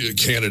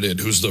candidate,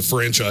 who's the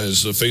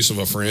face of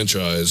a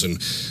franchise, and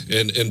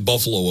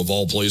Buffalo of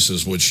all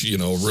places, which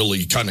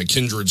really kind of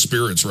kindred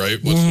spirits,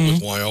 right, with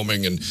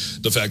Wyoming, and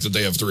the fact that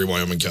they have 3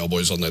 Wyoming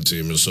Cowboys on that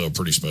team is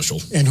pretty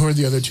special. And who are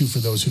the other 2 for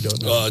those who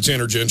don't know?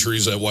 Tanner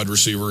Gentry's at wide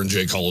receiver, and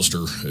Jake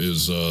Hollister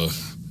is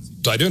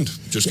tight end.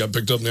 Just got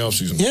picked up in the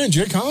offseason. Yeah, and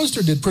Jake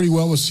Hollister did pretty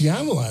well with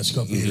Seattle the last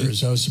couple of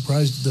years. I was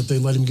surprised that they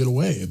let him get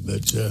away,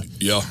 but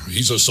yeah,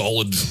 he's a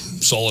solid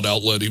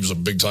outlet. He was a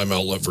big time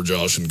outlet for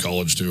Josh in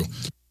college too.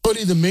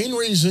 Cody, the main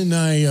reason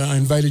I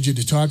invited you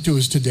to talk to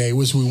us today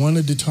was we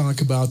wanted to talk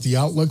about the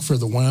outlook for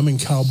the Wyoming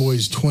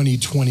Cowboys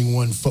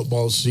 2021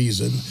 football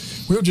season.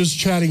 We were just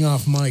chatting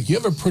off mic. You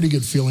have a pretty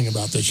good feeling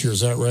about this year, is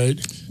that right?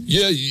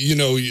 Yeah,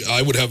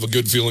 I would have a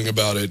good feeling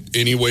about it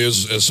anyway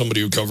as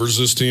somebody who covers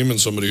this team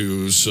and somebody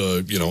who's,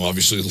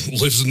 obviously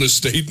lives in this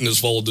state and has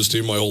followed this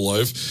team my whole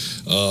life.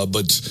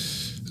 But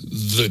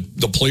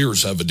the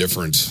players have a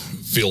different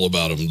feel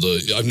about them.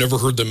 I've never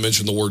heard them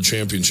mention the word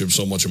championship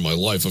so much in my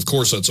life. Of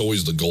course, that's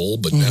always the goal,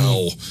 but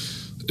now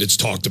it's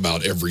talked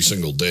about every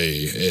single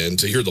day. And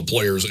to hear the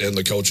players and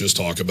the coaches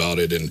talk about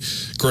it, and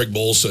Craig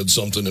Bohl said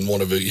something in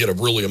one of it. He had a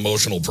really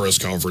emotional press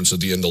conference at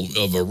the end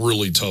of a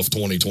really tough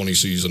 2020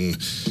 season.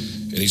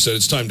 And he said,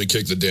 it's time to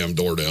kick the damn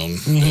door down.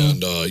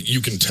 And you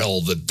can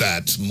tell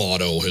that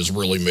motto has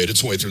really made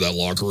its way through that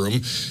locker room.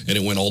 And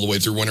it went all the way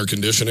through winter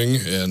conditioning.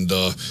 And,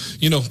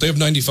 they have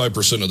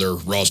 95% of their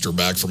roster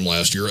back from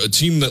last year. A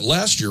team that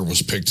last year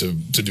was picked to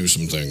do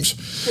some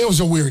things. It was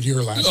a weird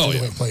year last year, the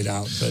way it played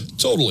out. But.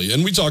 Totally.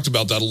 And we talked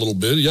about that a little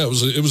bit. Yeah,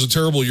 it was a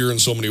terrible year in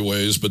so many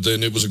ways. But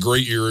then it was a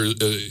great year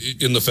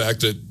in the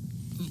fact that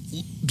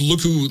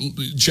look who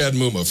Chad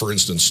Muma, for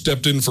instance,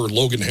 stepped in for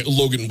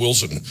Logan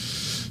Wilson,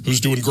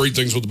 who's doing great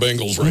things with the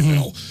Bengals right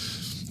now.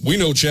 We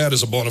know Chad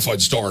is a bona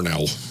fide star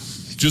now.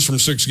 Just from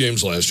 6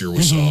 games last year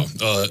we saw.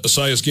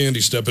 Asias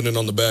Gandy stepping in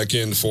on the back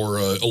end for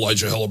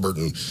Elijah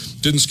Halliburton.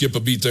 Didn't skip a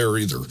beat there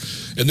either.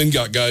 And then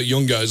got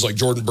young guys like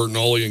Jordan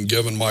Bertinelli and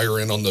Gavin Meyer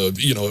in on the,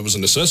 it was a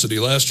necessity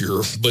last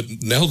year. But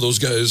now those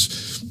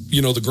guys,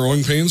 the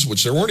growing pains,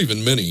 which there weren't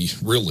even many,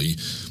 really.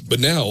 But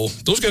now,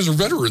 those guys are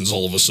veterans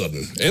all of a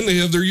sudden, and they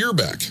have their year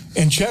back.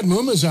 And Chad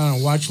Muma's on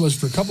a watch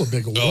list for a couple of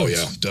big awards. Oh,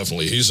 yeah,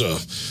 definitely. He's a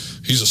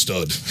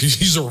stud.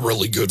 He's a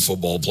really good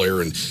football player,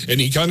 and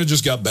he kind of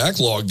just got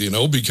backlogged,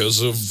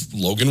 because of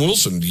Logan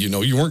Wilson. You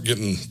weren't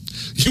going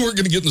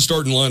to get in the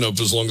starting lineup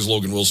as long as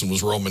Logan Wilson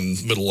was roaming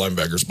middle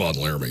linebacker spot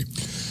in Laramie.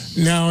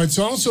 Now, it's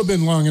also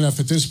been long enough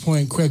at this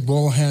point. Craig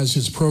Bohl has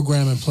his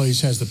program in place,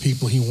 has the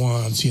people he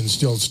wants. He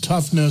instills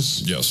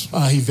toughness. Yes.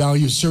 He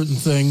values certain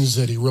things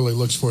that he really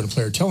looks for in a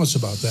player. Tell us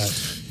about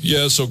that.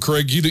 Yeah, so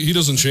Craig, he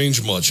doesn't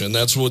change much, and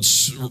that's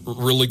what's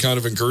really kind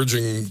of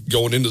encouraging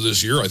going into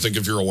this year, I think,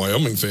 if you're a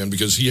Wyoming fan,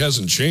 because he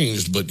hasn't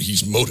changed, but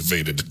he's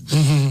motivated.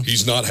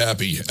 He's not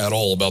happy at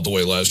all about the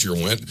way last year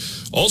went.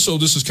 Also,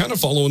 this is kind of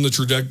following the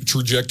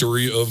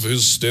trajectory of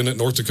his stint at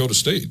North Dakota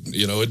State.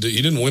 He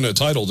didn't win a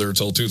title there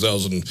until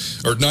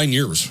 9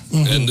 years,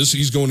 and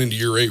he's going into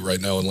year 8 right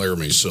now in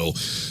Laramie. So,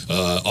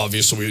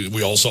 obviously,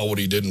 we all saw what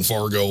he did in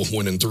Fargo,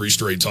 winning 3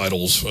 straight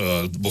titles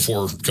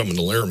before coming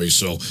to Laramie.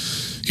 So,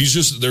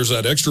 there's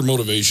that extra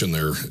motivation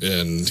there,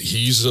 and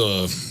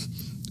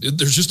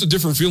there's just a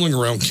different feeling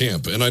around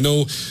camp. And I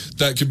know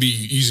that could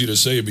be easy to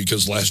say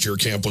because last year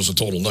camp was a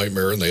total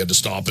nightmare and they had to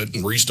stop it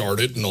and restart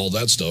it and all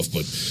that stuff.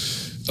 But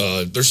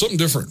there's something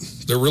different.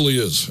 There really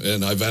is.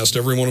 And I've asked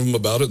every one of them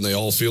about it, and they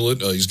all feel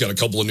it. He's got a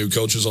couple of new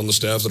coaches on the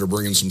staff that are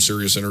bringing some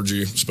serious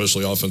energy,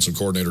 especially offensive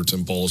coordinator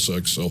Tim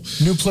Polasek. So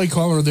new play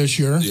caller this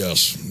year.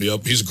 Yes.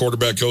 Yep. He's a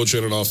quarterback coach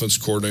and an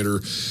offensive coordinator.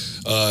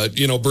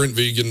 Brent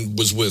Vigen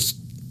was with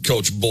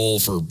Coach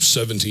Bohl for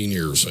 17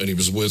 years, and he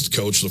was with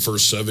Coach the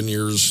first 7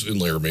 years in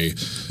Laramie.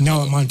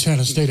 Now at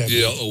Montana State,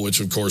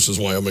 which of course is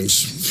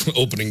Wyoming's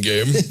opening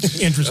game.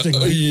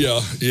 Interestingly,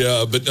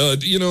 but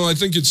I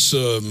think it's.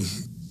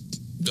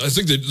 I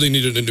think that they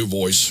needed a new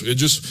voice.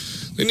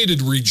 They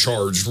needed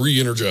recharged,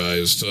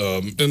 re-energized,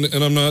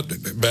 and I'm not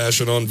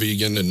bashing on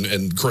Vigen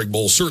and Craig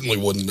Bohl. Certainly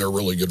wouldn't. They're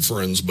really good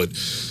friends, but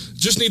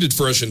just needed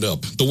freshened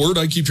up. The word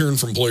I keep hearing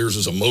from players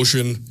is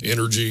emotion,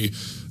 energy.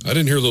 I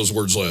didn't hear those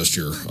words last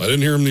year. I didn't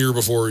hear them the year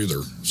before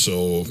either.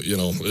 So,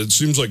 it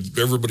seems like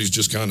everybody's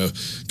just kind of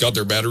got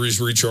their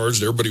batteries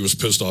recharged. Everybody was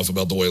pissed off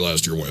about the way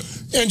last year went.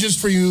 And just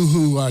for you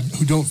who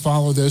don't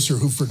follow this or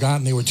who've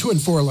forgotten, they were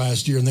 2-4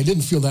 last year, and they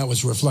didn't feel that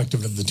was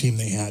reflective of the team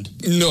they had.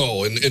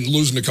 No, and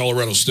losing to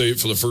Colorado State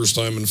for the first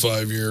time in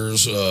 5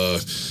 years,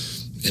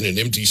 in an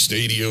empty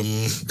stadium.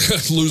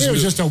 It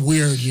was just a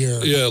weird year.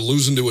 Yeah,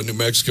 losing to a New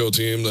Mexico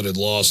team that had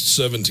lost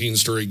 17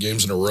 straight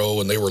games in a row,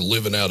 and they were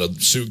living out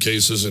of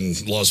suitcases in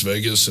Las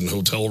Vegas and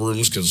hotel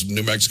rooms because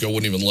New Mexico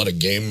wouldn't even let a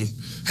game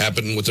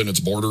happen within its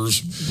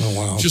borders. Oh,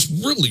 wow. Just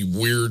really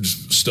weird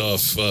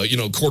stuff.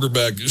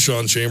 Quarterback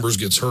Sean Chambers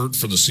gets hurt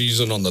for the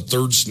season on the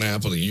 3rd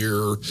snap of the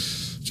year.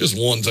 Just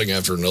one thing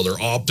after another.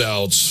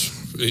 Opt-outs.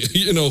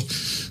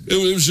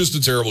 It was just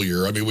a terrible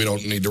year. I mean, we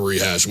don't need to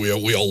rehash.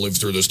 We all lived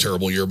through this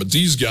terrible year, but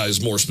these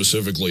guys more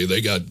specifically, they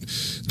got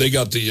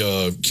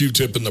the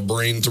Q-tip in the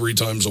brain 3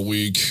 times a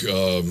week.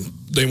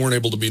 They weren't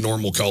able to be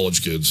normal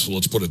college kids.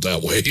 Let's put it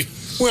that way.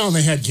 Well,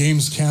 they had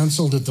games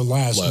canceled at the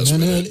last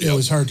minute. Yep. It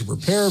was hard to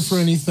prepare for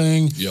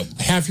anything. Yep.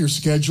 Half your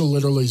schedule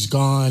literally is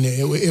gone.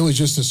 It was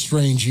just a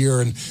strange year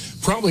and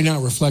probably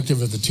not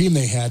reflective of the team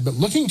they had. But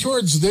looking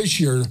towards this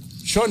year,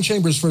 Sean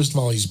Chambers, first of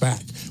all, he's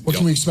back. What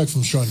can we expect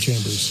from Sean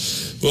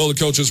Chambers? Well, the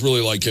coaches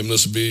really like him.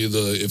 This would be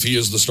if he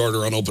is the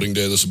starter on opening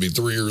day, this would be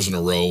 3 years in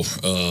a row.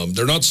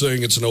 They're not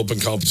saying it's an open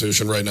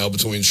competition right now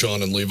between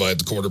Sean and Levi at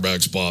the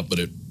quarterback spot, but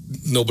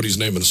nobody's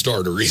naming a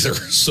starter either.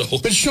 So,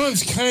 but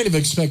Sean's kind of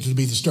expected to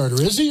be the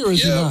starter, is he, or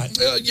is he not?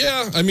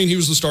 Yeah, I mean, he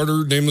was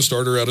named the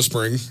starter out of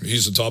spring.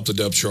 He's atop the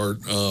depth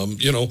chart.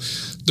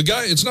 The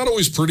guy. It's not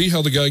always pretty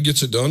how the guy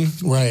gets it done,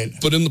 right?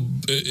 But in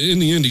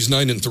the end, he's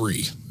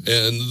 9-3,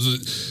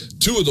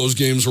 and 2 of those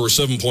games were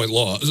 7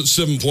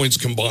 points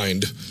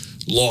combined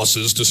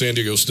losses to San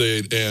Diego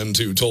State and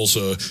to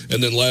Tulsa.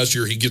 And then last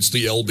year he gets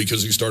the L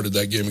because he started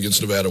that game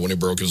against Nevada when he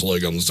broke his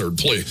leg on the 3rd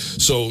play.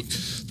 So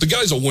the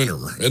guy's a winner,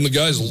 and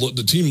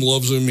the team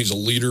loves him. He's a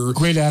leader.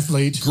 Great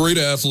athlete.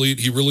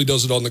 He really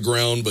does it on the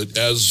ground. But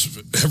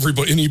as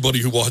anybody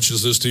who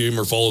watches this team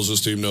or follows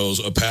this team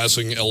knows, a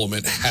passing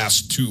element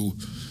has to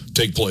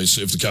take place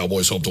if the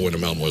Cowboys hope to win a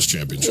Mountain West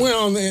championship.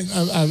 Well,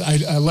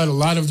 I led a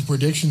lot of the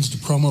predictions to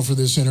promo for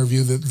this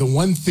interview. The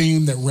one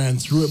theme that ran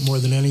through it more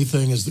than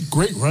anything is the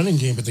great running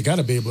game, but they got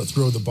to be able to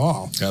throw the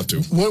ball. Have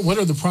to. What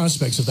are the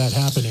prospects of that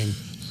happening?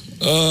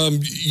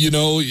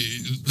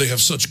 They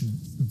have such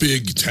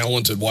big,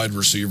 talented wide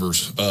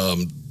receivers.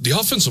 The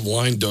offensive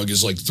line, Doug,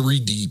 is like 3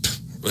 deep.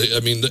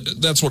 I mean,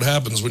 that's what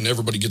happens when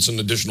everybody gets an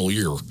additional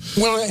year.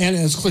 Well, and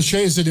as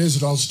cliche as it is,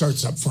 it all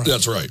starts up front.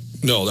 That's right.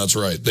 No, that's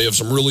right. They have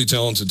some really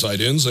talented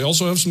tight ends. They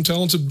also have some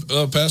talented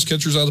pass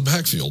catchers out of the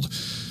backfield.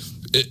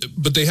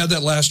 But they had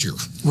that last year.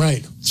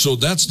 Right. So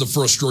that's the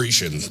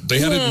frustration. They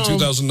had it in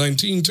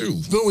 2019, too.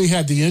 But we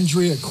had the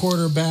injury at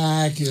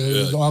quarterback,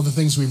 all the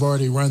things we've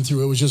already run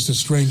through. It was just a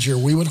strange year.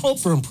 We would hope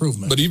for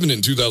improvement. But even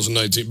in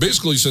 2019,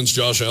 basically since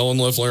Josh Allen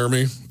left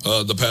Laramie,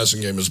 the passing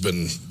game has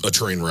been a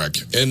train wreck.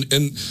 And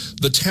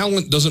the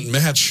talent doesn't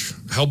match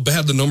how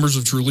bad the numbers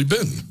have truly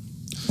been.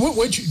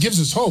 Which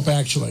gives us hope,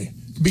 actually,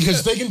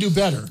 because they can do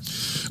better.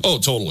 Oh,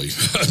 totally.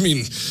 I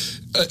mean,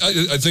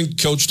 I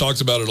think Coach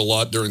talked about it a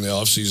lot during the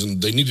offseason.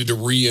 They needed to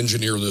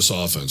re-engineer this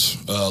offense.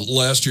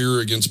 Last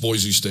year against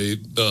Boise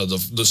State,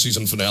 the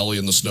season finale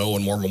in the snow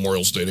in War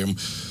Memorial Stadium,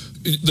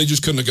 they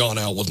just couldn't have gone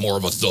out with more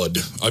of a thud.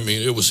 I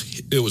mean, it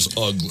was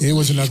ugly. It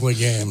was an ugly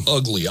game.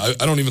 Ugly. I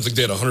don't even think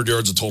they had 100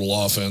 yards of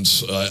total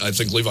offense. I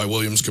think Levi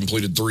Williams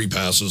completed 3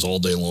 passes all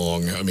day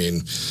long. I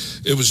mean,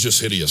 it was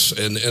just hideous,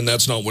 and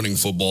that's not winning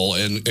football.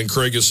 And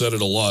Craig has said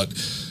it a lot.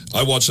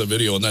 I watched that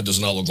video, and that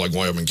does not look like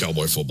Wyoming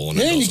Cowboy football. And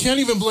you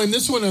can't even blame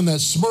this one on that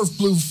Smurf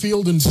blue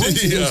field and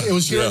points. It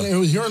was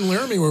here in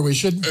Laramie where we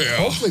should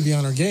hopefully be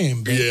on our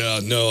game. But. Yeah,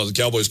 no, the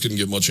Cowboys couldn't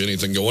get much of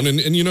anything going.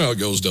 And you know how it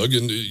goes, Doug,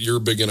 and you're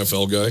a big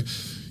NFL guy.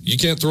 You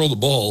can't throw the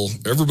ball.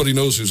 Everybody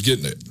knows who's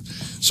getting it.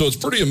 So it's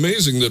pretty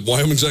amazing that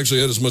Wyoming's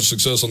actually had as much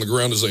success on the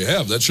ground as they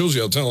have. That shows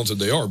you how talented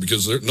they are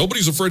because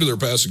nobody's afraid of their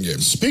passing game.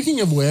 Speaking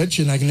of which,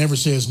 and I can never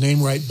say his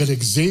name right, but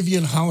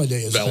Xavier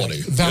Holiday is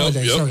Valladay.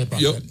 Valladay, sorry about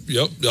that.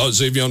 Yep.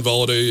 Xavier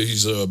Valladay,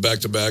 he's a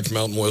back-to-back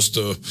Mountain West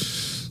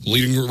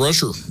leading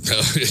rusher.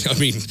 I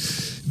mean,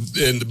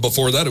 and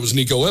before that, it was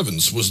Nico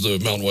Evans was the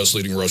Mountain West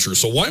leading rusher.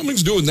 So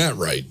Wyoming's doing that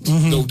right,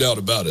 no doubt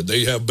about it.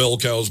 They have bell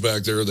cows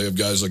back there. They have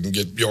guys that can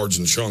get yards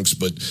and chunks,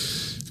 but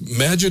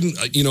imagine,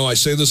 I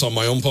say this on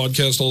my own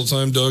podcast all the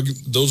time, Doug,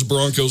 those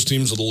Broncos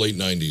teams of the late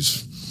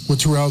 90s. With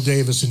Terrell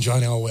Davis and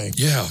John Elway.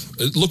 Yeah.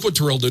 Look what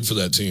Terrell did for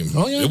that team.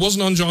 Oh, yeah. It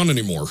wasn't on John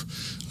anymore.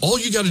 All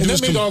you got to do is... And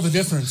that made all the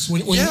difference.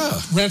 When he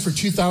ran for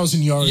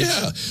 2,000 yards.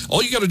 Yeah.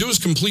 All you got to do is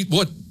complete,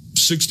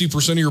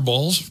 60% of your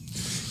balls?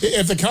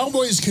 If the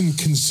Cowboys can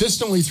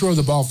consistently throw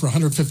the ball for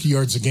 150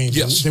 yards a game,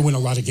 they win a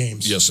lot of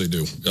games. Yes, they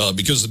do.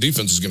 Because the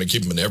defense is going to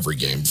keep them in every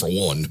game, for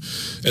one.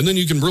 And then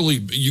you can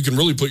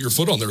really put your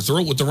foot on their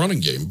throat with the running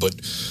game. But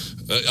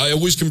I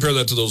always compare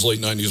that to those late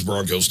 90s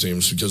Broncos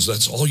teams because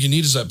that's all you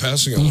need is that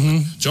passing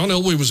element. John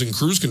Elway was in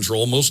cruise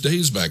control most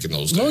days back in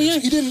those days. Oh, yeah.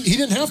 He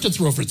didn't have to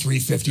throw for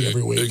 350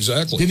 every week.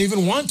 Exactly. Didn't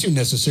even want to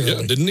necessarily.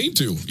 Yeah, didn't need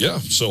to. Yeah.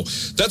 So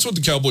that's what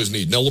the Cowboys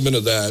need, an element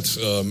of that.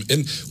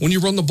 And when you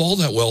run the ball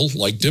that well,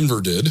 like Denver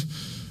did,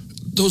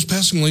 those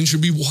passing lanes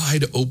should be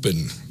wide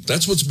open.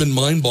 That's what's been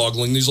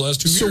mind-boggling these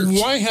last 2 years.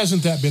 So why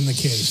hasn't that been the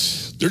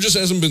case? There just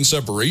hasn't been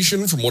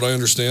separation. From what I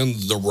understand,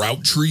 the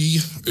route tree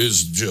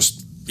is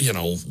just,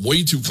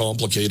 way too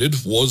complicated,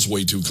 was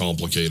way too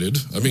complicated.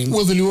 I mean...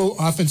 Will the new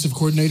offensive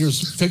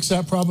coordinators fix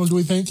that problem, do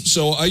we think?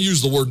 So I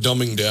use the word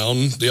dumbing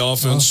down the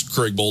offense.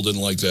 Craig Bohl didn't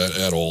like that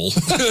at all.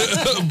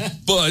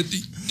 But...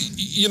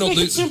 Make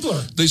it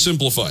simpler. They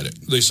simplified it.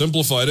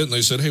 And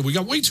they said, hey, we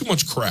got way too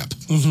much crap.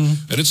 And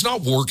it's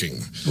not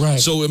working. Right.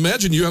 So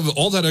imagine you have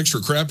all that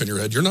extra crap in your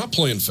head. You're not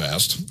playing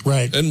fast.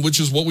 Right. And which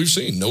is what we've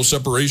seen. No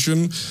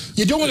separation.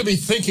 You don't want to be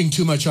thinking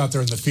too much out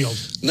there in the field.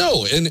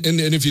 No. And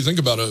if you think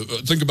about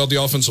the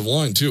offensive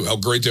line, too, how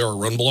great they are at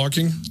run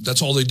blocking.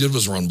 That's all they did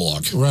was run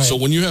block. Right. So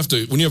when you have a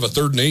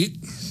 3rd and 8,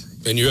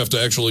 and you have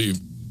to actually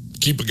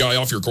keep a guy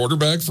off your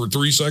quarterback for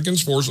 3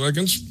 seconds, 4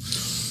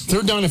 seconds...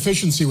 Third down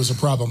efficiency was a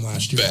problem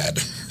last year. Bad,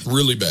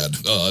 really bad.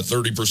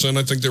 30%,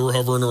 I think they were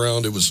hovering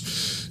around. It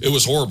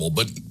was horrible.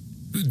 But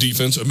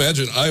defense,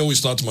 imagine, I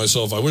always thought to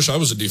myself, I wish I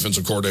was a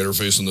defensive coordinator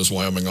facing this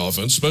Wyoming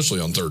offense, especially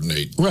on 3rd and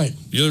 8. Right.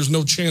 Yeah, there's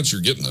no chance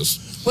you're getting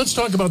this. Let's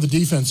talk about the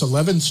defense.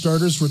 11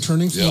 starters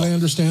returning, from what I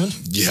understand.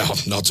 Yeah,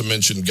 not to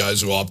mention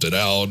guys who opted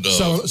out.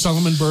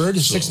 Solomon Byrd,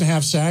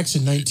 6.5 sacks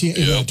in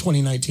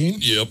 2019.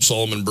 Yep,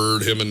 Solomon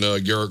Byrd, him and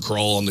Garrett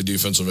Krall on the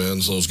defensive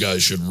ends. Those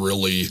guys should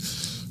really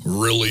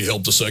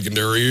help the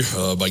secondary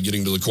by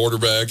getting to the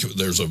quarterback.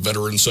 There's a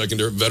veteran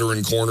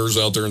corners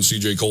out there in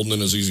C.J. Colton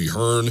and Azizi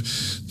Hearn.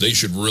 They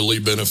should really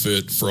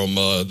benefit from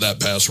that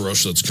pass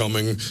rush that's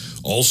coming.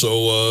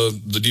 Also,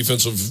 the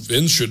defensive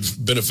ends should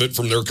benefit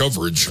from their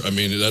coverage. I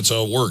mean, that's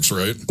how it works,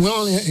 right?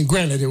 Well, and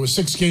granted, it was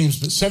 6 games,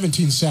 but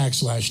 17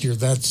 sacks last year.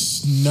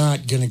 That's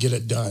not going to get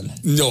it done.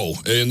 No,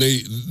 and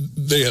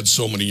they had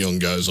so many young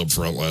guys up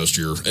front last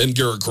year. And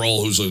Garrett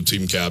Krall, who's a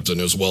team captain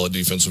as well at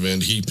defensive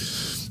end,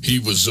 He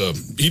was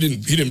he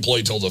didn't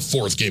play till the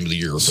 4th game of the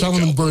year.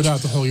 Solomon Byrd out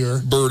the whole year.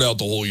 Byrd out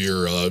the whole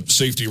year.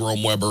 Safety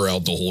Rome Weber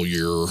out the whole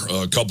year.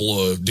 A couple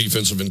of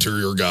defensive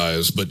interior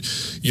guys. But,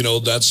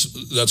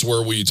 that's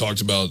where we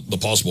talked about the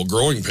possible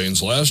growing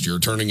pains last year,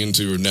 turning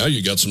into now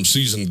you got some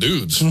seasoned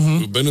dudes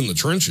who've been in the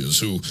trenches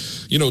who,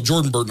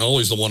 Jordan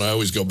Bertinelli's the one I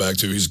always go back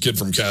to. He's a kid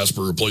from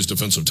Casper who plays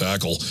defensive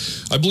tackle.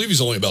 I believe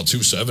he's only about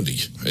 270.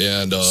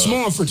 And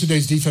small for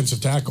today's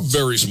defensive tackles.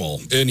 Very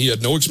small. And he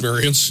had no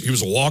experience. He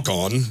was a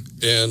walk-on.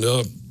 And,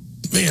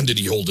 man, did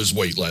he hold his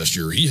weight last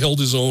year. He held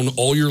his own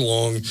all year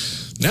long.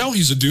 Now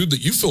he's a dude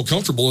that you feel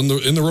comfortable in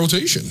the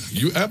rotation.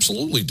 You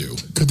absolutely do.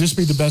 Could this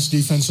be the best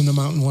defense in the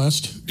Mountain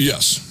West?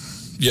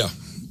 Yes. Yeah.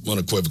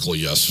 Unequivocally,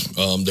 yes.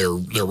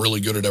 They're really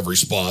good at every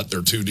spot.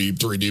 They're 2 deep,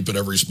 3 deep at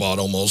every spot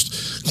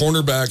almost.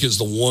 Cornerback is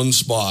the one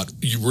spot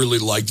you really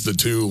like the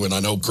 2, and I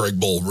know Craig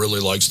Bull really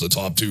likes the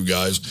top 2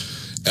 guys.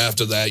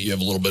 After that, you have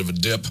a little bit of a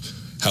dip.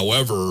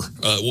 However,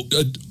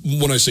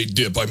 when I say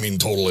dip, I mean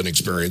total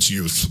inexperience,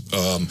 youth.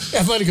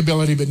 Athletic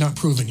ability, but not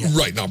proven yet.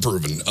 Right, not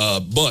proven.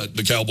 But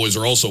the Cowboys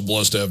are also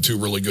blessed to have 2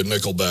 really good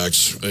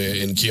nickelbacks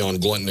in Keon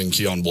Glinton and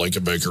Keon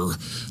Blankenbaker,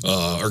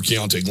 or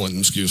Keontae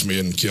Glinton,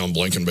 and Keon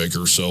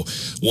Blankenbaker. So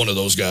one of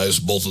those guys,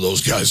 both of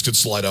those guys could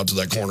slide out to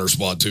that corner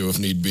spot too if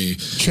need be.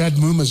 Chad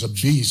Muma's a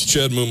beast.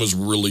 Chad Muma's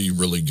really,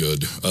 really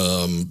good.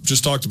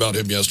 Just talked about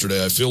him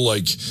yesterday. I feel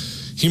like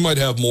he might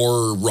have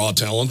more raw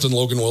talent than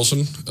Logan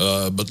Wilson,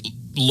 but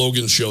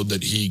Logan showed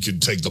that he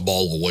could take the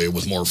ball away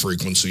with more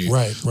frequency.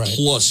 Right.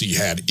 Plus, he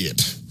had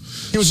it.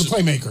 He was a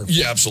playmaker.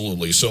 Yeah,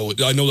 absolutely. So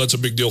I know that's a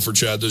big deal for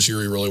Chad this year.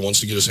 He really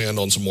wants to get his hand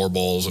on some more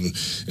balls and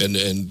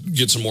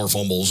get some more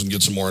fumbles and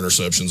get some more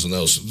interceptions and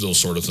those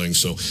sort of things.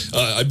 So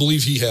I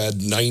believe he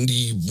had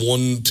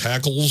 91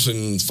 tackles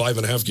in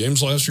 5.5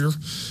 games last year.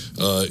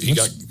 He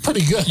got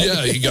pretty good.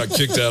 Yeah, he got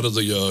kicked out of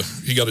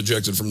he got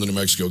ejected from the New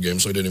Mexico game,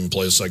 so he didn't even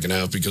play the second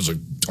half because of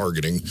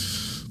targeting.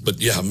 But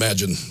yeah,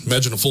 imagine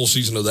a full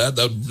season of that.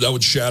 That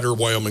would shatter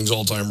Wyoming's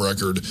all-time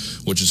record,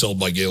 which is held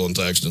by Galen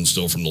Thaxton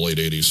still from the late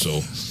 80s.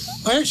 So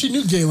I actually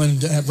knew Galen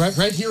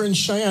right here in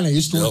Cheyenne. I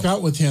used to work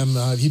out with him.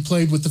 He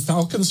played with the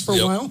Falcons for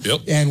a while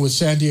and with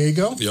San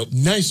Diego.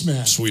 Nice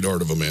man.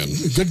 Sweetheart of a man.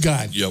 Good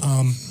guy.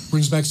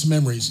 Brings back some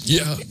memories.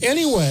 Yeah.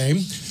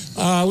 Anyway,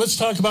 let's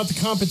talk about the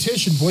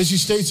competition. Boise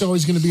State's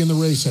always going to be in the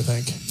race, I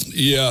think.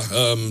 Yeah.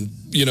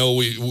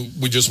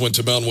 We just went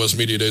to Mountain West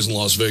Media Days in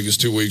Las Vegas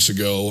 2 weeks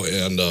ago,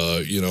 and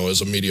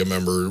as a media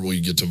member,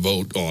 we get to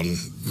vote on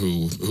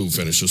who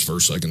finishes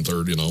first, second,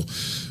 third.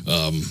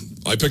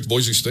 I picked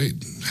Boise State.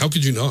 How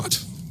could you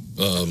not?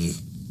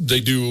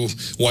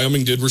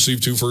 Wyoming did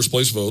receive 2 first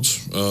place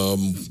votes.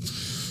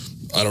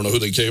 I don't know who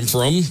they came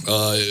from.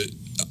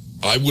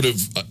 I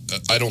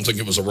don't think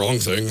it was a wrong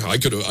thing. I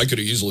could have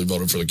easily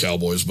voted for the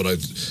Cowboys, but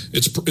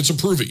it's a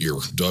prove it year,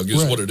 Doug,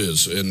 is what it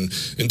is. And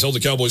until the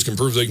Cowboys can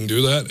prove they can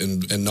do that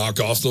and knock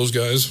off those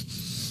guys,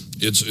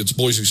 it's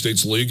Boise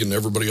State's league and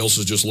everybody else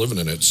is just living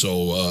in it.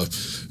 So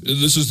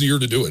this is the year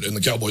to do it, and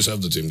the Cowboys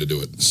have the team to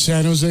do it.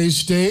 San Jose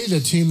State,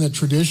 a team that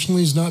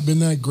traditionally has not been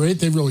that great,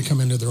 they've really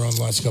come into their own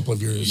the last couple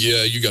of years.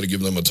 Yeah, you got to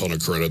give them a ton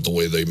of credit the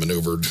way they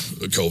maneuvered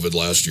COVID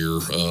last year.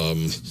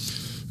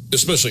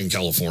 Especially in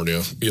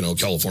California.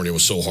 California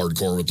was so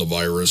hardcore with the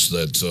virus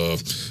that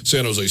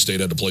San Jose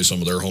State had to play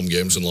some of their home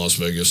games in Las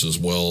Vegas as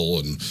well,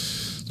 and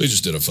they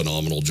just did a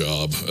phenomenal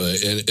job.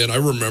 And I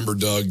remember,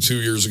 Doug,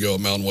 2 years ago at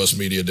Mountain West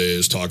Media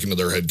Days, talking to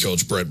their head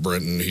coach, Brett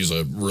Brenton. He's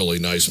a really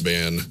nice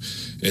man,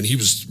 and he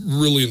was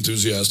really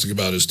enthusiastic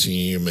about his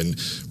team and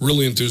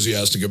really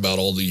enthusiastic about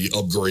all the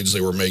upgrades they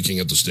were making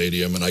at the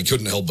stadium, and I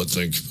couldn't help but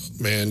think,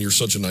 man, you're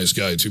such a nice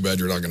guy. Too bad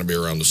you're not going to be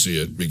around to see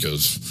it,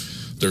 because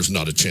there's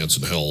not a chance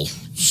in hell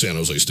San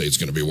Jose State's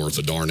going to be worth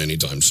a darn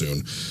anytime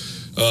soon.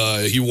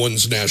 He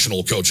wins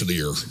National Coach of the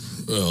Year.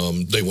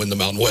 They win the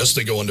Mountain West.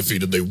 They go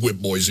undefeated. They whip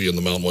Boise in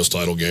the Mountain West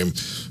title game.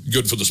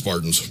 Good for the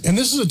Spartans. And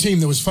this is a team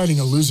that was fighting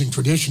a losing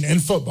tradition in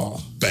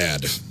football.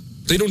 Bad.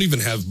 They don't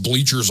even have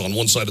bleachers on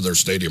one side of their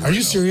stadium. Are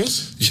you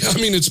serious? Yeah, I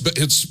mean,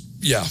 it's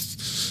yeah.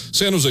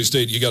 San Jose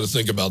State, you got to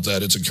think about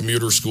that. It's a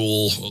commuter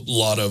school, a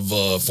lot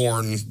of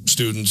foreign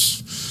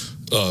students.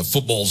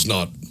 Football's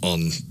not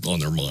on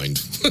their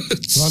mind.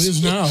 Well, it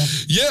is now.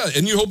 Yeah,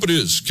 and you hope it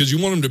is, because you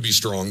want them to be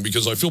strong,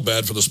 because I feel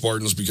bad for the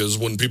Spartans, because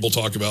when people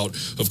talk about,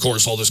 of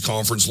course, all this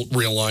conference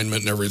realignment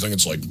and everything,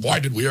 it's like, why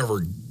did we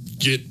ever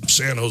get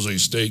San Jose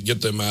State,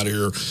 get them out of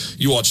here?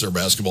 You watch their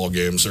basketball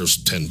games,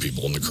 there's 10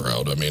 people in the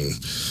crowd. I mean,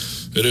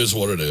 it is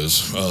what it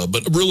is.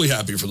 But really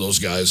happy for those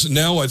guys.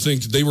 Now I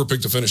think they were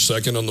picked to finish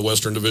second on the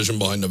Western Division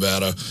behind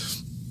Nevada.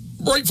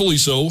 Rightfully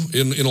so,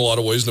 in a lot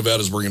of ways.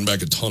 Nevada's bringing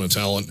back a ton of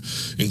talent,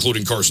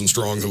 including Carson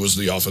Strong, who was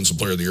the Offensive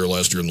Player of the Year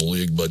last year in the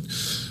league. But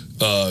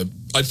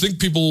I think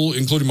people,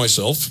 including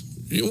myself,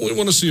 we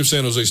want to see if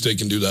San Jose State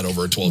can do that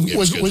over a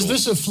 12-game schedule. Was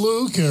this a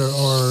fluke,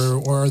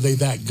 or are they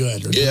that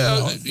good?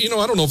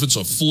 I don't know if it's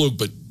a fluke,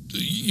 but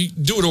you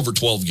do it over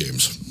 12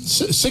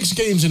 games. 6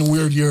 games in a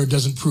weird year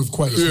doesn't prove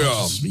quite as much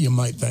as you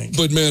might think.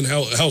 But, man,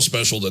 how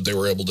special that they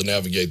were able to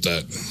navigate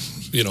that.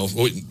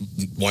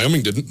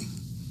 Wyoming didn't.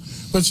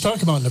 Let's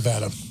talk about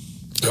Nevada.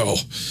 Oh,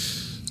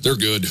 They're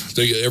good.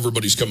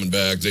 Everybody's coming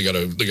back. They got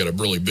a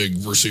really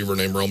big receiver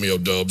named Romeo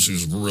Doubs,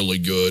 who's really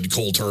good.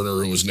 Cole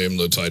Turner, who was named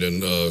the tight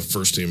end,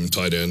 first team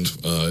tight end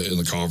in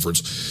the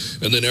conference.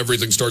 And then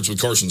everything starts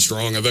with Carson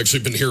Strong. I've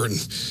actually been hearing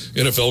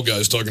NFL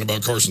guys talking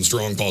about Carson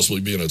Strong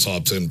possibly being a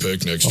top 10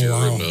 pick next year.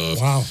 Wow.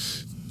 And, Wow.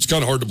 It's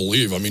kind of hard to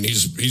believe. I mean,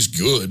 he's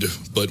good,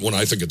 but when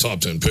I think of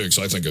top 10 picks,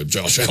 I think of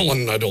Josh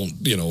Allen. I don't,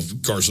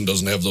 Carson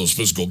doesn't have those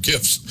physical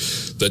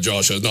gifts that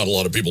Josh has. Not a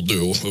lot of people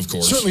do, of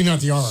course. Certainly not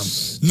the arm.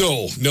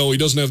 No, he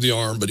doesn't have the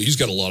arm, but he's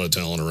got a lot of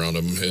talent around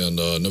him, and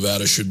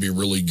Nevada should be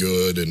really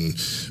good. And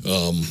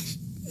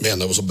man,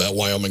 that was a bad.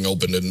 Wyoming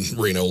opened in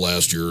Reno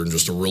last year, and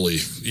just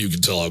you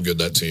could tell how good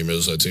that team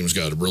is. That team's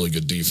got a really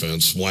good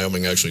defense.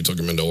 Wyoming actually took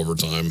them into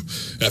overtime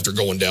after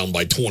going down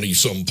by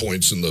 20-some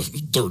points in the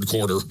third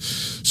quarter.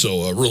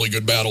 So a really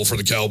good battle for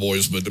the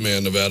Cowboys, but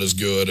man, Nevada's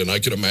good, and I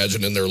can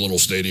imagine in their little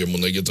stadium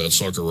when they get that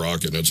sucker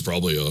rocking, it's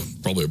probably a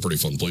pretty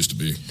fun place to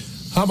be.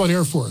 How about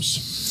Air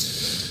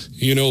Force?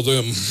 You know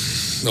them.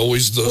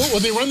 Always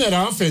when they run that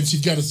offense,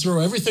 you've got to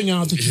throw everything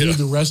out that you do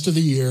the rest of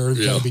the year.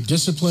 You've got to be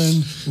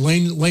disciplined,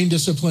 lane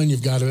discipline.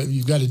 You've got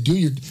to do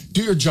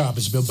your job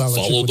as Bill Belichick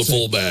Follow would the say.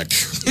 fullback.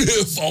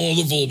 Follow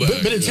the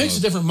fullback. But it takes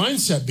a different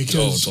mindset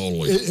because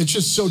totally. It's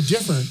just so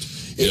different.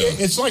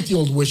 It's like the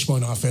old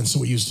wishbone offense that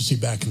we used to see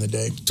back in the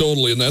day.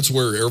 Totally, and that's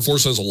where Air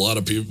Force has a lot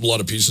of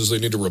pieces they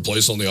need to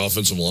replace on the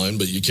offensive line,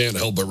 but you can't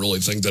help but really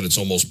think that it's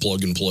almost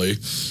plug and play.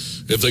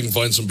 If they can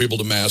find some people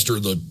to master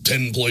the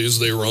 10 plays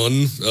they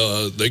run,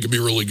 they could be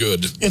really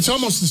good. It's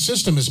almost the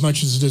system as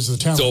much as it is the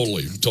talent.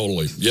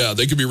 Totally. Yeah,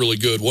 they could be really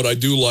good. What I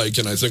do like,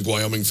 and I think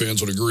Wyoming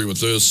fans would agree with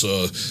this,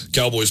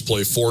 Cowboys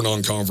play 4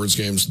 non-conference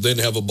games, then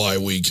have a bye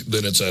week,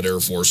 then it's at Air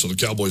Force. So the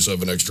Cowboys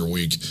have an extra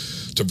week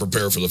to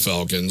prepare for the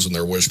Falcons and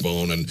their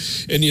wishbone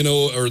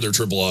or their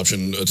triple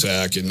option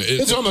attack. And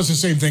it's almost the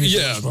same thing as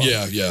Yeah,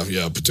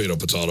 potato.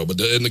 But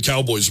the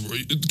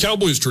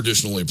Cowboys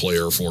traditionally play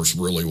Air Force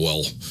really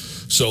well.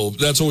 So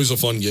that's always a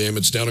fun game.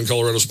 It's down in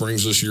Colorado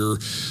Springs this year.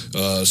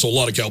 So a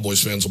lot of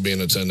Cowboys fans will be in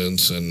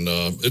attendance. And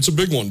it's a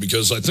big one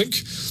because I think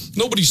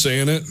nobody's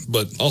saying it,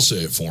 but I'll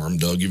say it for them,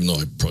 Doug, even though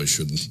I probably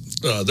shouldn't.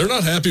 They're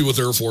not happy with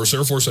Air Force.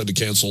 Air Force had to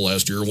cancel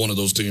last year, one of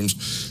those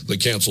teams that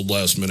canceled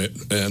last minute.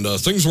 And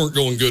things weren't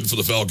going good for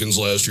the Falcons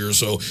last year.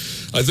 So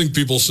I think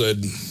people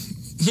said,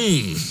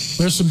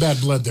 there's some bad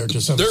blood there to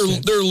some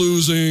extent. They're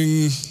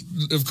losing.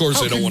 Of course,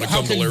 they don't want to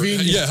come to Larry.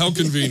 Convenient. Yeah, how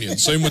convenient.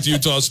 Same with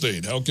Utah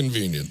State. How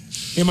convenient.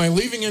 Am I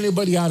leaving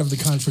anybody out of the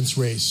conference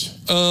race?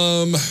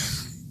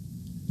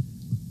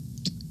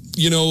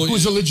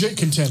 Who's a legit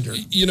contender?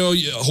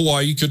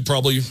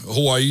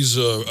 Hawaii's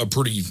a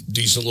pretty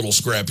decent little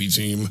scrappy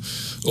team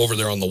over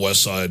there on the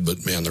west side,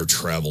 but man, their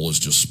travel is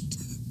just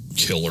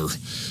killer.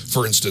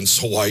 For instance,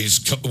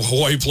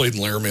 Hawaii played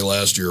in Laramie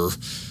last year.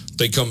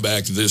 They come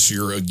back this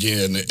year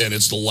again, and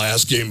it's the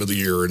last game of the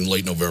year in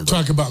late November.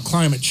 Talk about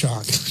climate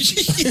shock.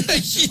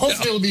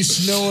 Hopefully it'll be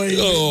snowing,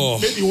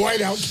 maybe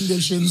whiteout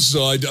conditions.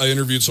 So I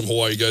interviewed some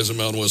Hawaii guys at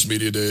Mountain West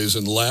Media Days,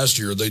 and last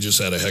year they just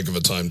had a heck of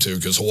a time, too,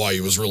 because Hawaii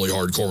was really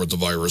hardcore with the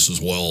virus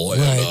as well. Right.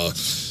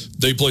 And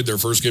they played their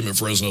first game at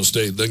Fresno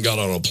State, then got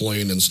on a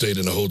plane and stayed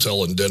in a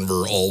hotel in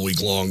Denver all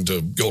week long to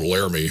go to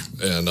Laramie.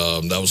 And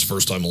that was the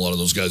first time a lot of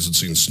those guys had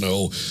seen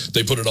snow.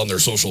 They put it on their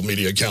social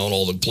media account,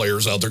 all the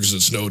players out there, because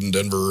it snowed in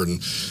Denver,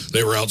 and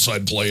they were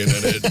outside playing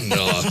in it.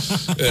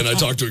 And I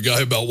talked to a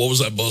guy about what was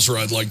that bus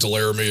ride like to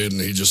Laramie,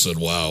 and he just said,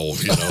 "Wow,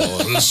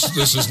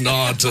 this is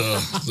not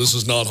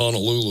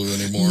Honolulu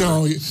anymore."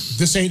 No,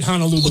 this ain't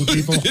Honolulu,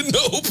 people.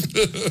 Nope.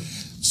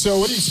 So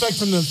what do you expect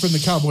from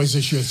the Cowboys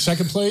this year?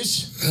 Second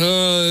place?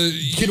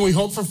 Can we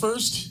hope for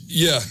first?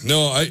 Yeah.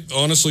 No, I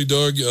honestly,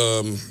 Doug.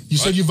 You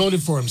said you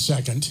voted for him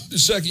second.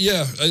 Second,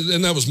 yeah.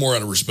 And that was more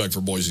out of respect for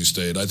Boise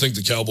State. I think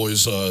the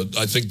Cowboys,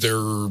 I think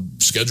their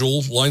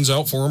schedule lines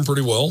out for them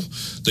pretty well.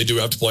 They do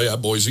have to play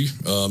at Boise.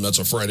 That's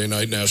a Friday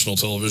night national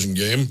television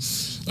game.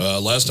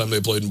 Last time they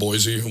played in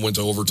Boise, went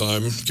to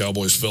overtime.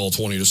 Cowboys fell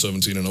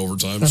 20-17 in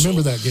overtime. I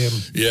remember that game.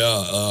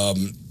 Yeah.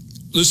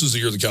 This is the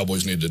year the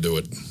Cowboys need to do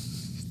it.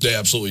 They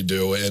absolutely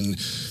do. And,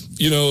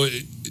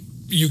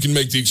 you can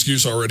make the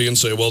excuse already and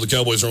say, well, the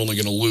Cowboys are only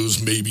going to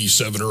lose maybe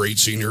 7 or 8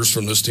 seniors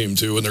from this team,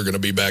 too, and they're going to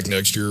be back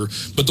next year.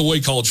 But the way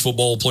college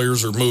football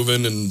players are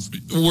moving and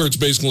where it's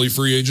basically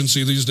free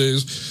agency these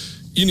days,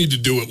 you need to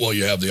do it while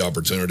you have the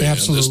opportunity.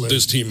 Absolutely. And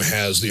this team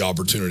has the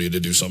opportunity to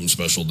do something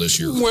special this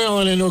year. Well,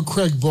 and I know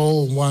Craig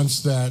Bohl wants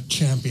that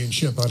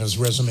championship on his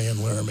resume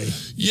in Laramie.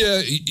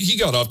 Yeah, he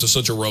got off to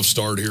such a rough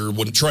start here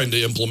when trying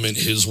to implement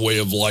his way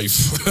of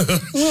life.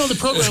 Well, the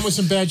program was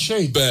in bad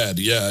shape. Bad,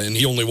 yeah, and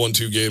he only won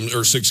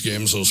 6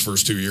 games those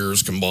first 2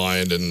 years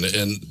combined, and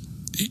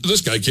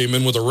this guy came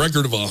in with a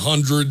record of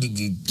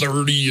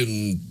 130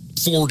 and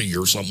 40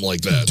 or something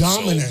like that.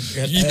 Dominant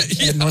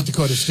at North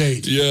Dakota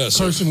State. Yeah.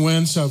 Carson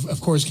Wentz, of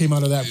course, came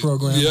out of that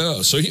program.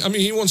 Yeah. So,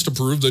 he wants to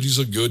prove that he's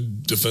a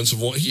good defensive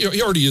one. He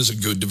already is a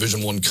good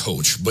Division I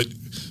coach, but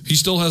he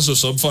still has a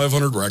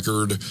sub-500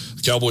 record.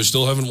 The Cowboys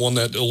still haven't won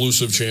that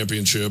elusive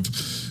championship.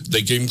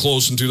 They came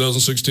close in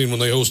 2016 when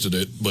they hosted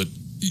it, but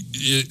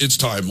it's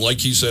time. Like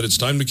he said, it's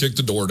time to kick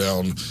the door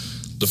down.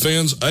 The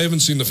fans, I haven't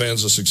seen the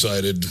fans this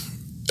excited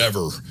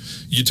ever.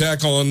 You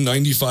tack on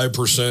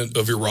 95%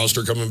 of your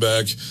roster coming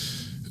back,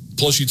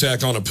 plus you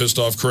tack on a pissed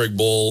off Craig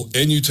Bull,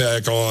 and you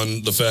tack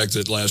on the fact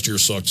that last year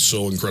sucked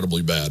so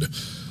incredibly bad.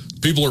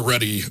 People are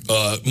ready.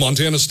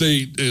 Montana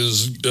State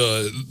is,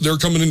 they're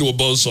coming into a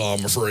buzzsaw,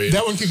 I'm afraid.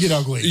 That one could get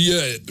ugly.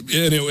 Yeah,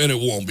 and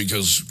it won't,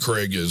 because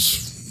Craig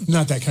is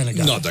not that kind of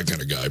guy. Not that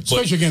kind of guy.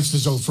 Especially against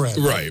his old friend.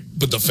 Right.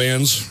 But the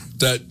fans,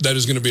 that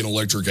is going to be an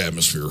electric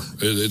atmosphere.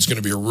 It's going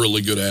to be a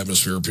really good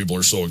atmosphere. People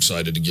are so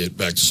excited to get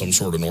back to some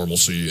sort of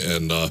normalcy.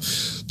 And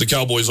the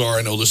Cowboys are,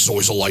 I know this is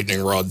always a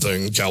lightning rod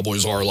thing,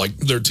 Cowboys are, like,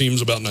 their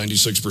team's about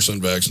 96%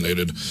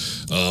 vaccinated,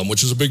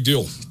 which is a big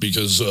deal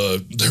because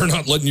they're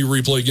not letting you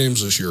replay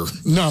games this year.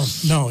 No.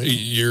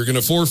 You're going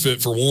to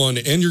forfeit for one,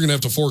 and you're going to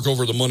have to fork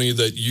over the money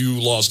that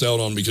you lost out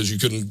on because you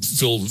couldn't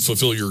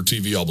fulfill your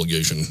TV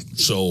obligation.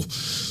 So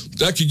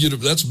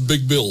that's a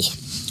big bill.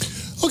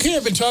 Okay,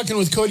 I've been talking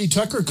with Cody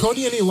Tucker.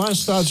 Cody, any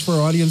last thoughts for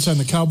our audience on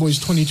the Cowboys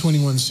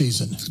 2021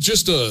 season? It's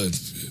just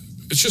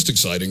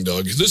exciting,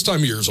 Doug. This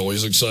time of year is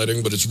always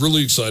exciting, but it's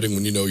really exciting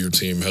when you know your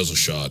team has a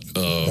shot.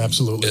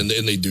 Absolutely. And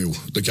they do.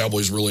 The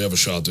Cowboys really have a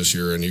shot this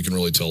year, and you can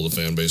really tell the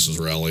fan base is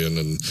rallying,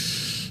 and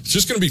it's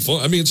just going to be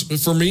fun. I mean,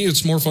 for me,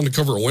 it's more fun to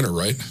cover a winner,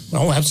 right?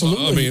 Oh,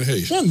 absolutely. I mean, hey.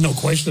 Yeah, no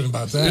question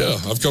about that.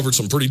 Yeah, I've covered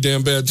some pretty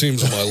damn bad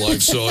teams in my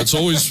life, so it's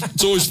always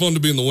fun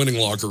to be in the winning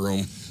locker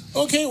room.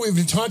 Okay, we've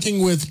been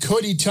talking with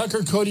Cody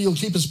Tucker. Cody, you'll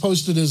keep us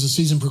posted as the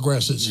season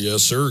progresses.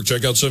 Yes, sir.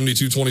 Check out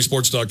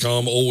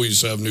 7220sports.com.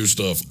 Always have new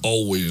stuff.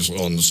 Always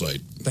on the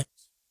site. Thanks.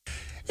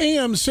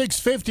 AM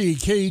 650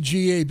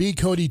 KGAB,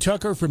 Cody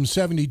Tucker from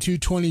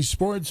 7220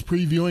 Sports,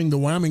 previewing the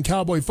Wyoming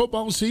Cowboy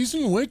football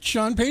season, which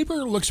on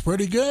paper looks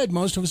pretty good.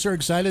 Most of us are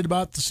excited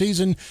about the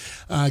season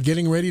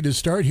getting ready to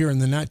start here in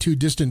the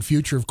not-too-distant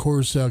future. Of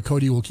course,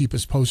 Cody will keep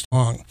us posted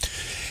along.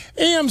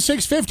 AM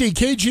 650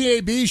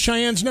 KGAB,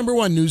 Cheyenne's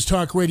 #1 news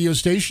talk radio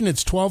station.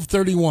 It's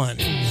 12:31.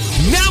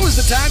 Now is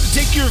the time to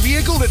take your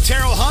vehicle to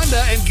Terrell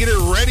Honda and get it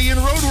ready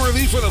and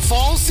roadworthy for the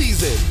fall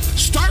season.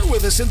 Start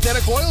with a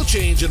synthetic oil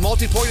change and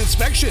multi-point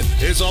inspection.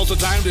 It's also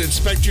time to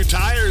inspect your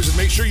tires and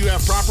make sure you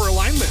have proper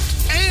alignment.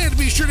 And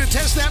be sure to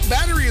test that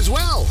battery as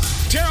well.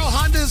 Terrell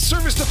Honda's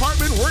service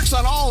department works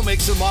on all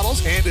makes and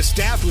models and is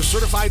staffed with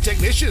certified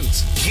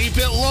technicians. Keep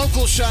it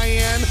local,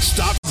 Cheyenne.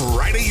 Stop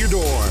right at your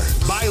door.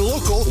 Buy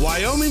local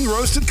Wyoming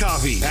roasted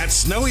coffee at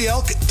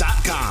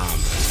snowyelk.com.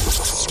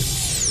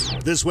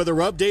 This weather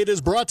update is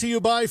brought to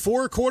you by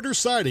Four Corners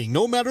Siding.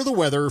 No matter the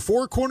weather,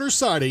 Four Corners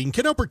Siding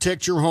can help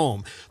protect your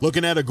home.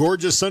 Looking at a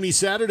gorgeous sunny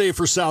Saturday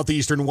for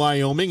southeastern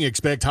Wyoming.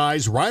 Expect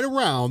highs right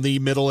around the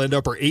middle and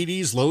upper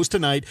 80s. Lows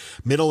tonight,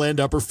 middle and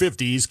upper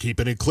 50s.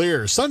 Keeping it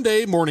clear.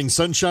 Sunday, morning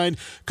sunshine.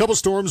 Couple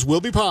storms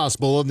will be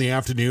possible in the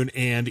afternoon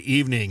and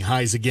evening.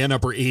 Highs again,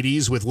 upper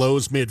 80s with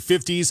lows mid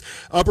 50s.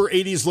 Upper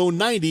 80s, low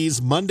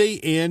 90s Monday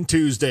and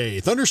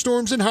Tuesday.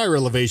 Thunderstorms in higher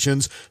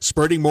elevations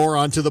spreading more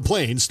onto the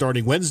plains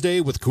starting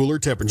Wednesday with cooler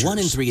temperatures. 1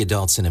 in 3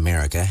 adults in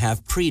America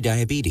have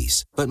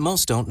pre-diabetes, but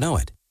most don't know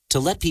it. To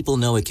let people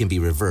know it can be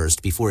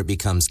reversed before it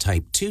becomes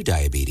type 2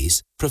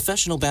 diabetes,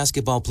 professional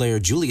basketball player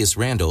Julius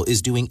Randle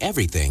is doing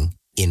everything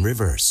in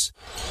reverse.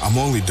 I'm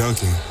only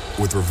dunking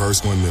with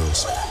reverse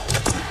windmills.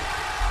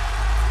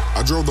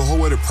 I drove the whole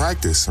way to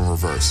practice in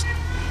reverse.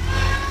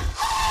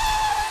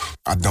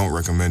 I don't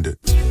recommend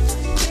it.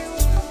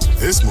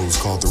 This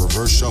move's called the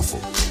reverse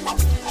shuffle.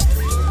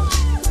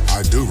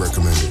 I do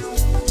recommend it.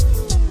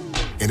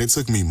 And it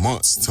took me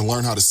months to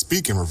learn how to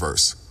speak in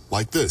reverse,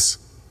 like this.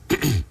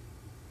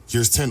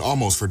 Here's 10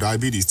 almost for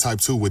diabetes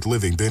type 2 with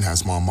living Ben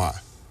has mom my.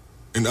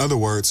 In other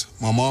words,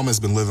 my mom has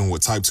been living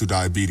with type 2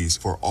 diabetes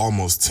for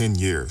almost 10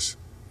 years.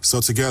 So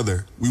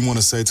together, we want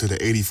to say to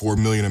the 84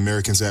 million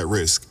Americans at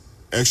risk,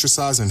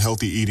 exercise and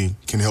healthy eating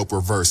can help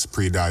reverse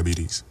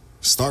prediabetes.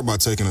 Start by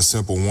taking a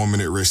simple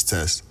 1-minute risk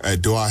test at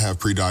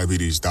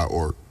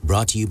doihaveprediabetes.org.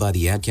 Brought to you by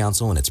the Ad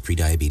Council and its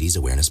Prediabetes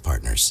Awareness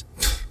Partners.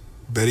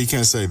 Bet he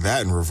can't say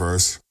that in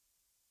reverse.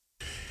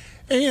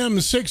 AM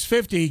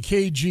 650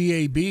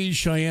 KGAB,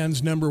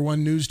 Cheyenne's #1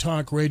 news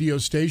talk radio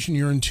station.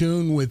 You're in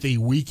tune with the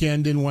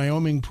Weekend in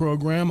Wyoming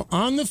program.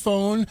 On the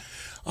phone,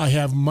 I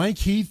have Mike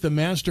Heath, the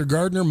Master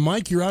Gardener.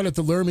 Mike, you're out at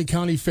the Laramie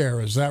County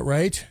Fair. Is that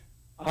right?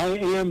 I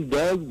am,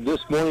 Doug. This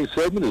morning's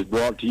segment is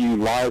brought to you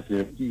live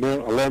from the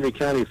Laramie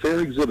County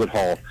Fair Exhibit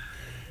Hall.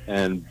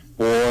 And,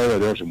 boy,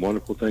 there's some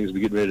wonderful things.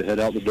 We're getting ready to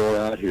head out the door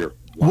out here.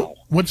 Wow.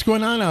 What's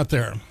going on out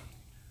there?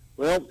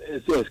 Well,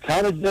 it's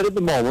kind of dead at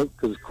the moment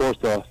because, of course,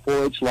 the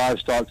 4-H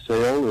livestock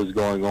sale is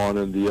going on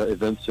in the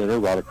event center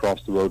right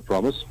across the road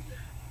from us.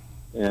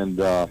 And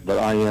but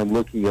I am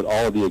looking at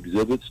all of the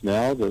exhibits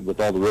now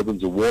with all the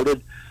ribbons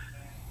awarded.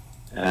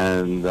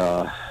 And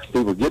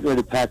people are getting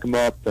ready to pack them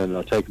up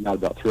and take them out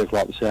about 3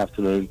 o'clock this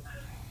afternoon.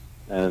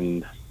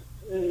 And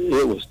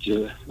it was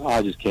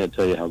I just can't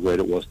tell you how great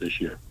it was this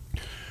year.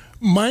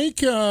 Mike,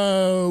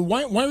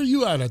 why are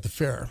you out at the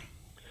fair?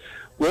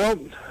 Well,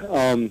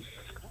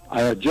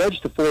 I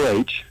judged the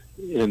 4-H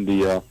in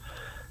the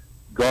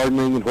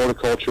gardening and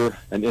horticulture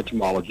and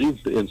entomology,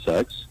 the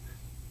insects.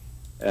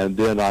 And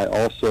then I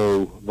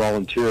also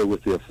volunteer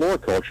with the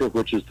Floriculture,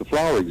 which is the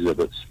flower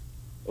exhibits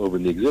over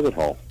in the exhibit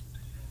hall.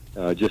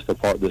 Just a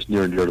part that's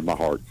near and dear to my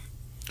heart.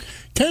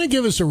 Kind of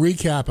give us a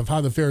recap of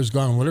how the fair has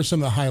gone. What are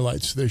some of the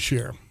highlights this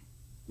year?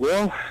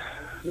 Well,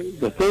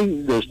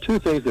 there's two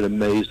things that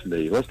amazed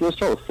me. Let's start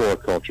with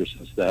floriculture,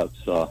 since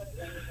that's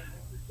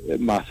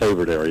my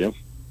favorite area.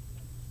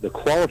 The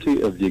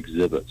quality of the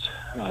exhibits,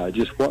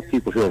 just what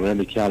people here in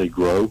Laramie County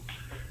grow,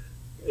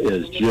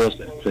 is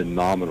just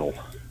phenomenal.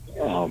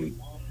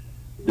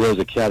 There's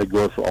a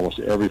category for almost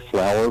every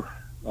flower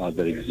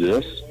that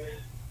exists,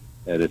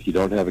 and if you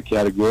don't have a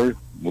category,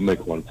 we'll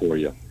make one for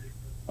you.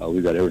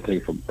 We've got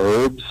everything from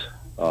herbs,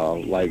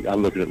 like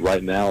I'm looking at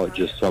right now at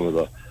just some of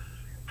the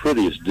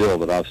prettiest dill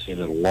that I've seen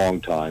in a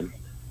long time.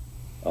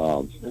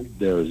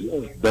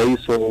 There's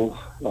basil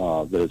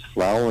that is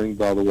flowering,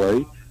 by the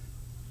way,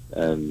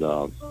 and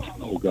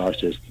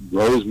there's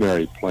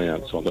rosemary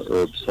plants on the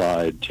herb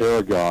side,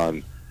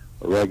 tarragon,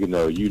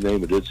 oregano, you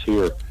name it, it's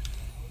here.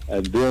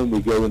 And then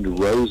we go into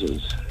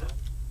roses,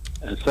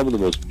 and some of the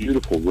most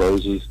beautiful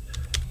roses,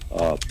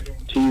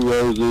 tea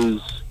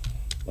roses,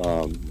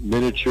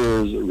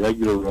 miniatures,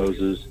 regular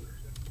roses.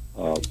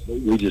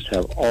 We just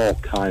have all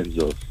kinds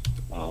of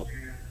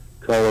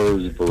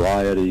colors,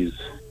 varieties,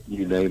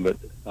 you name it.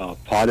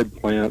 Potted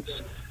plants,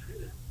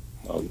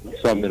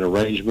 some in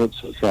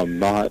arrangements, some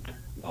not.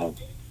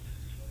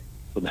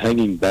 Some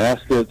hanging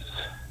baskets.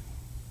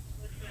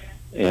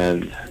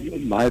 And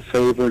my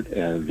favorite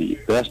and the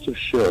best of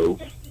show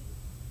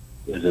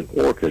is an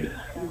orchid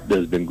that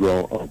has been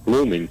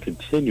blooming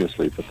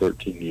continuously for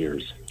 13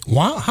 years.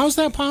 Wow, how's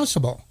that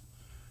possible?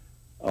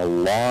 A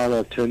lot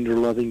of tender,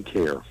 loving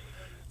care.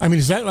 I mean,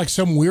 is that like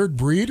some weird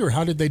breed, or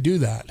how did they do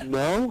that?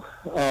 No,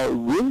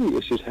 really,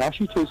 it's just how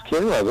she takes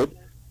care of it.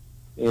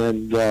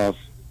 And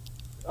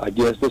I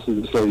guess this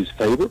is this lady's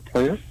favorite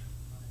plant,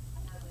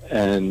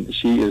 and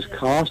she is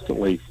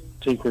constantly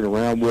tinkering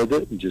around with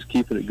it and just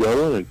keeping it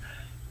going.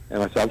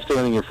 And I said, I'm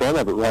standing in front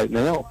of it right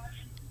now,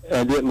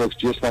 and it looks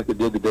just like it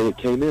did the day it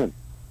came in.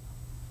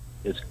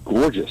 It's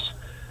gorgeous.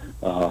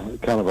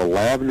 Kind of a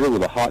lavender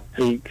with a hot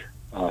pink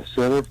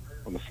center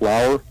on the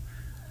flower.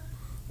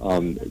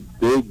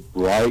 Big,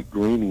 bright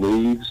green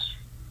leaves.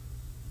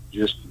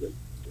 Just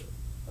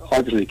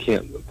obviously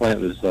the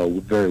plant is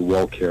very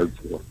well cared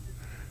for.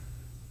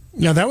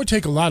 Now, that would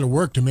take a lot of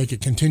work to make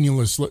it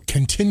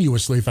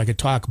continuously, if I could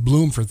talk,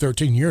 bloom for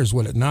 13 years,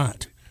 would it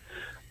not?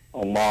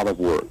 A lot of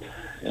work.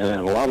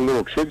 And a lot of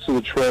little tricks of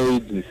the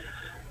trade, and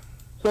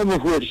some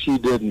of which she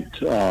didn't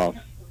share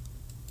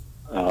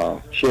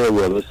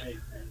with us.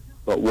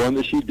 But one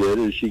that she did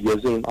is she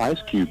gives it an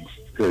ice cube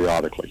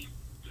periodically.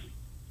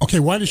 Okay,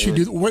 why does she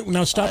do that? Wait,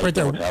 now stop right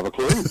there. I don't have a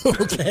clue.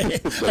 Okay.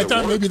 I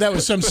thought maybe that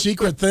was some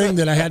secret thing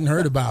that I hadn't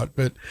heard about.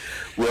 But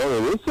well,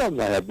 there is something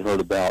I haven't heard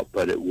about,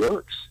 but it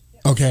works.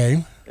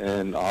 Okay.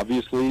 And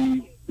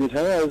obviously it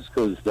has,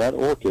 because that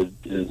orchid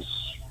is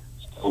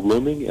still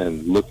blooming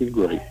and looking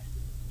great.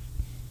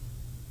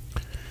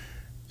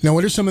 Now,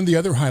 what are some of the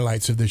other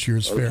highlights of this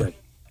year's fair?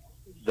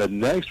 The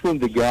next one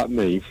that got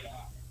me,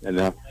 and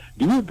now,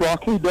 do you eat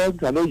broccoli,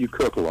 Doug? I know you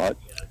cook a lot.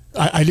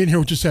 I didn't hear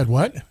what you said.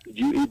 What? Did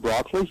you eat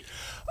broccoli?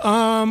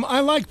 I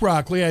like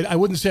broccoli. I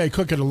wouldn't say I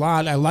cook it a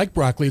lot. I like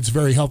broccoli. It's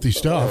very healthy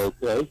stuff.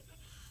 Okay.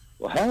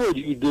 Well, how would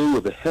you do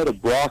with a head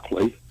of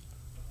broccoli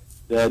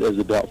that is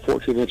about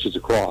 14 inches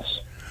across?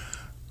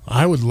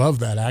 I would love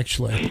that,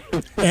 actually.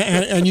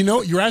 and you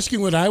know, you're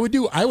asking what I would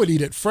do? I would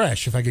eat it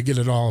fresh if I could get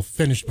it all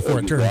finished before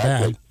it turned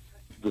bad.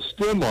 The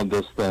stem on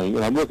this thing,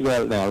 and I'm looking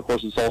at it now, of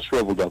course it's all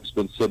shriveled up. It's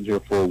been sitting here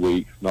for a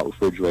week, not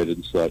refrigerated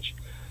and such.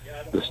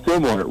 The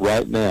stem on it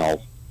right now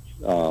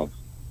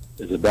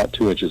is about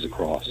 2 inches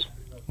across.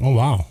 Oh,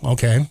 wow.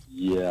 Okay.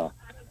 Yeah.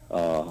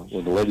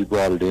 When the lady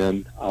brought it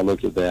in, I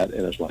looked at that,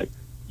 and it's like,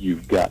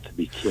 you've got to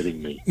be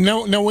kidding me.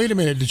 No, wait a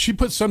minute. Did she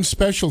put some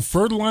special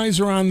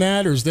fertilizer on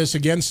that, or is this,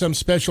 again, some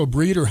special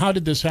breed, or how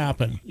did this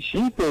happen?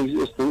 She thinks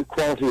it's the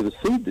quality of the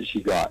seed that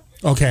she got.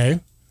 Okay.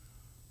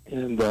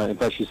 And, in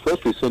fact, she's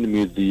supposed to be sending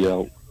me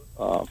the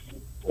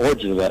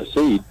origin of that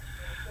seed.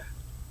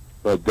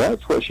 But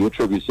that's what she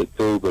attributes it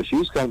to. But she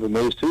was kind of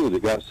amazed, too, that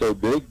it got so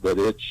big, but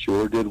it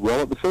sure did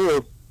well at the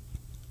fair.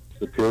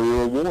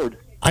 Superior award.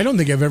 I don't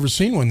think I've ever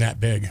seen one that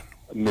big.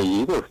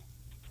 Me either.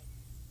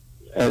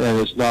 And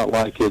it's not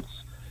like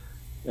it's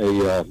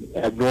a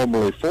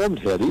abnormally formed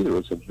head either.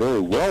 It's a very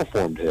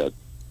well-formed head.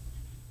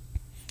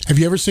 Have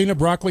you ever seen a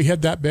broccoli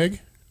head that big?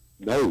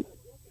 No,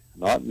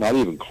 not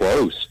even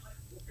close.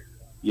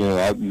 You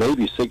know,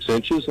 maybe 6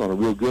 inches on a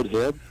real good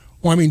head.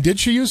 Well, I mean, did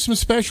she use some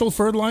special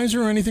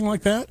fertilizer or anything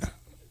like that?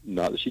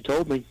 Not that she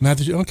told me. Not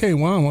that okay,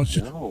 wow. Well,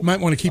 she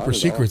might want to keep her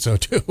secrets, though,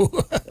 too.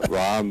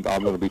 Well, I'm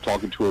going to be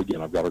talking to her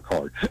again. I've got her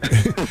card.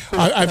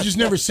 I've just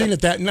never seen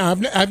it that. No,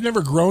 I've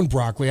never grown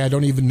broccoli. I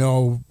don't even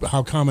know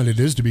how common it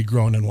is to be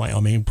grown in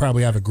Wyoming.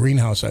 Probably have a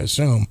greenhouse, I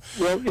assume.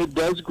 Well, it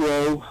does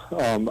grow.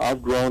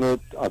 I've grown it.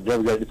 I've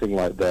never got anything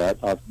like that.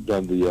 I've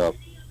done the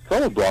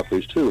colored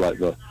broccolis, too, like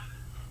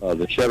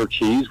the cheddar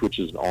cheese, which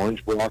is an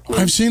orange broccoli.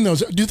 I've seen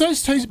those. Do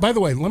those taste, by the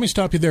way, let me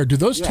stop you there. Do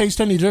those taste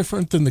any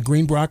different than the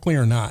green broccoli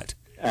or not?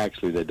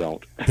 Actually, they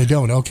don't. They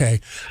don't. Okay.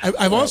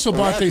 I've also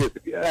bought actually,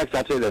 I'll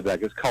take that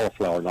back. It's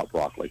cauliflower, not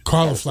broccoli.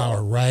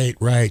 Cauliflower,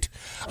 right.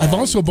 I've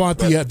also bought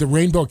the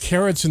rainbow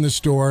carrots in the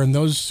store, and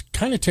those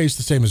kind of taste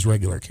the same as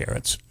regular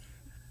carrots.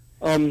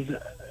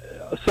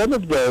 Some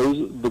of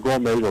those, the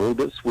gourmet, are a little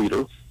bit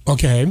sweeter.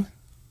 Okay.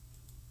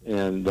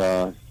 And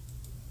but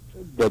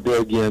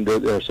there again,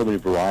 there are so many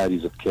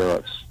varieties of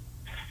carrots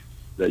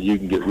that you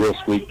can get real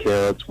sweet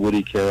carrots,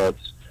 woody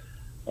carrots,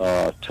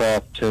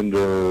 tough,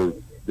 tender,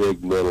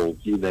 big, little,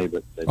 you name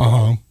it.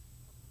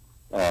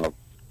 But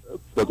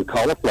the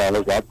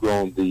cauliflowers, I've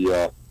grown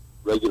the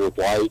regular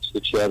whites, the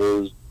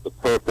cheddars, the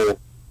purple.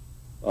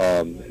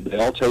 They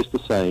all taste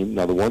the same.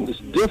 Now, the one that's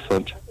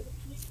different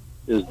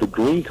is the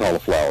green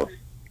cauliflower.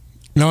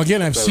 Now,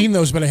 again, I've seen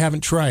those, but I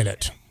haven't tried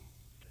it.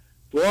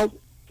 Well,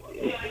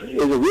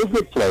 it's a real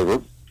good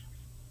flavor,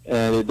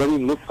 and it doesn't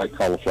even look like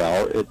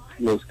cauliflower. It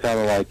looks kind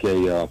of like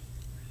a,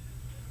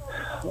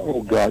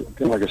 kind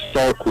of like a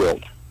star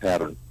quilt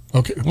pattern.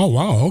 Okay. Oh,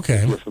 wow.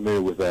 Okay. If you're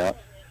familiar with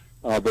that.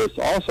 But it's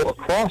also a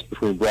cross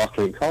between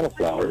broccoli and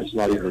cauliflower. It's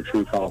not even a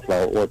true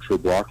cauliflower or a true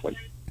broccoli.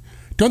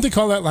 Don't they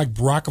call that like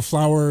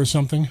broccoflower or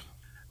something?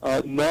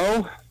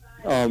 No.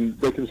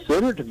 They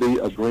consider it to be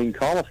a green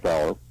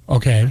cauliflower.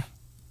 Okay.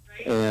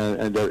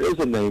 And there is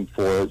a name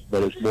for it,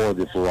 but it's more of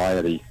the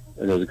variety.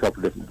 And there's a couple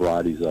of different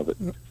varieties of it.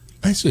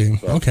 I see.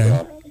 But,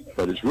 okay.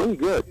 But it's really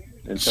good.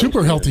 And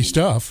super healthy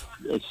stuff.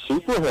 It's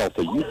super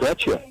healthy. You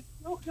betcha.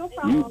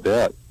 You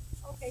bet.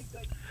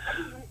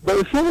 But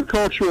the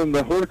floriculture and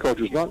the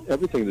horticulture is not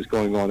everything that's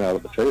going on out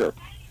at the fair.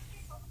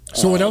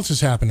 So what else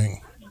is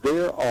happening?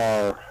 There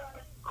are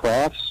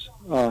crafts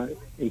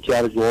in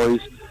categories.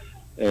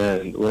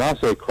 And when I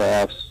say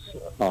crafts,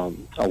 a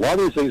lot of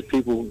these things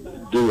people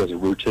do as a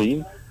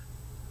routine.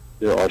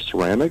 There are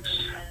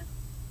ceramics.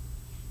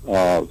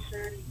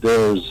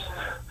 There's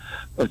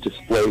a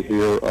display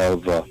here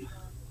of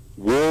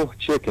wool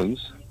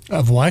chickens.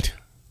 Of what?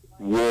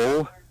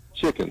 Wool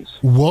chickens.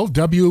 Wool?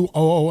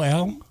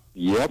 W-O-O-L?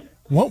 Yep.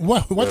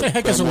 What the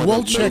heck is a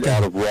wool chicken?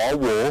 Out of raw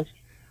wool,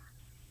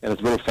 and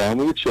it's a little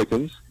family of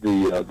chickens.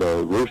 The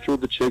rooster,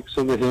 the chicks,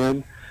 and the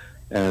hen,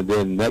 and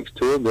then next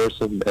to them there's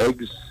some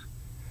eggs.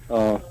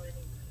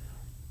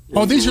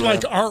 These are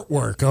like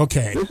artwork.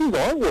 Okay. This is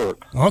artwork.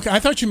 Okay, I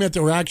thought you meant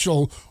there were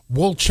actual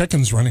wool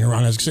chickens running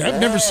around.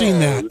 I've never seen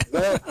that.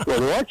 Well,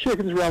 there are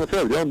chickens around the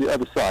fair. They're on the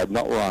other side,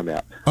 not where I'm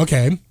at.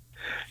 Okay.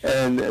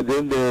 And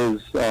then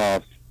there's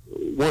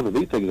one of the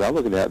neat things I'm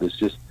looking at is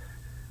just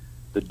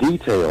the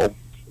detail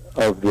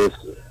of this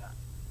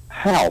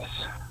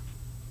house.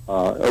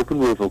 Open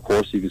roof, of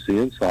course, you can see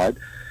inside.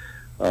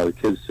 The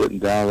kids sitting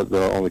down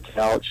on the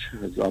couch.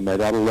 It's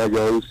made out of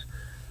Legos.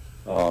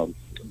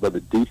 But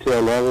the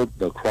detail of it,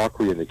 the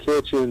crockery in the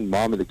kitchen,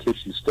 mom in the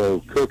kitchen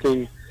stove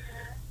cooking,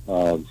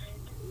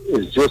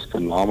 is just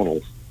phenomenal.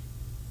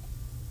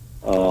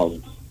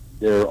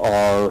 There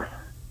are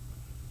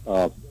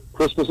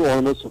Christmas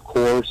ornaments, of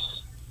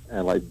course,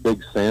 and like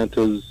big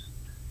Santas,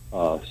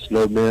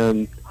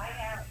 snowmen,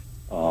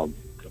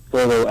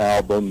 photo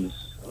albums,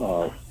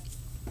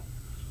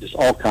 just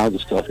all kinds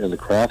of stuff in the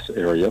crafts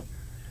area.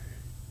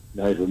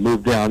 Now, if we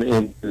move down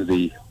into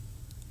the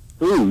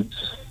foods,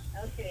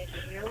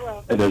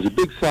 and there's a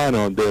big sign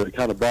on there that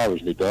kind of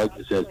bothers me, Doug.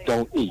 It says,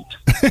 "Don't eat."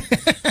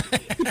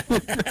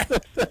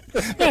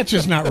 That's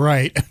just not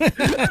right.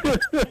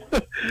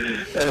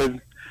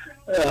 And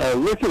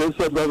looking at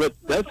some of it,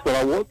 that's what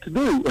I want to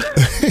do.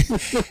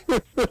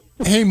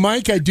 Hey,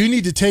 Mike, I do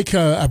need to take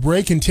a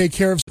break and take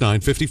care of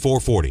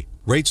 95440.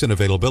 Rates and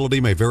availability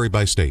may vary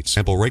by state.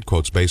 Sample rate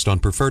quotes based on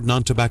preferred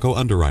non-tobacco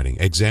underwriting.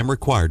 Exam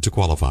required to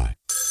qualify.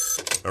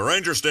 A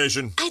ranger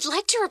station. I'd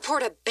like to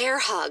report a bear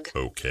hug.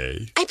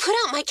 Okay. I put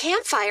out my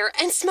campfire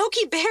and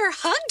Smokey Bear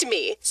hugged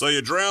me. So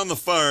you drowned the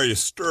fire, you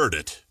stirred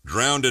it,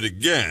 drowned it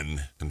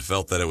again, and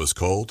felt that it was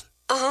cold?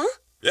 Uh-huh.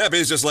 Yeah, but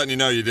he's just letting you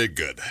know you did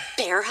good.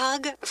 Bear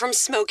hug from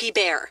Smokey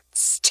Bear.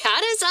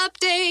 Status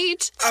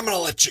update. I'm gonna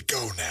let you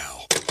go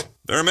now.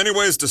 There are many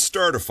ways to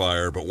start a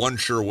fire, but one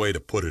sure way to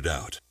put it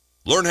out.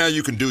 Learn how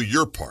you can do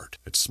your part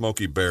at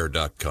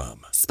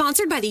SmokeyBear.com.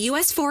 Sponsored by the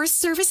U.S. Forest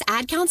Service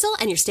Ad Council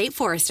and your state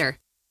forester.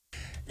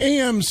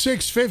 AM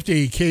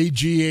 650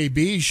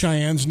 KGAB,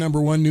 Cheyenne's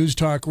 #1 news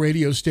talk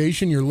radio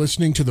station. You're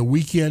listening to the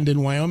Weekend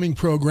in Wyoming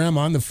program.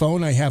 On the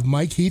phone, I have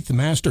Mike Heath, the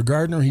master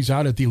gardener. He's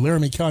out at the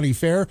Laramie County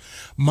Fair.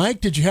 Mike,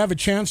 did you have a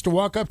chance to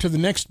walk up to the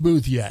next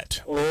booth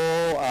yet?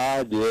 Oh,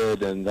 I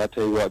did, and I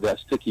tell you what, that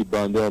sticky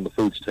bun there on the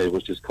foods table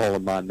is just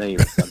calling my name.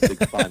 It's got a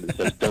big sign that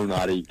says, "Do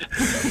not eat."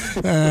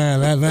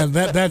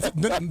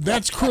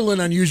 That's cruel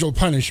and unusual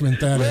punishment,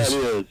 that is.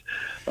 That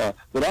is.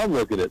 But I'm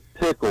looking at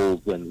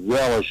pickles and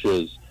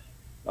relishes.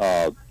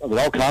 All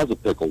kinds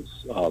of pickles,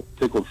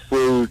 pickled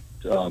fruit,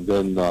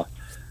 then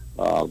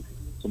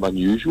some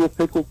unusual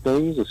pickled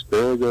things,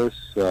 asparagus,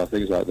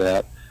 things like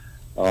that,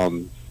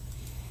 and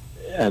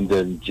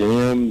then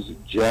jams,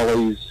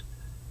 jellies,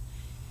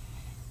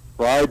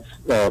 dried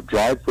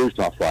fruits,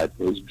 not fried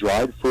fruits,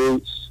 dried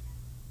fruits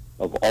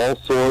of all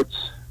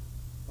sorts.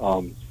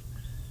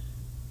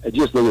 I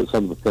just look at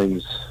some of the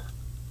things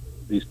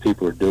these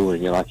people are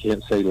doing. And I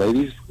can't say,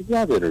 ladies,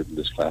 I've entered in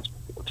this class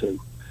before, too.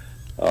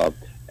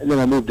 And then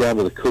I moved down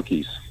to the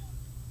cookies.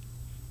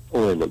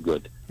 Oh, they look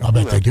good. I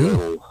bet they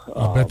do.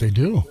 I bet they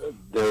do.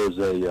 There's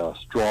a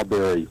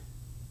strawberry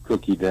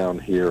cookie down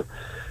here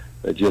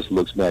that just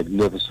looks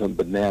magnificent.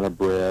 Banana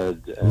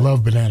bread.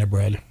 Love banana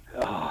bread.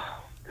 Oh,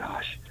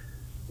 gosh.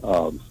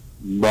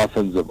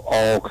 Muffins of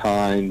all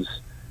kinds.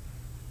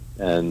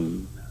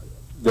 And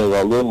there's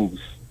a little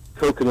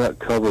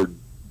coconut-covered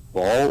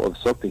ball of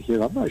something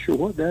here. I'm not sure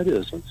what that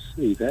is. Let's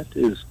see. That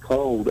is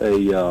called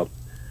a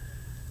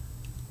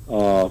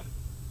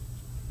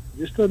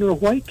just under a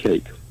white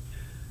cake.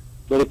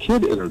 But a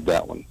kid entered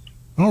that one.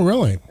 Oh,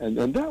 really? And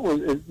that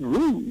one, it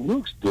really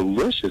looks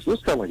delicious. It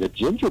looks kind of like a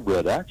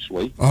gingerbread,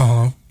 actually.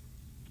 Uh-huh.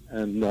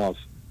 And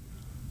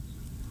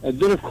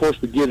then, of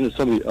course, we get into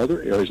some of the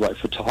other areas like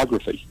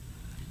photography.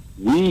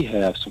 We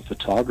have some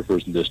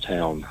photographers in this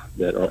town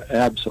that are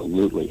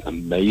absolutely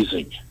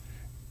amazing.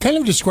 Kind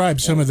of describe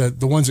some of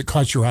the ones that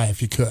caught your eye,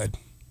 if you could.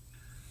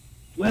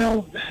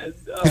 Well,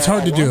 it's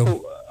hard to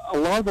do. A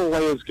lot of the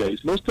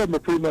landscapes, most of them are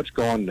pretty much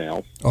gone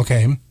now.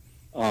 Okay.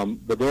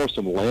 But there are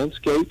some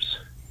landscapes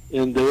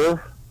in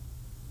there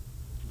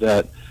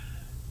that,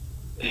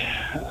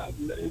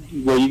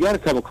 well, you got to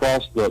come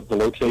across the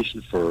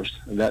location first,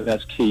 and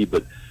that's key.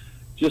 But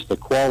just the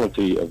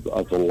quality of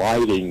the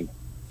lighting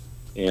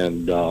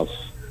and the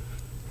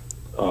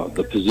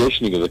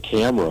positioning of the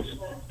camera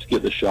to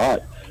get the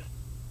shot.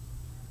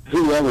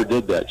 Whoever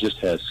did that just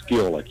has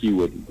skill like you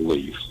wouldn't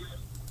believe.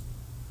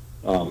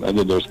 And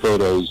then there's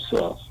photos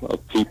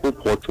of people,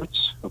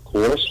 portraits, of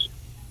course.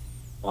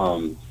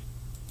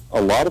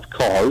 A lot of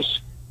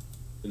cars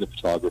in the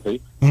photography.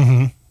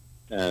 Mm-hmm.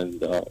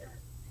 And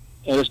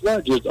it's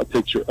not just a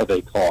picture of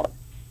a car.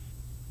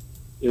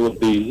 It would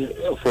be,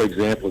 for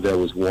example, there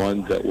was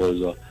one that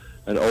was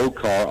an old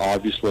car,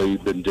 obviously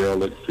been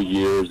derelict for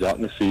years, out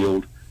in the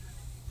field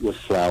with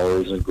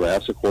flowers and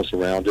grass, of course,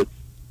 around it.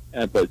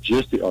 But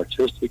just the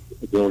artistic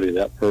ability of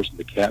that person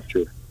to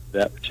capture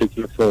that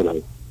particular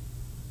photo,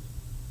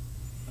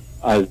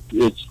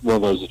 it's one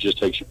of those that just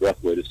takes your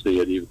breath away to see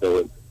it, even though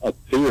it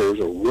appears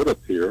or would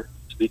appear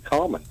to be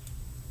common.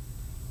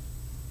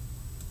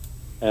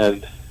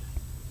 And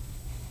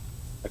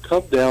I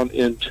come down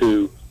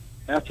into,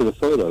 after the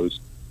photos,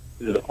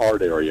 into the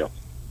art area.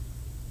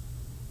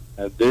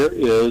 And there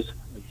is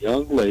a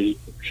young lady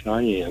from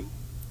Cheyenne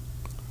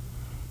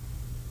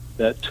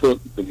that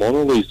took the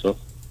Mona Lisa,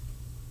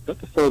 cut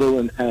the photo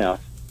in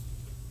half,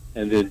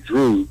 and then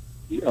drew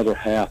the other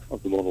half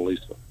of the Mona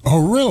Lisa.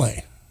 Oh,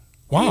 really?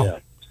 Wow. Yeah.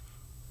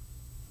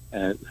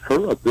 And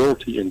her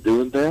ability in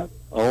doing that,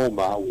 oh,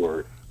 my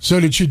word. So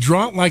did she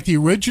draw it like the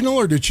original,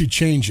 or did she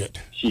change it?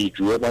 She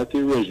drew it like the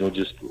original,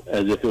 just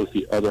as if it was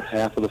the other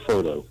half of the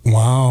photo.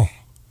 Wow.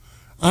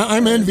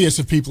 I'm envious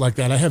of people like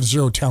that. I have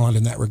zero talent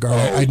in that regard.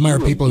 I admire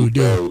people who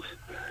do.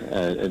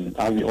 And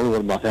I'm the only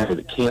one in my family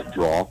that can't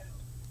draw,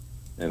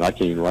 and I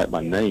can't even write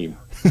my name.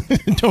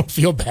 Don't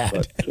feel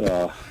bad.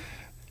 But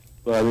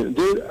I mean,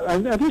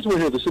 this one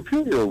here, the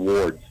Superior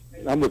Award,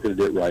 I'm looking at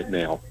it right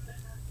now,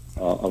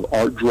 of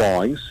art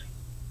drawings.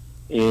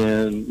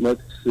 And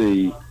let's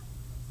see,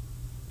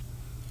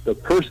 the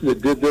person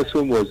that did this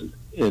one was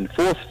in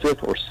 4th,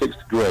 5th, or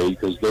 6th grade,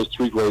 because those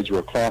 3 grades were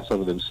a class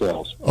unto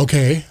themselves.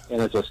 Okay.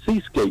 And it's a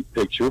seascape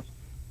picture.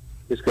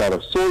 It's got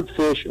a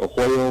swordfish, a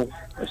whale,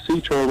 a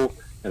sea turtle,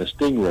 and a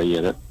stingray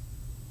in it.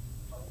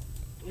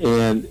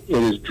 And it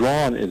is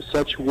drawn in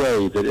such a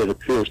way that it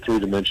appears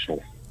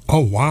three-dimensional. Oh,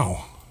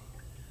 wow.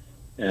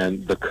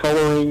 And the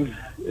coloring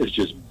is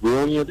just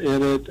brilliant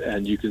in it,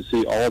 and you can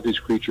see all of these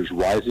creatures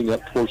rising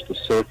up towards the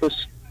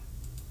surface.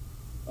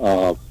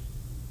 And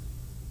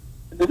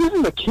there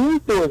isn't a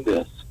kid doing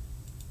this.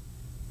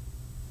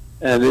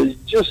 And it's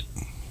just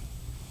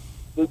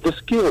the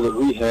skill that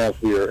we have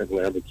here in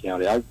Laramie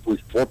County.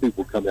 Before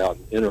people come out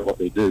and enter what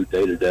they do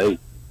day to day,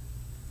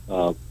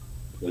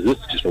 this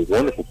is just a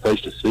wonderful place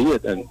to see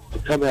it, and to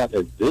come out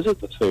and visit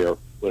the fair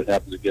when it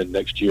happens again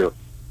next year.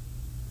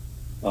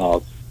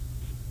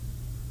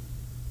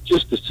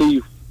 Just to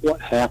see what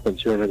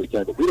happens here in Laramie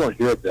County that we don't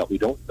hear about, we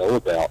don't know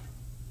about,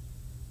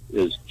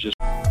 is just...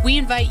 We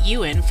invite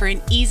you in for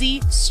an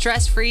easy,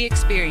 stress-free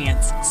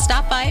experience.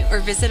 Stop by or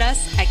visit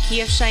us at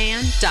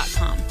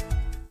KiaCheyenne.com.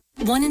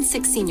 1 in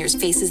 6 seniors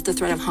faces the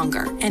threat of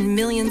hunger, and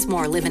millions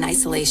more live in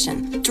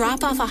isolation.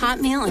 Drop off a hot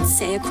meal and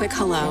say a quick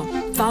hello.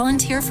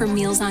 Volunteer for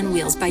Meals on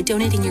Wheels by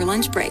donating your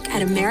lunch break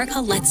at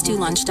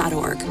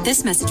americaletsdolunch.org.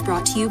 This message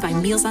brought to you by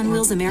Meals on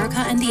Wheels America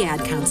and the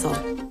Ad Council.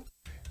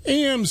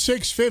 AM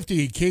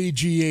 650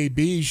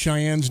 KGAB,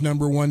 Cheyenne's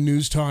 #1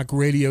 news talk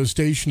radio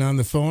station. On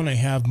the phone, I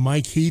have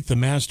Mike Heath, the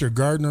master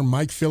gardener.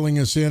 Mike filling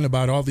us in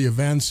about all the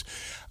events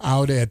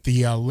out at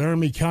the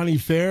Laramie County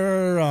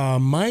Fair.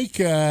 Mike,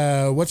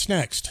 what's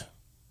next?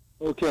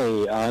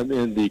 Okay, I'm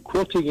in the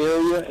quilting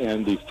area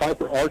and the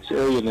fiber arts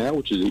area now,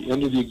 which is the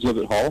end of the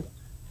exhibit hall.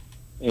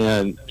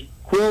 And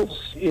quilts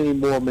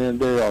anymore, man,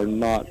 they are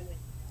not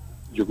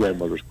your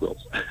grandmother's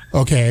quilts.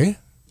 Okay.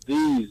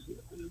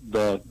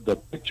 The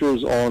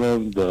pictures on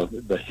them,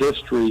 the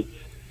history,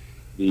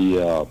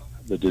 the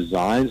the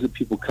designs that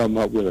people come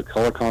up with, the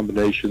color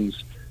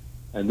combinations,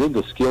 and then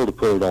the skill to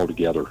put it all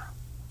together.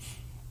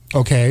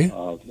 Okay.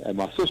 And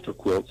my sister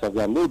quilts. I've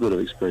got a little bit of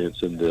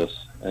experience in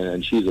this,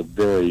 and she's a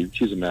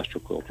master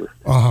quilter.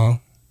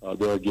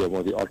 They're, again,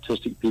 one of the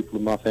artistic people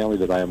in my family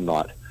that I am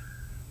not.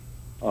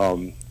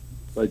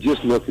 But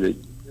just looking at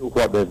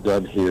what they've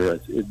done here,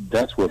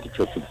 that's worth the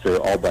trip to the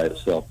fair all by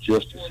itself,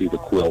 just to see the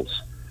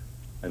quilts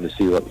and to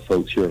see what the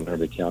folks here in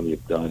Laramie County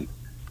have done.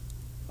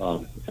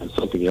 And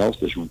something else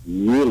that's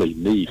really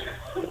neat,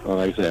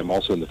 like I say, I'm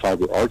also in the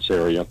fiber arts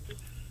area,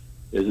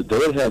 is that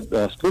they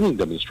have spinning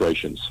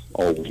demonstrations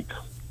all week.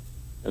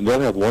 And they'll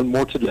have one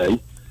more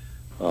today,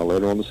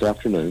 later on this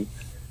afternoon,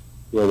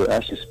 where they're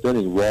actually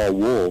spinning raw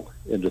wool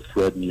into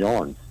thread and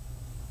yarn.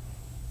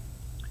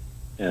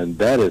 And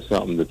that is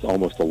something that's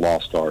almost a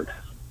lost art.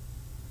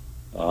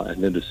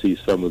 And then to see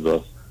some of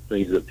the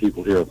things that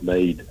people here have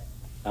made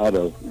out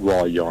of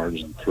raw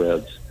yarns and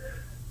threads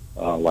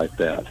like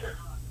that.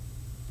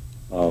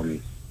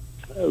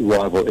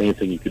 Rival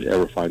anything you could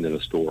ever find in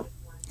a store.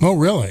 Oh,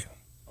 really?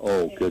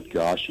 Oh, good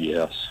gosh,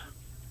 yes.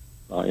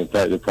 In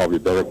fact, they're probably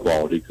better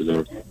quality because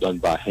they're done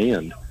by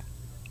hand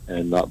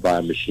and not by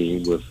a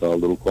machine with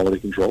little quality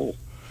control.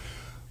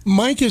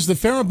 Mike, is the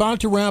fair about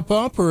to wrap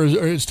up, or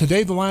is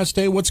today the last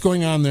day? What's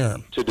going on there?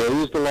 Today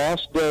is the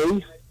last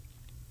day.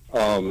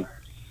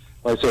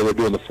 Like I said, we're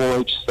doing the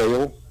 4-H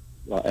sale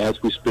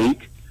as we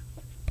speak,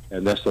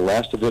 and that's the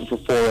last event for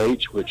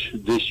 4-H, which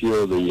this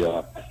year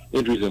the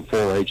entries in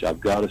 4-H, I've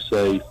got to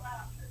say,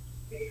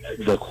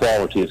 the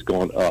quality has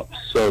gone up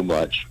so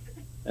much.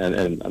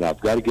 And I've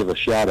got to give a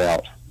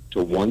shout-out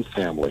to one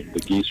family, the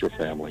Geeser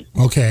family.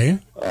 Okay.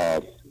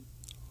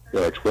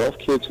 There are 12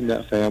 kids in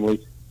that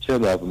family.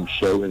 10 of them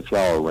show in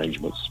flower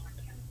arrangements.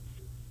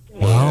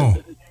 Wow.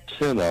 And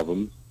 10 of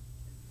them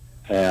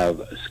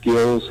have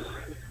skills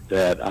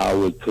that I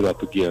would put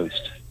up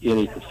against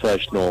any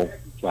professional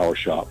flower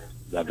shop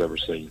that I've ever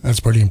seen.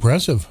 That's pretty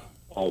impressive.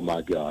 Oh,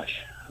 my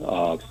gosh.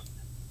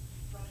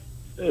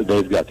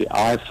 They've got the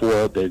eye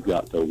for it. They've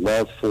got the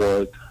love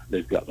for it.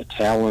 They've got the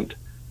talent.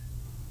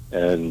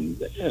 And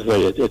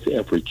it's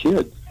every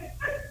kid.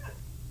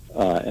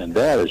 And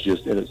that is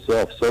just in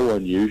itself so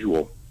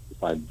unusual to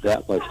find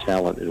that much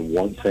talent in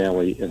one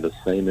family in the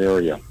same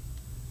area.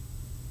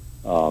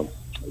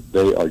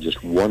 They are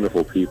just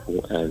wonderful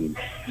people and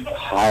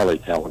highly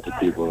talented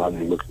people, and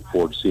I'm looking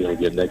forward to seeing them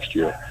again next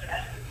year.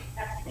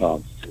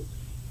 But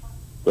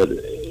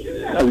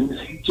I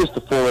mean, just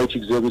the 4-H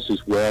exhibits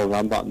as well, and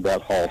I'm not in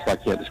that hall, so I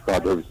can't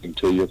describe everything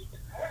to you.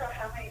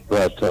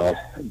 But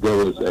there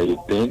was a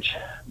bench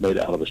made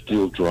out of a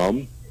steel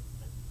drum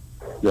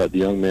that the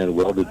young man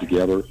welded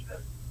together,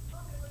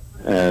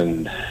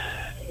 and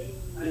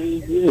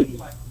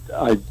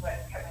I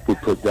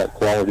would put that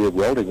quality of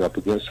welding up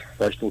against a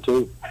professional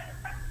too.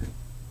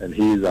 And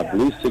he's, I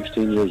believe,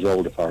 16 years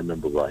old, if I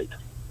remember right.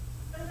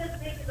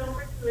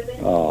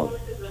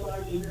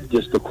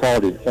 Just the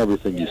quality of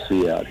everything you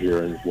see out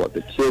here, and what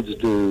the kids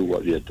do,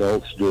 what the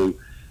adults do.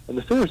 And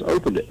the fair is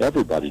open to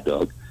everybody,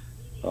 Doug.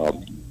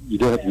 You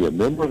don't have to be a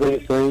member of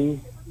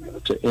anything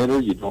to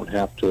enter. You don't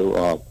have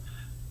to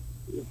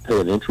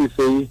pay an entry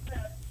fee.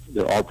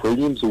 There are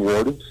premiums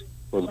awarded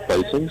for the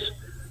placings.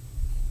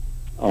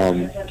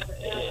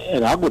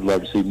 And I would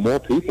love to see more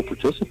people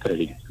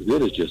participating, because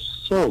it is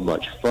just so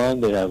much fun.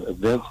 They have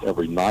events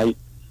every night,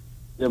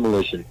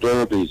 demolition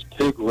derbies,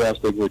 pig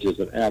wrestling, which is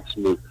an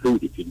absolute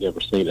hoot if you've never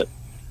seen it.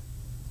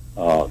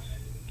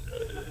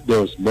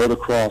 There was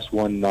motocross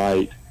one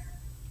night,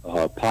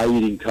 pie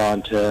eating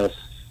contests,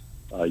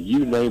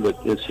 you name it,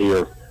 it's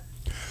here.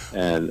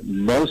 And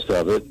most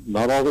of it,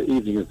 not all the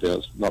evening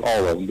events, not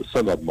all of them, but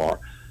some of them are,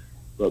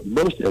 but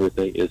most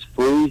everything is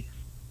free.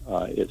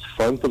 It's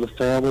fun for the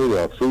family.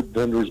 There are food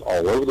vendors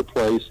all over the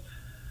place.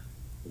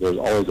 There's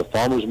always a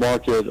farmer's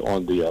market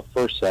on the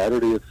first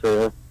Saturday of the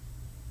fair.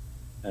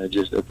 And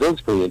just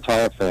events for the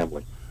entire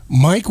family.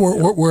 Mike,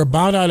 we're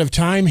about out of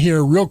time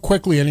here. Real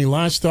quickly, any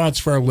last thoughts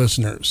for our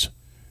listeners?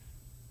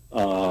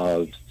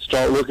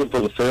 Start looking for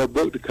the fair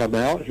book to come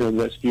out here in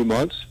the next few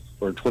months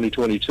for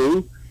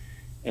 2022.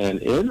 And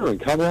enter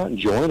and come out and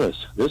join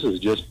us. This is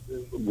just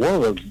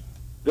one of the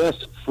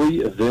best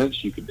free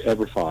events you could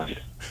ever find.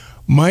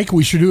 Mike,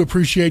 we sure do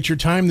appreciate your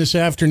time this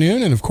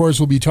afternoon, and of course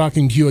we'll be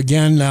talking to you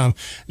again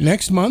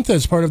next month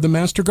as part of the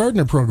Master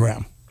Gardener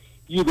program.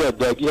 You bet,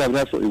 Doug. You have an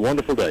absolutely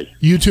wonderful day.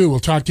 You too. We'll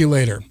talk to you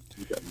later.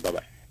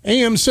 Bye-bye.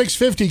 AM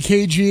 650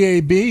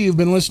 KGAB, you've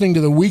been listening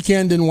to the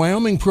Weekend in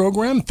Wyoming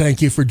program.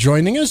 Thank you for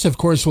joining us. Of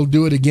course, we'll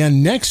do it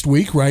again next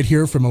week right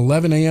here from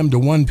 11 a.m. to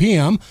 1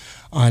 p.m.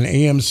 on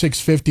AM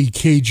 650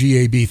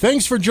 KGAB.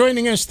 Thanks for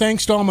joining us.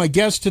 Thanks to all my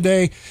guests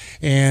today.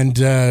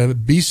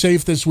 And be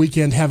safe this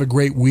weekend. Have a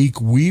great week.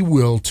 We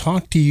will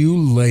talk to you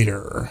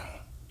later.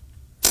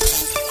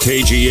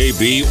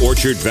 KGAB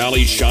Orchard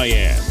Valley,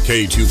 Cheyenne.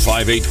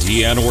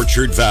 K258DN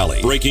Orchard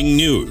Valley. Breaking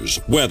news,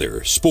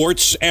 weather,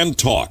 sports, and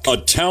talk. A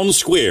Town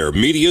Square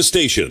media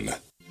station.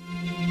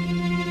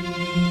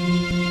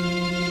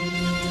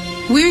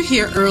 We're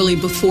here early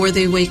before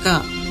they wake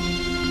up.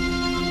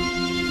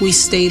 We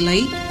stay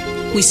late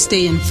We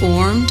stay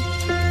informed.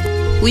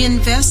 We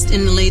invest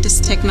in the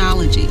latest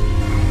technology.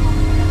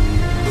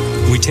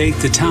 We take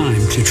the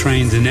time to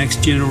train the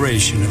next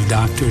generation of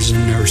doctors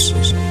and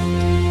nurses.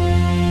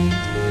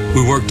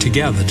 We work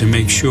together to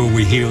make sure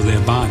we heal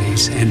their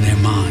bodies and their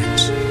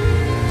minds.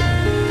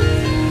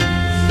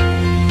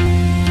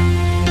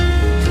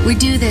 We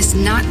do this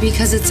not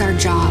because it's our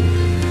job,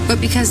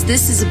 but because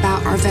this is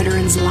about our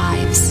veterans'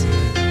 lives.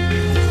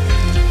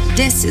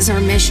 This is our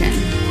mission.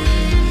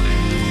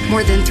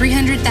 More than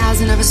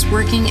 300,000 of us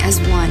working as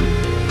one,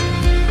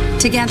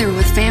 together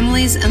with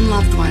families and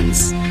loved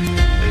ones.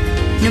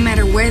 No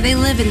matter where they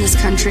live in this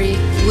country,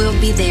 we'll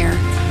be there.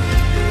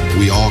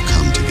 We all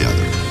come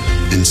together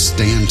and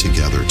stand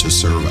together to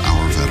serve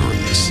our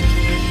veterans.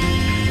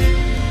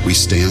 We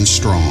stand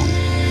strong,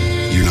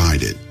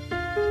 united.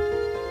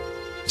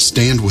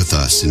 Stand with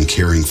us in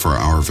caring for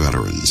our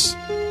veterans.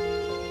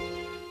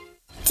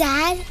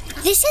 Dad,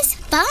 this is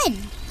fun.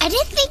 I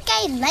didn't think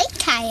I liked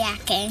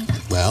kayaking.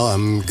 Well,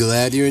 I'm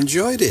glad you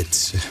enjoyed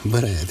it,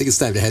 but I think it's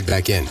time to head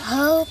back in.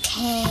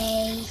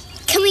 Okay.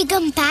 Can we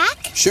come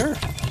back? Sure.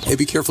 Hey,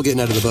 be careful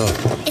getting out of the boat.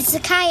 It's a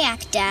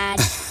kayak, Dad.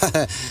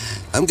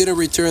 I'm going to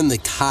return the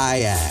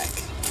kayak.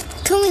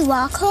 Can we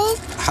walk home?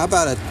 How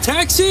about a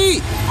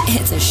taxi?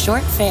 It's a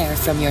short fare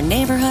from your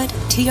neighborhood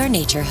to your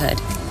naturehood.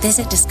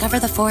 Visit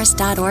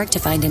discovertheforest.org to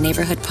find a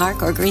neighborhood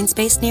park or green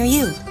space near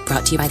you.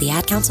 Brought to you by the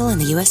Ad Council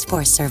and the U.S.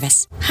 Forest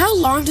Service. How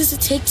long does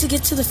it take to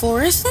get to the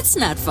forest? That's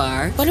not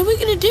far. What are we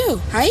going to do?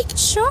 Hike?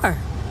 Sure.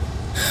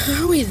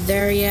 Are we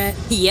there yet?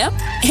 Yep.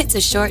 It's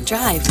a short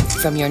drive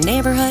from your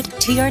neighborhood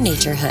to your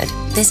naturehood.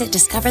 Visit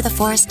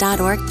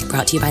discovertheforest.org.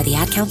 Brought to you by the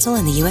Ad Council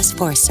and the U.S.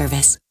 Forest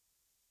Service.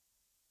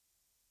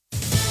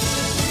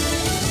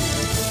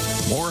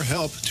 More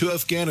help to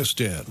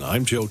Afghanistan.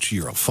 I'm Joe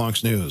Chiro,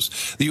 Fox News.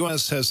 The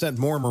U.S. has sent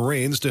more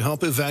Marines to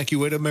help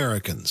evacuate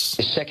Americans.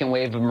 The second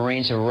wave of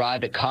Marines have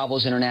arrived at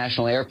Kabul's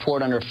international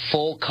airport under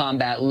full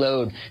combat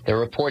load. There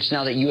are reports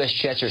now that U.S.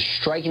 jets are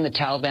striking the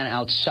Taliban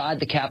outside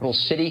the capital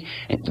city,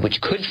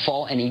 which could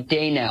fall any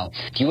day now.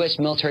 The U.S.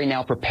 military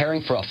now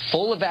preparing for a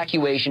full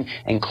evacuation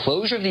and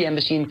closure of the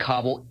embassy in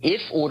Kabul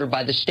if ordered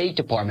by the State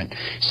Department.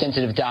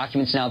 Sensitive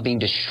documents now being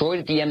destroyed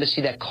at the embassy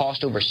that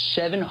cost over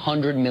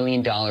 $700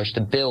 million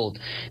to build.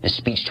 In a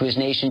speech to his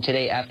nation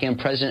today, Afghan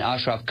President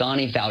Ashraf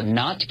Ghani vowed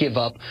not to give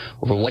up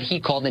over what he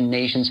called the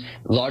nation's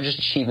largest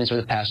achievements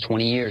over the past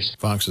 20 years.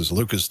 Fox's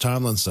Lucas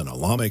Tomlinson, a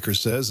lawmaker,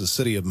 says the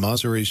city of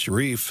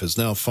Mazar-e-Sharif has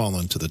now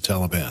fallen to the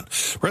Taliban.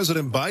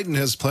 President Biden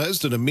has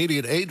pledged an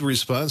immediate aid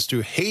response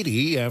to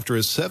Haiti after a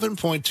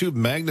 7.2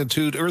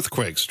 magnitude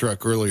earthquake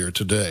struck earlier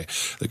today.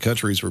 The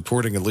country is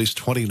reporting at least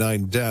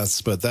 29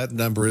 deaths, but that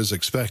number is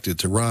expected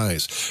to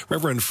rise.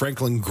 Reverend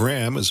Franklin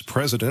Graham is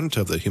president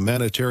of the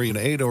humanitarian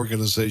aid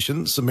organization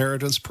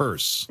Samaritan's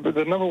Purse. But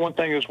the number one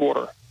thing is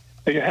water.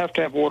 You have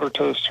to have water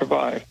to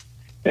survive.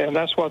 And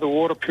that's why the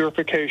water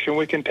purification,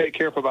 we can take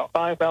care of about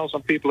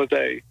 5,000 people a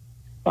day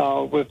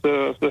with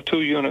the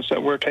 2 units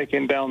that we're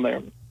taking down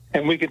there.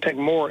 And we can take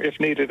more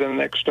if needed in the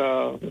next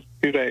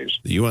few days.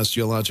 The U.S.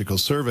 Geological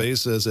Survey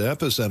says the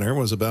epicenter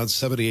was about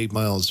 78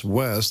 miles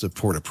west of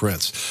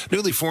Port-au-Prince.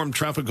 Newly formed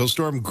Tropical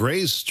Storm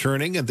Grace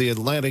churning at the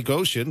Atlantic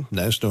Ocean.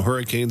 National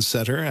Hurricane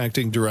Center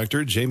Acting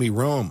Director Jamie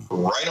Rome.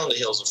 Right on the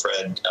heels of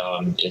Fred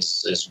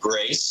is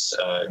Grace.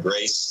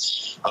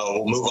 Grace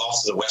will move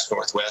off to the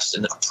west-northwest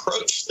and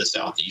approach the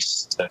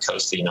southeast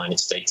coast of the United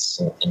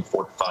States in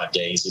 4 to 5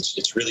 days.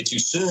 It's really too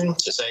soon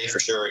to say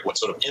for sure what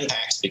sort of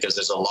impacts, because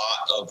there's a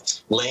lot of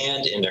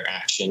land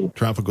interaction.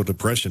 Tropical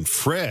Depression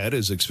Fred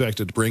is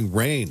expected to bring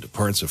rain to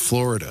parts of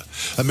Florida.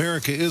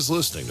 America is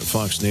listening to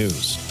Fox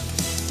News.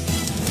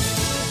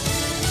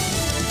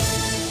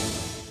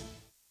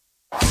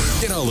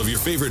 Get all of your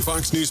favorite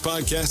Fox News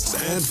podcasts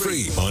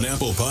ad-free on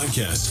Apple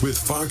Podcasts with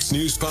Fox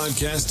News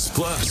Podcasts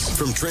Plus.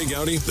 From Trey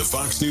Gowdy, the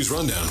Fox News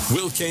Rundown,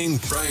 Will Kane,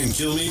 Brian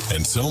Kilmeade,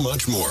 and so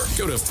much more.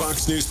 Go to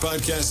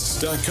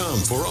foxnewspodcasts.com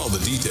for all the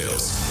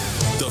details.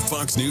 The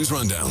Fox News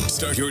Rundown.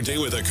 Start your day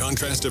with a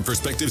contrast of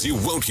perspectives you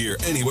won't hear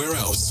anywhere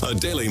else. A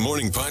daily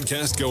morning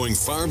podcast going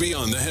far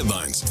beyond the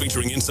headlines,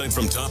 featuring insight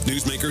from top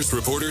newsmakers,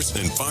 reporters,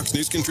 and Fox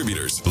News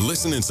contributors.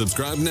 Listen and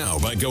subscribe now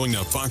by going to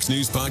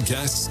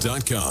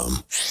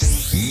foxnewspodcasts.com.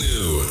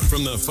 New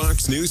from the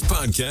Fox News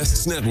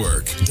Podcasts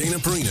Network, Dana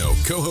Perino,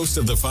 co-host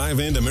of The 5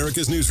 and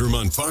America's Newsroom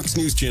on Fox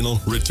News Channel,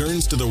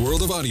 returns to the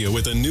world of audio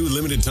with a new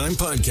limited-time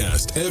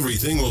podcast,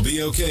 Everything Will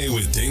Be Okay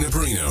with Dana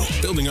Perino.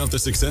 Building off the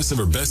success of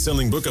her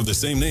best-selling book of the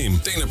same name,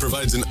 Dana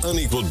provides an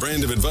unequaled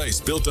brand of advice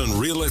built on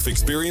real-life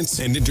experience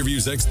and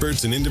interviews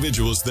experts and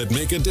individuals that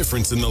make a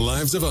difference in the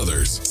lives of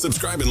others.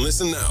 Subscribe and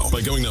listen now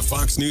by going to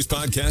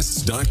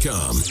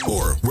foxnewspodcasts.com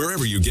or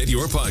wherever you get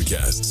your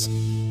podcasts.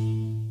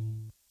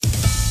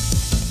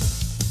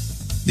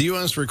 The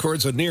U.S.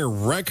 records a near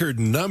record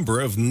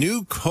number of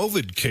new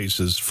COVID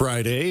cases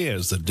Friday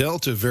as the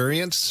Delta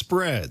variant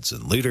spreads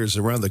and leaders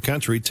around the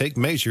country take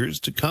measures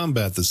to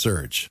combat the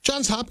surge.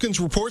 Johns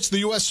Hopkins reports the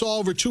U.S. saw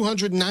over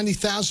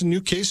 290,000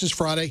 new cases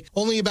Friday,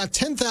 only about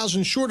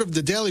 10,000 short of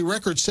the daily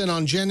record set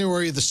on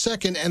January the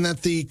 2nd, and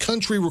that the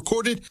country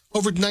recorded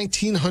over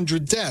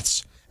 1,900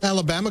 deaths.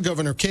 Alabama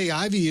Governor Kay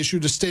Ivey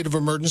issued a state of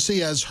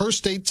emergency as her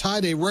state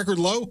tied a record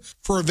low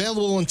for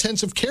available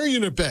intensive care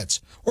unit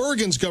beds.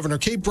 Oregon's Governor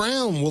Kate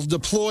Brown will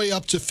deploy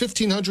up to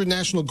 1,500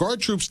 National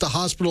Guard troops to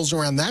hospitals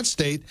around that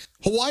state.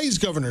 Hawaii's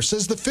governor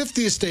says the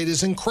 50th state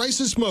is in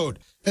crisis mode,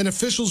 and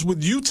officials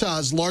with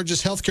Utah's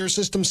largest healthcare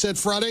system said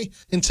Friday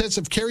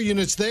intensive care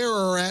units there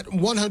are at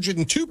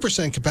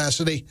 102%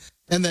 capacity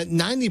and that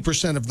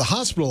 90% of the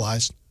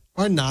hospitalized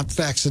are not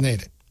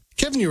vaccinated.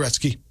 Kevin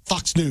Uretsky,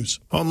 Fox News.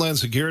 Homeland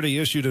Security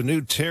issued a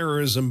new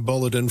terrorism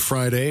bulletin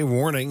Friday,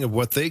 warning of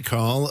what they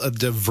call a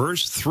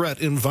diverse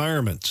threat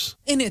environment.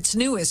 In its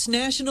newest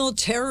National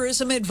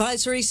Terrorism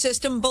Advisory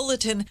System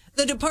bulletin,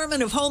 the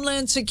Department of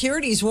Homeland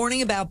Security is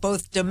warning about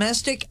both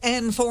domestic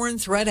and foreign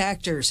threat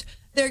actors.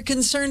 They're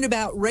concerned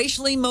about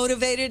racially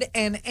motivated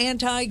and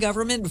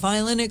anti-government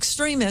violent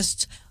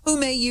extremists who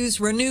may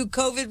use renewed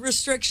COVID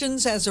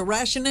restrictions as a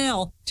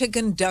rationale to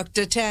conduct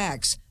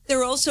attacks.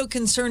 They're also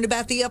concerned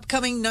about the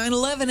upcoming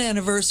 9/11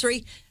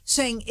 anniversary,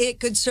 saying it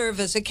could serve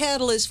as a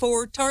catalyst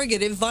for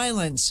targeted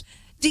violence.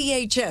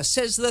 DHS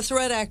says the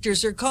threat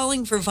actors are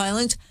calling for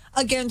violence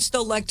against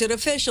elected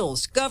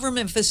officials,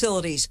 government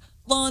facilities,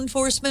 law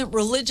enforcement,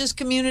 religious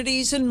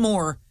communities, and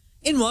more.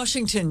 In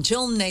Washington,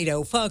 Jill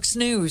Nato, Fox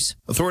News.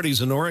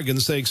 Authorities in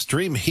Oregon say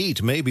extreme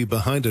heat may be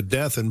behind a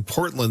death in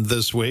Portland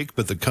this week,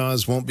 but the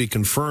cause won't be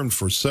confirmed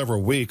for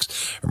several weeks.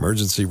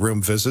 Emergency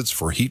room visits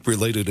for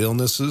heat-related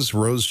illnesses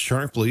rose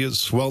sharply as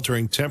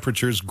sweltering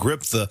temperatures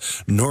gripped the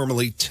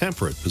normally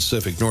temperate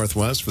Pacific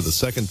Northwest for the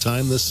second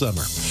time this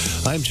summer.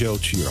 I'm Joe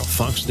Chiro,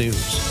 Fox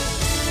News.